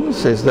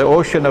oceans is the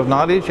ocean of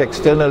knowledge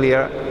externally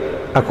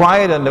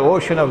acquired and the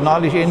ocean of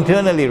knowledge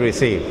internally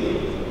received.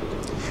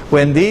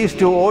 When these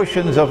two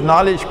oceans of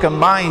knowledge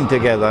combine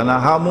together and are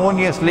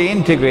harmoniously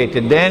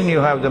integrated, then you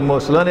have the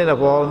most learned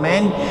of all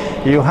men.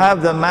 You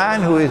have the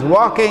man who is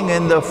walking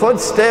in the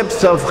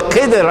footsteps of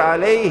Khidr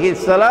alayhi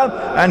salam,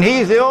 and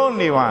he is the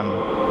only one.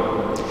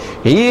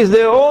 He is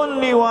the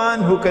only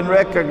one who can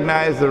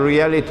recognize the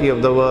reality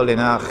of the world in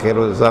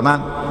Akhirul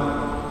Zaman.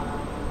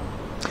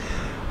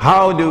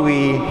 How do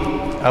we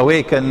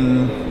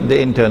awaken the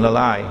internal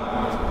eye?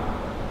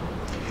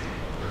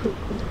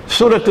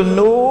 Surah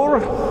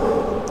An-Nur,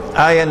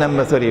 ayah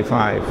number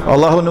 35.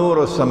 Allahu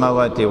nuru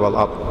samawati wal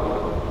ard.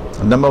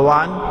 Number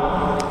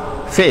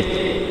one, faith.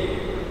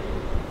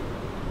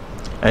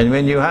 And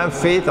when you have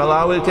faith,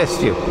 Allah will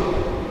test you.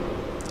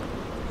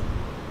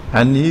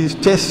 And He's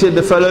tested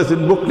the fellows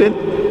in Brooklyn.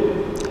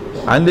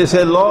 And they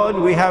said, Lord,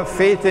 we have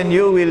faith in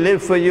you, we'll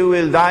live for you,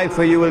 we'll die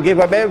for you, we'll give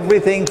up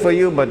everything for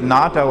you, but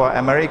not our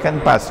American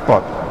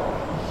passport.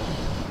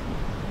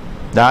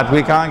 That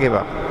we can't give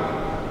up.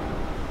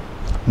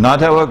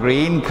 Not our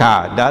green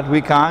card, that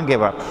we can't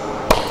give up.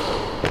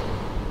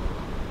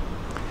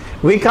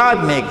 We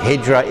can't make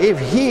hijrah. If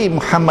he,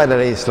 Muhammad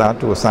alayhi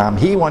salatu wasalam,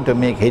 he want to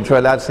make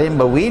hijrah, that's him,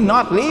 but we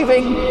not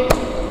leaving.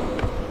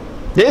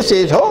 This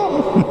is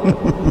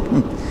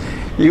home.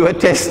 You are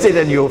tested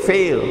and you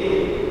fail.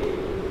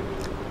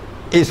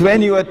 It's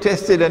when you are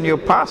tested and you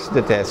pass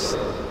the test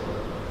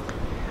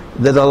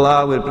that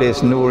Allah will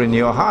place nur in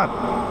your heart.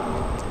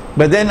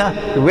 But then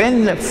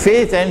when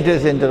faith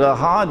enters into the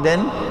heart, then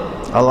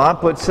Allah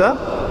puts a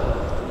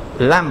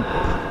lamp.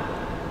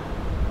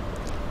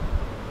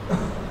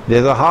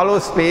 There's a hollow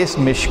space,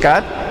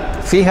 mishkat,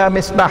 fiha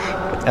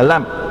misbah, a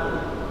lamp.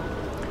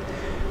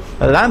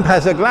 A lamp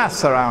has a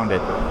glass around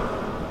it.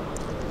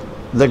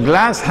 The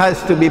glass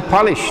has to be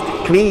polished,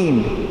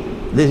 cleaned.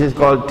 This is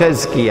called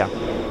tazkiyah.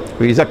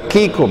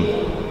 Yuzakkikum.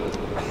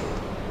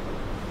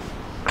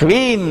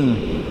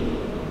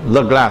 Clean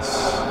the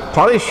glass,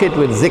 polish it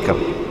with zikr.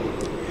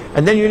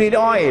 And then you need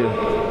oil.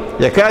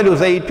 يَكَادُ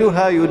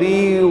زَيْتُهَا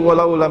يُضِيءُ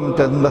وَلَوْ لَمْ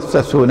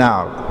تَمَسَّسْهُ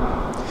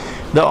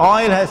نَارٌ. The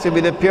oil has to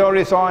be the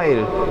purest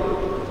oil.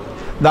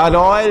 That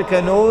oil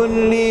can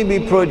only be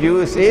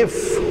produced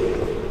if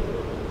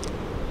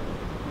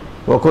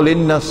وَقُلْ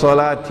إِنَّ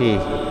صَلَاتِي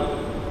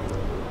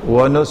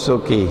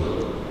وَنُسُكِي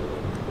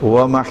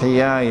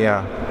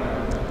وَمَحْيَايَ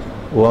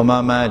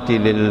وَمَمَاتِي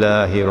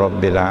لِلَّهِ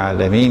رَبِّ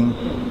الْعَالَمِينَ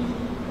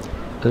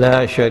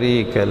لَا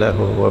شَرِيكَ لَهُ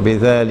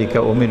وَبِذَلِكَ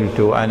أُمِرْتُ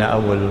وَأَنَا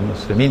أَوَّلُ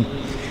الْمُسْلِمِينَ.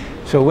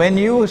 So when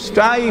you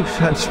strive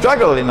and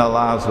struggle in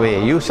Allah's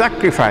way, you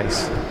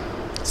sacrifice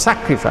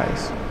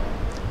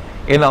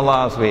in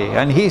Allah's way,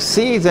 and He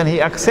sees and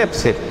He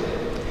accepts it,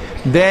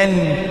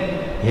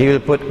 then He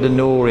will put the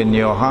nur in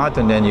your heart,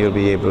 and then you'll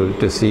be able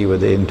to see with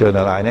the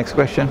internal eye. Next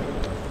question.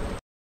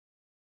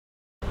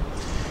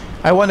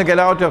 I want to get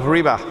out of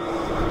riba.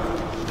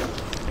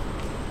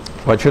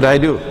 What should I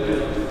do?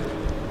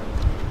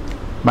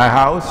 My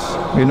house,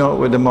 you know,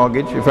 with the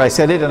mortgage, if I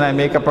sell it and I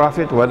make a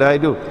profit, what do I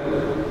do?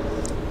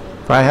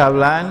 If I have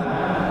land,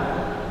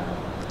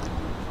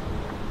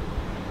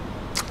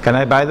 can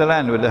I buy the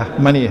land with the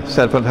money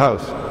sell for the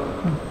house?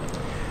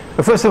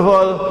 But first of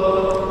all,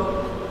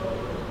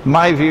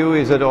 my view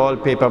is that all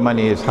paper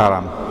money is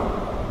haram.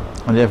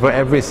 And therefore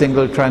every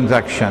single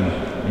transaction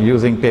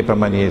using paper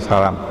money is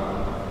haram.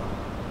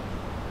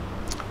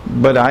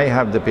 But I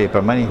have the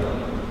paper money.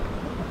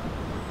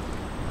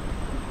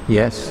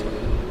 Yes.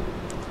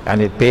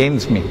 And it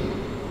pains me.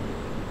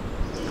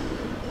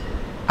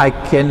 I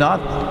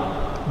cannot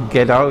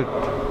get out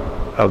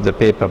of the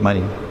paper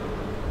money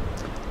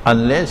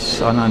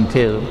unless and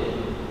until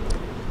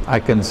I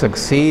can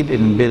succeed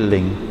in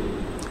building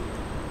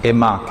a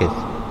market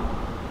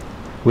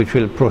which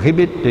will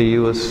prohibit the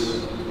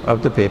use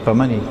of the paper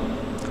money.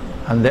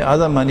 And the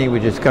other money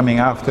which is coming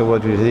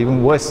afterward, which is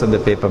even worse than the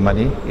paper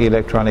money,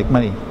 electronic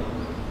money.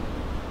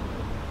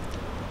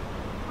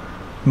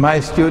 My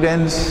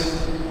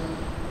students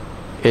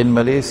in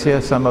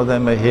Malaysia, some of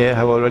them are here,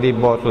 have already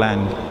bought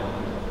land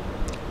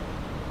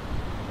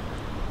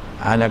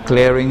and are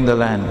clearing the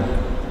land,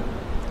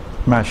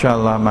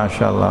 mashallah,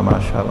 mashallah,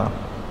 mashallah,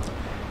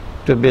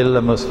 to build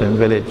a Muslim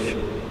village.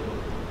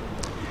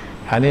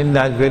 And in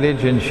that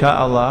village,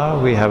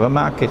 inshallah, we have a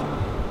market.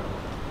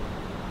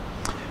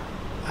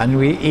 And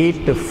we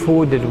eat the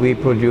food that we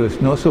produce,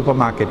 no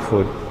supermarket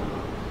food.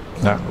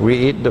 No, we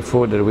eat the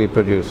food that we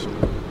produce.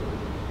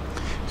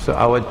 So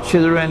our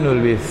children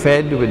will be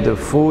fed with the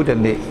food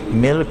and the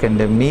milk and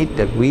the meat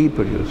that we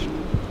produce.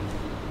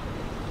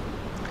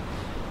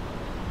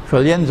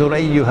 فَلْيَنْظُرْ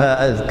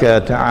أَيُّهَا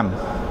أَزْكَى طَعَامٍ.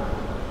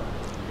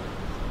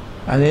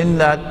 And in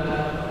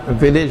that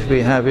village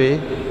we have a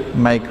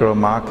micro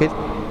market,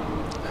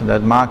 and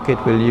that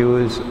market will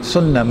use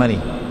sunnah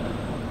money,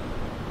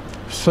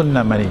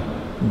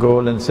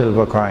 gold and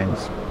silver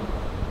coins.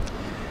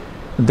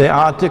 The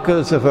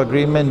articles of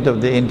agreement of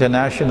the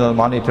International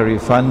Monetary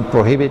Fund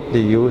prohibit the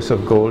use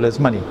of gold as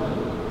money.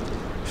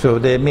 So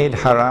they made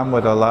haram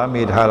what Allah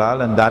made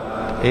halal, and that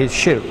is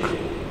shirk.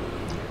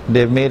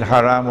 They've made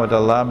haram what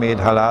Allah made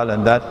halal,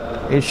 and that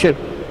is shirk.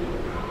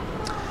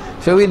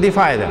 So we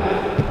defy them,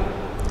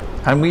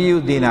 and we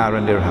use dinar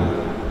and dirham.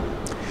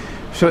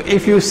 So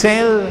if you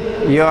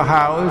sell your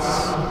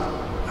house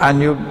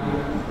and you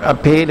are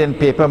paid in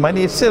paper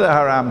money, it's still a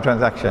haram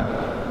transaction.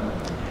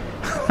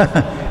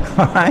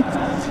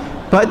 Alright?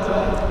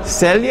 But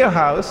sell your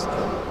house,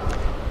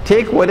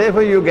 take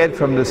whatever you get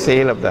from the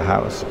sale of the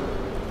house,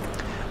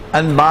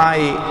 and buy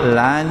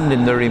land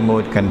in the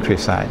remote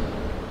countryside.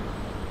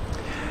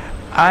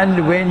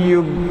 And when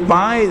you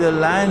buy the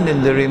land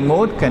in the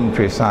remote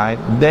countryside,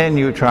 then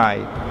you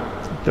try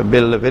to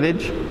build a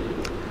village,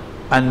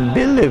 and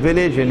build a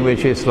village in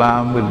which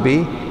Islam will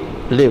be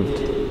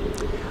lived.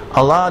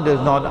 Allah does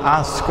not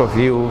ask of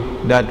you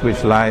that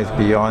which lies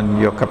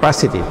beyond your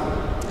capacity.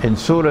 In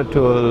Surah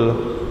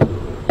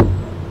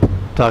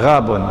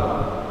Al-Taghabun,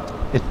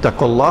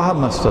 ittaqullaha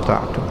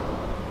mastata'tum.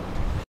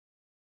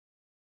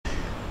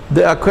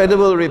 There are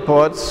credible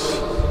reports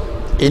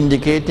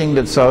indicating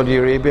that Saudi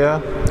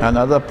Arabia and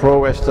other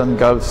pro-Western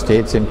Gulf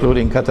states,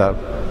 including Qatar,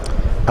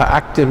 are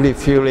actively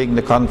fueling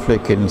the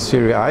conflict in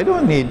Syria. I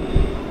don't need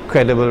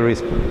credible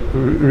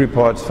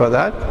reports for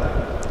that.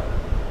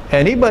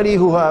 Anybody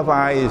who have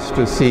eyes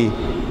to see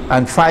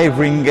and 5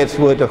 ringgits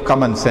worth of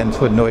common sense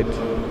would know it.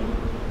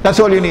 That's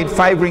all you need,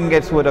 5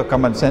 ringgits worth of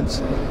common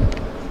sense.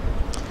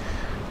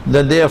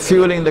 That they are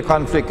fueling the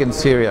conflict in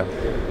Syria.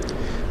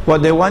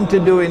 What they want to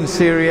do in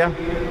Syria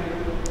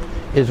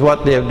is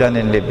what they have done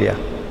in Libya.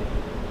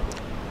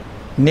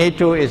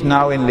 NATO is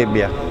now in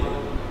Libya.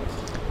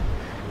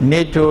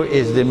 NATO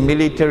is the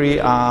military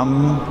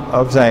arm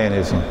of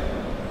Zionism.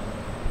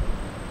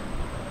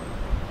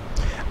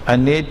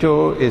 And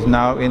NATO is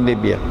now in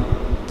Libya.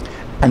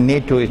 And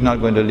NATO is not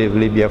going to leave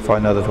Libya for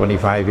another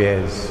 25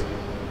 years.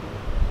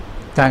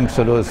 thanks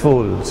to those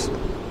fools.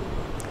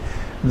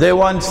 They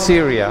want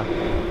Syria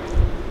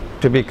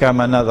to become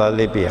another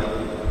Libya.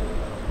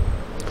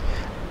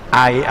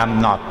 I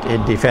am not a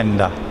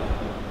defender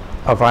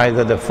of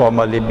either the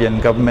former Libyan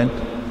government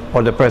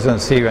or the present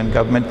Syrian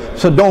government,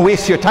 so don't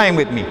waste your time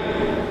with me.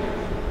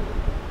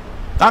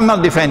 I'm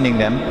not defending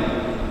them,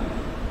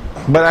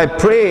 but I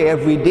pray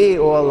every day,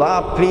 oh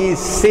Allah, please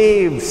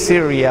save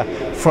Syria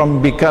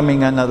from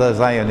becoming another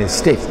Zionist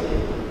state,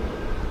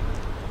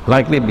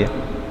 like Libya.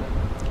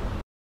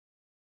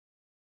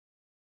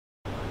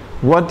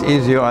 What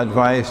is your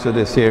advice to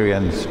the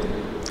Syrians,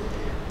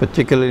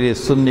 particularly the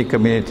Sunni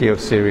community of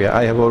Syria?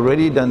 I have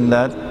already done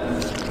that.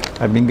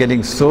 I've been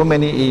getting so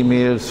many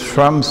emails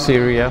from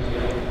Syria.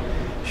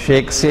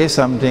 Sheikh, say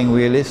something,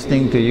 we're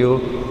listening to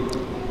you.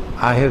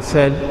 I have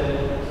said,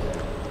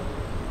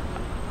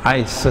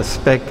 I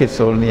suspect it's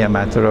only a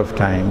matter of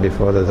time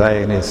before the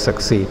Zionists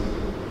succeed.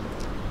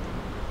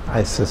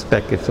 I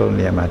suspect it's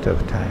only a matter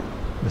of time.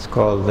 It's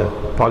called the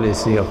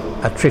policy of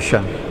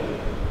attrition.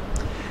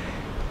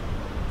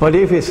 But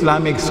if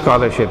Islamic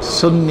scholarship,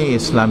 Sunni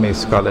Islamic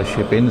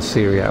scholarship in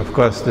Syria, of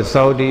course the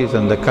Saudis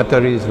and the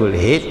Qataris will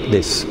hate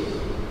this.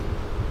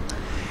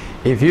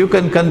 If you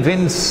can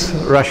convince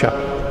Russia,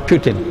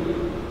 Putin,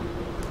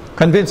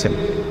 convince him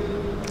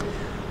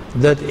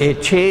that a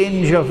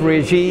change of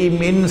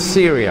regime in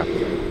Syria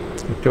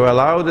to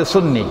allow the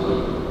Sunni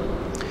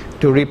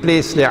to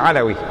replace the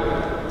Alawi,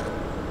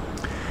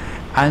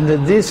 and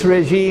that this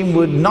regime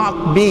would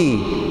not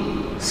be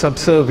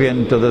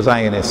subservient to the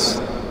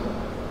Zionists,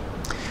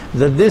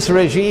 that this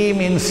regime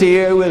in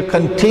Syria will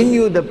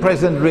continue the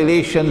present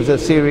relations that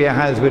Syria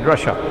has with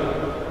Russia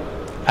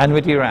and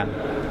with Iran,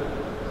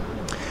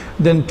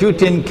 then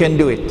Putin can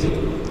do it.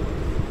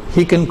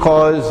 He can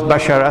cause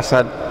Bashar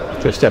Assad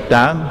to step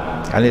down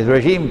and his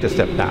regime to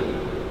step down,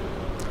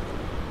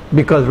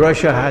 because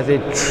Russia has a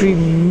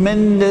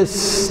tremendous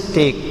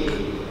stake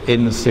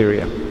in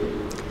Syria.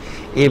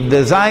 If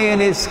the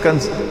Zionists can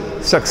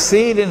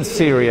succeed in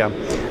Syria,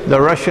 the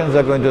Russians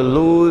are going to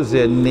lose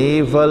their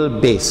naval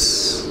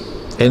base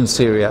in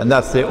Syria, and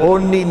that's the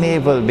only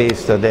naval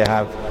base that they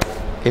have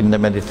in the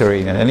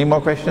Mediterranean. Any more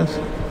questions?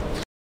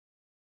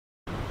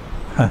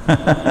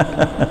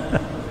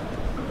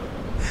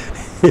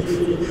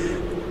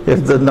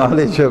 If the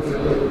knowledge of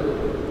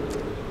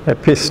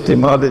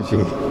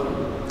epistemology,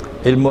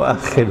 ilmu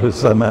akhirul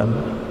zaman,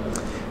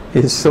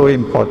 is so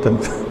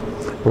important,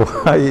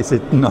 why is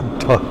it not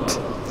taught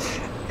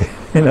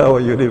in our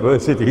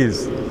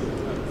universities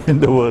in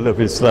the world of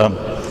Islam?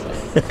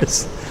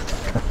 Yes.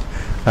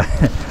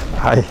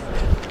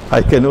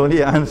 I can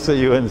only answer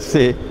you and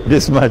say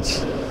this much,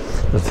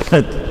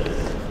 that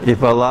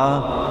if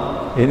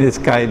Allah in His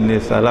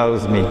kindness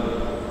allows me,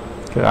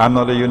 I'm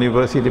not a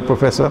university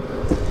professor.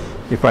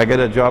 If I get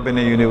a job in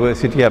a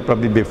university, I'll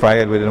probably be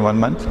fired within 1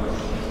 month.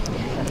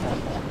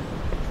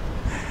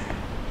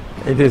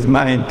 It is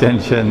my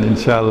intention,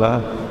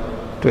 inshallah,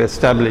 to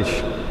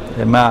establish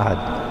a Mahad,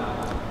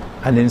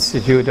 an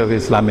Institute of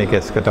Islamic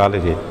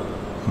Eschatology.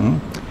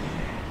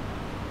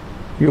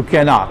 You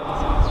cannot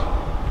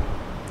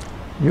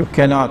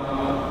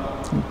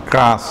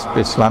grasp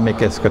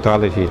Islamic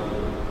eschatology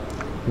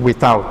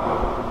without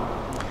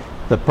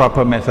the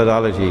proper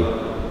methodology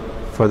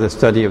for the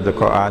study of the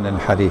Quran and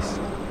Hadith.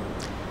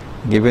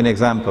 I'll give you an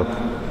example.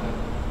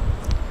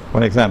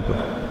 One example.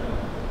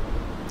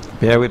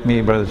 Bear with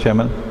me, Brother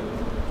Chairman.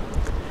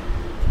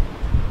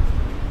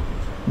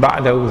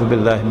 بعد أعوذ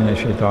بالله من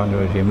الشيطان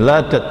الرجيم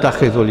لا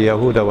تتخذوا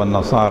اليهود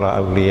والنصارى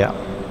أولياء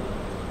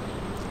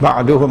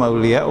بعضهم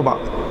أولياء بعض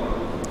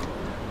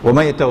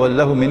وَمَن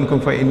يَتَوَلَّهُ مِنكُمْ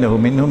فَإِنَّهُ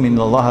مِنْهُمْ إِنَّ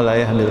اللَّهَ لَا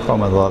يَهْدِي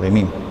الْقَوْمَ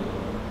الظَّالِمِينَ.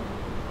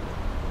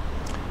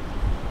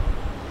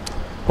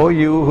 O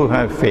you who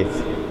have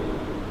faith,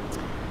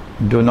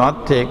 do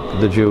not take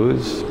the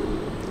Jews,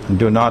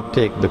 do not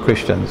take the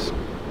Christians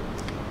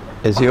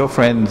as your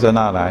friends and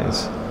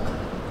allies.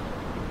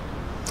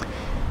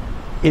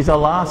 Is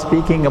Allah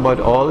speaking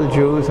about all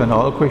Jews and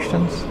all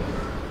Christians?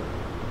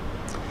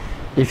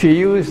 If you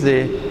use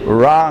the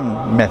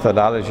wrong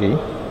methodology,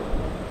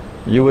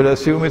 you will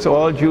assume it's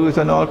all Jews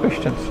and all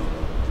Christians.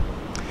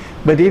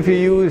 But if you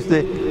use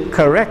the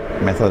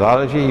correct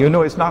methodology, you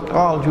know it's not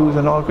all Jews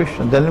and all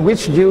Christians. Then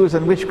which Jews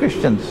and which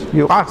Christians?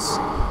 You ask,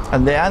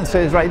 and the answer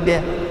is right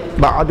there.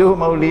 بَعْدُهُمْ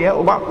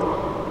أَوْلِيَاءُ بَعْضٍ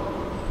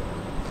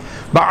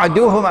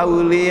بَعْدُهُمْ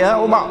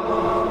أَوْلِيَاءُ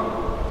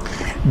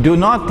بَعْضٍ. Do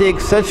not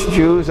take such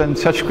Jews and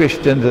such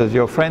Christians as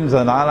your friends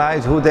and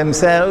allies who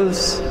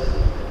themselves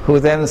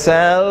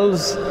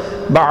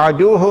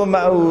بَعْدُهُمْ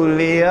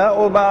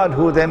أَوْلِيَاءُ بَعْضٍ,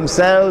 who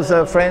themselves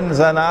are friends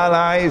and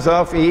allies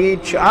of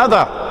each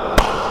other.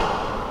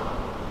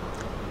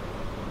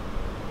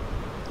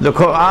 The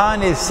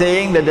Quran is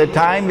saying that the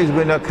time is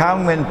going to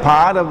come when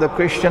part of the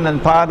Christian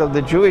and part of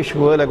the Jewish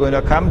world are going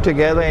to come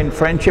together in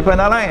friendship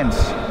and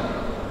alliance.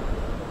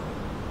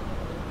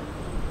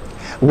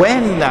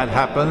 When that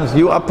happens,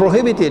 you are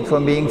prohibited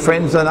from being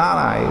friends and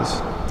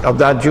allies of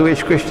that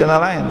Jewish-Christian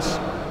alliance.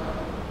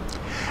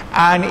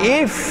 And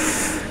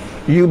if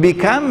you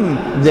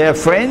become their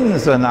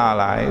friends and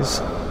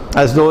allies,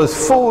 as those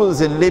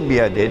fools in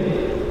Libya did.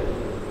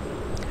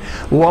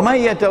 وَمَنْ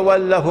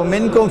يَتَوَلَّهُ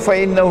مِنْكُمْ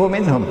فَإِنَّهُ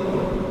مِنْهُمْ.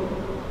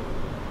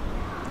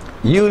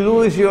 You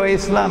lose your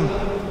Islam.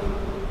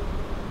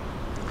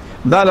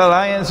 That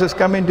alliance has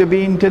come into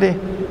being today.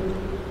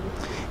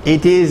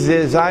 It is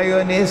the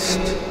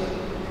Zionist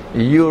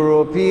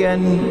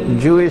European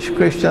Jewish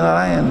Christian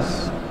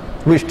alliance,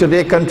 which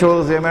today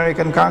controls the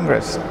American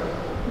Congress.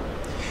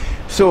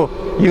 So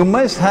you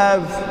must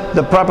have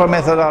the proper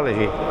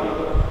methodology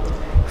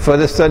for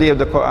the study of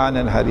the Quran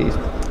and Hadith.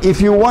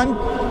 If you want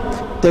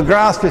to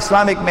grasp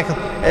Islamic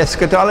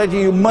eschatology,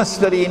 you must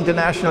study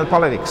international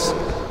politics.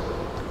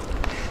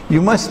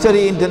 You must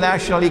study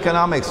international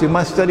economics. You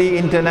must study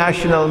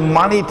international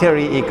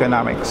monetary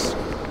economics.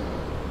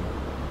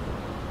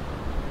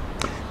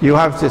 You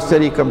have to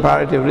study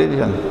comparative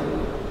religion.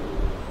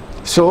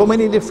 So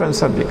many different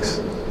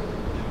subjects.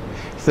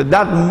 So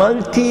that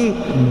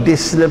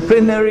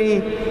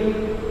multidisciplinary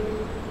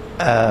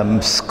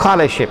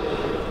scholarship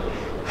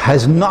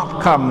has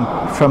not come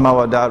from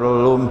our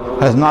Darul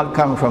Uloom, has not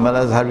come from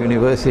Al-Azhar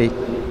University.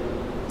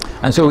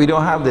 And so we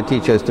don't have the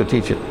teachers to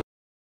teach it.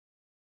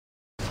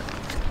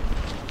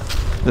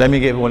 Let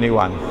me give only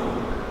one,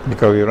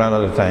 because we run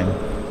out of time,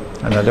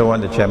 and I don't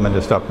want the chairman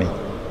to stop me.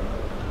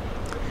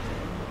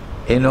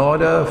 In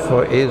order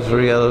for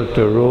Israel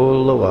to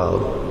rule the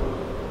world,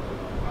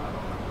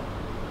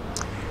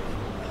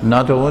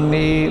 not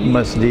only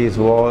must these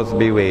wars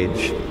be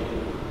waged,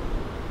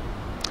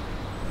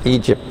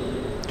 Egypt,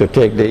 to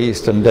take the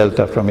eastern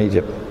delta from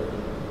Egypt,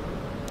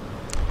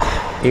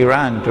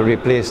 Iran to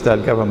replace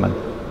that government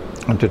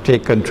and to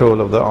take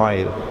control of the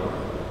oil,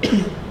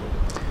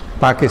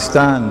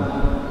 Pakistan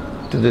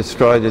to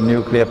destroy the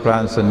nuclear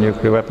plants and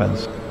nuclear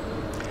weapons,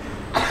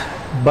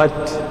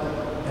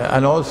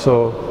 and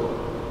also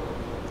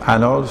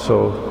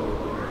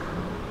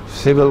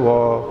civil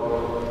war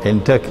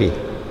in Turkey.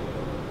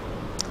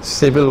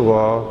 Civil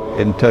war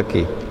in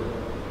Turkey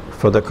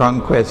for the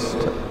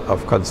conquest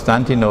of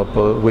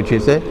Constantinople, which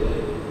is a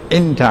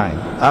in time,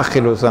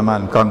 Akhiru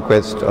Zaman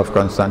conquest of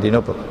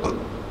Constantinople.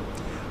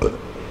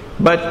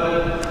 But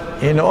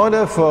in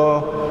order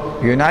for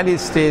the United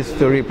States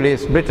to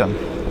replace Britain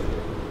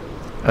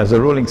as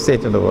the ruling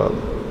state in the world,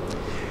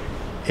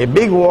 a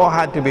big war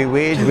had to be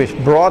waged which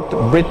brought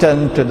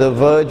Britain to the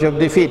verge of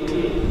defeat.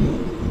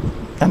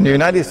 And the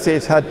United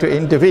States had to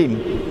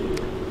intervene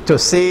to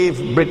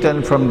save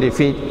Britain from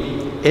defeat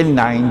in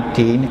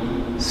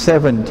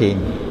 1917.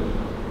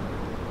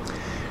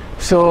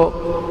 So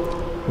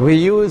we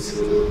use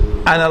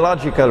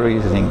analogical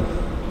reasoning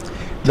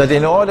that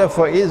in order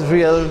for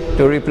Israel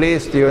to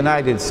replace the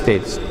United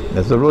States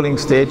as the ruling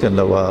state in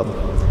the world,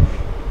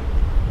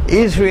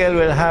 Israel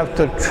will have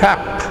to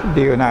trap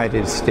the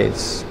United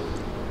States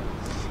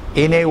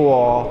in a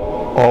war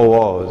or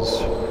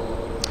wars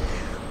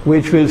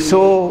which will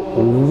so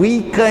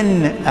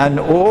weaken and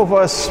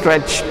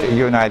overstretch the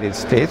United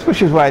States,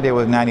 which is why there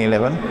was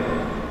 9/11,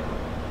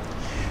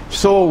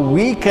 so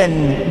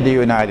weaken the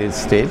United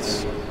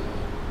States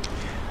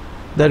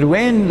that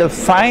when the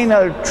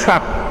final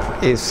trap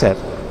is set,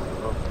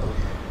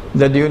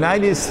 that the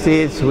United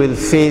States will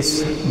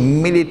face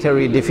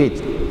military defeat.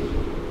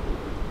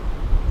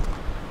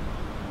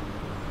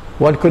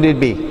 What could it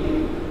be?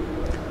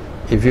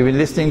 If you've been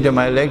listening to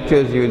my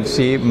lectures, you'll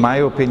see my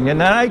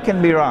opinion, and I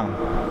can be wrong,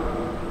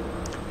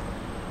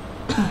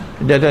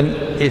 that an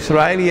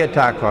Israeli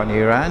attack on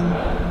Iran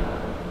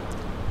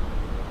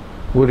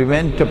would be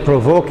meant to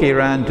provoke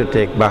Iran to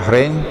take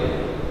Bahrain,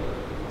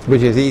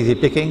 which is easy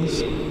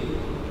pickings.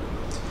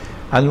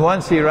 And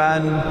once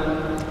Iran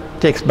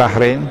takes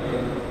Bahrain,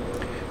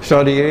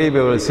 Saudi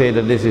Arabia will say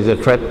that this is a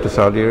threat to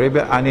Saudi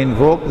Arabia and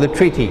invoke the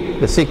treaty,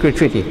 the secret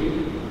treaty.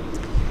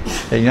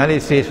 The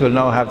United States will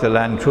now have to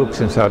land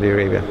troops in Saudi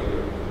Arabia.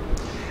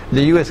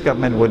 The US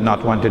government would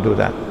not want to do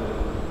that.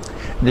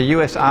 The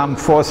US armed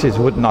forces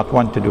would not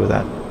want to do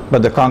that,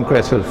 but the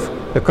Congress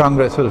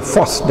will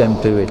force them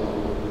to do it.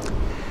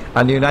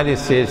 And the United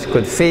States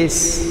could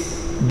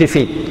face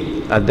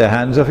defeat at the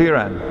hands of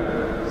Iran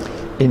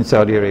in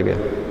Saudi Arabia.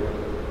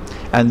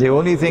 And the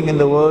only thing in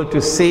the world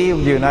to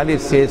save the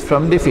United States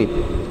from defeat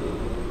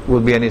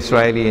would be an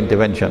Israeli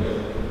intervention.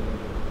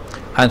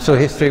 And so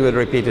history will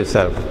repeat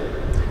itself.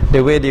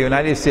 The way the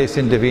United States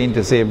intervened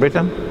to save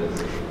Britain,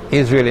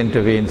 Israel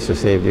intervenes to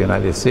save the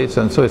United States,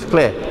 and so it's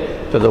clear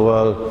to the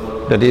world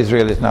that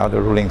Israel is now the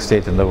ruling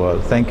state in the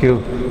world. Thank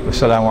you.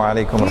 Wassalamu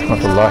alaikum wa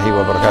rahmatullahi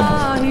wa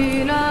barakatuh.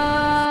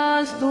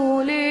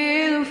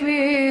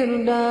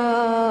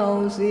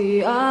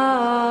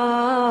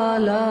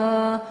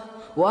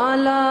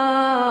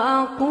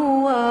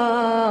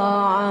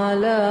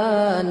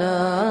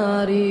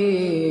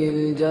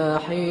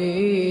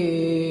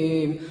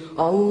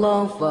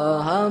 الله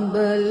فهب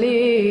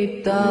لي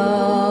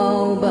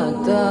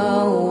التوبة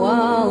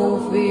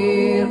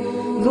واغفر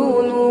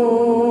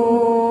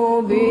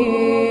ذنوبي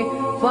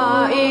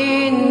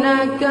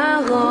فإنك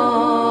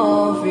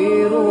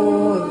غافر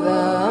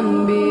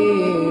الذنب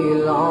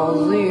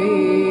العظيم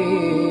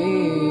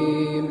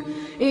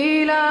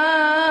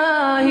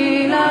إلهي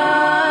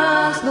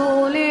لست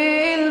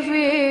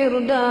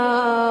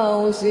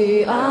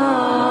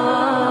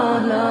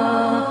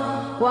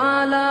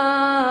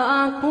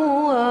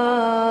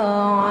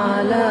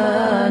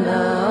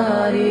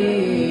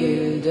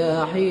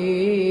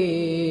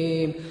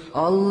Rahim.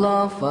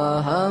 Allah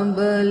faham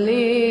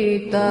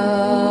beli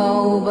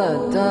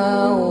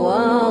taubatan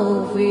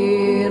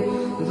waghfir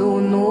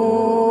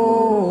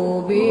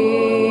dhunubi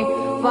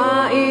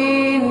fa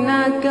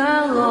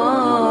innaka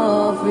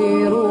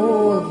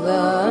ghafirudz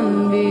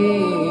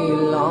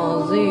dzambil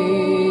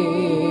azim.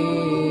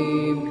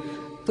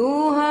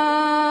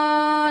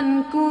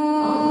 Tuhanku,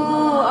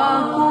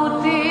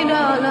 aku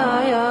tidak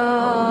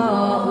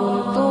layak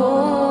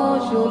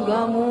untuk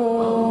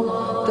syurgamu,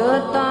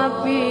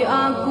 tetapi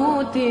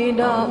aku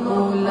tidak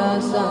pula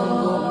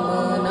sanggup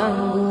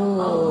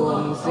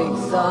menanggung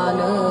siksa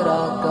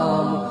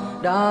nerakamu.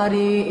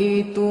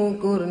 Dari itu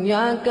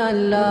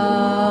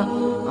kurniakanlah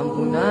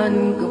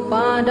ampunan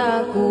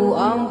kepadaku,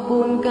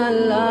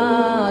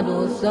 ampunkanlah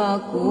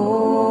dosaku.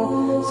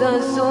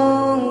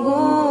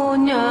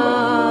 Sesungguhnya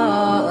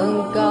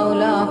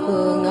Engkaulah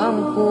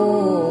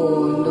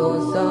pengampun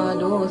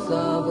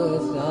dosa-dosa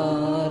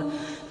besar.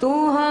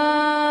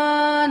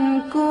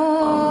 Tuhanku,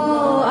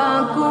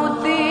 aku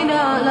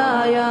tidak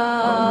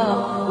layak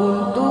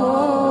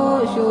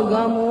untuk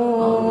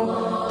syurgamu,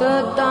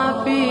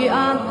 tetapi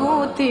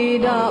aku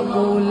tidak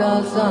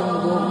pula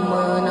sanggup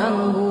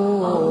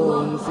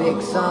menanggung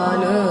siksa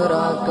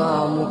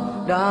nerakamu.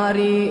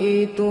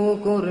 Dari itu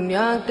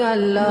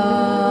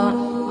kurniakanlah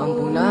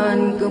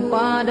ampunan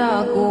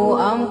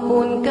kepadaku,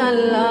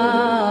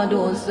 ampunkanlah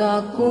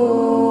dosaku.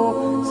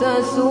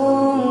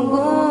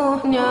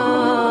 Sesungguhnya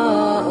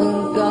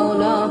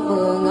Engkaulah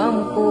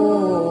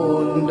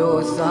pengampun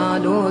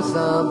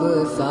dosa-dosa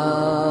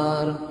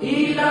besar.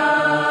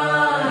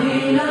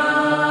 Ilahi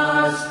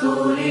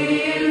lastu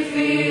lil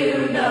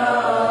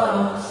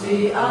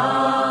firdausi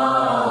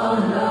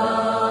a'la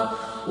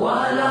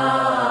wala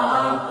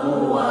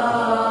aqwa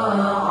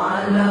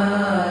ala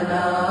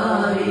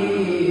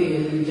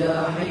naril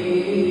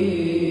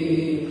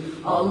jahim.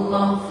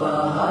 Allah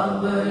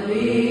fahab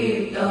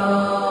li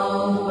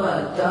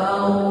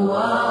taubatan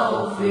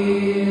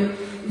waghfir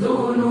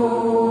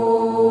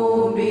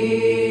dhunubi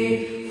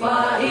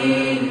fa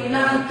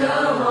innaka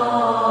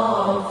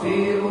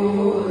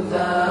ghafirudz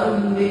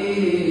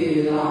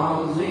dzambil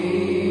azim.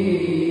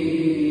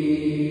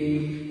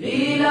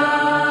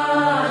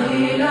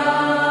 Ilahi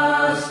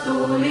lastu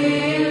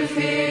lil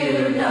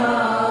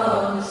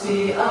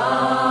firdausi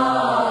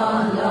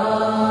a'la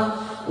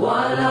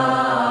wala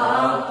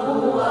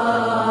aqwa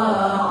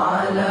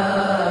ala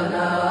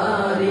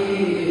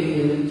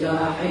naril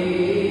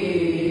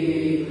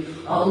jahim.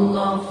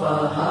 Allah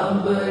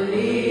faham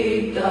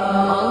li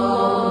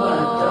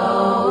taubat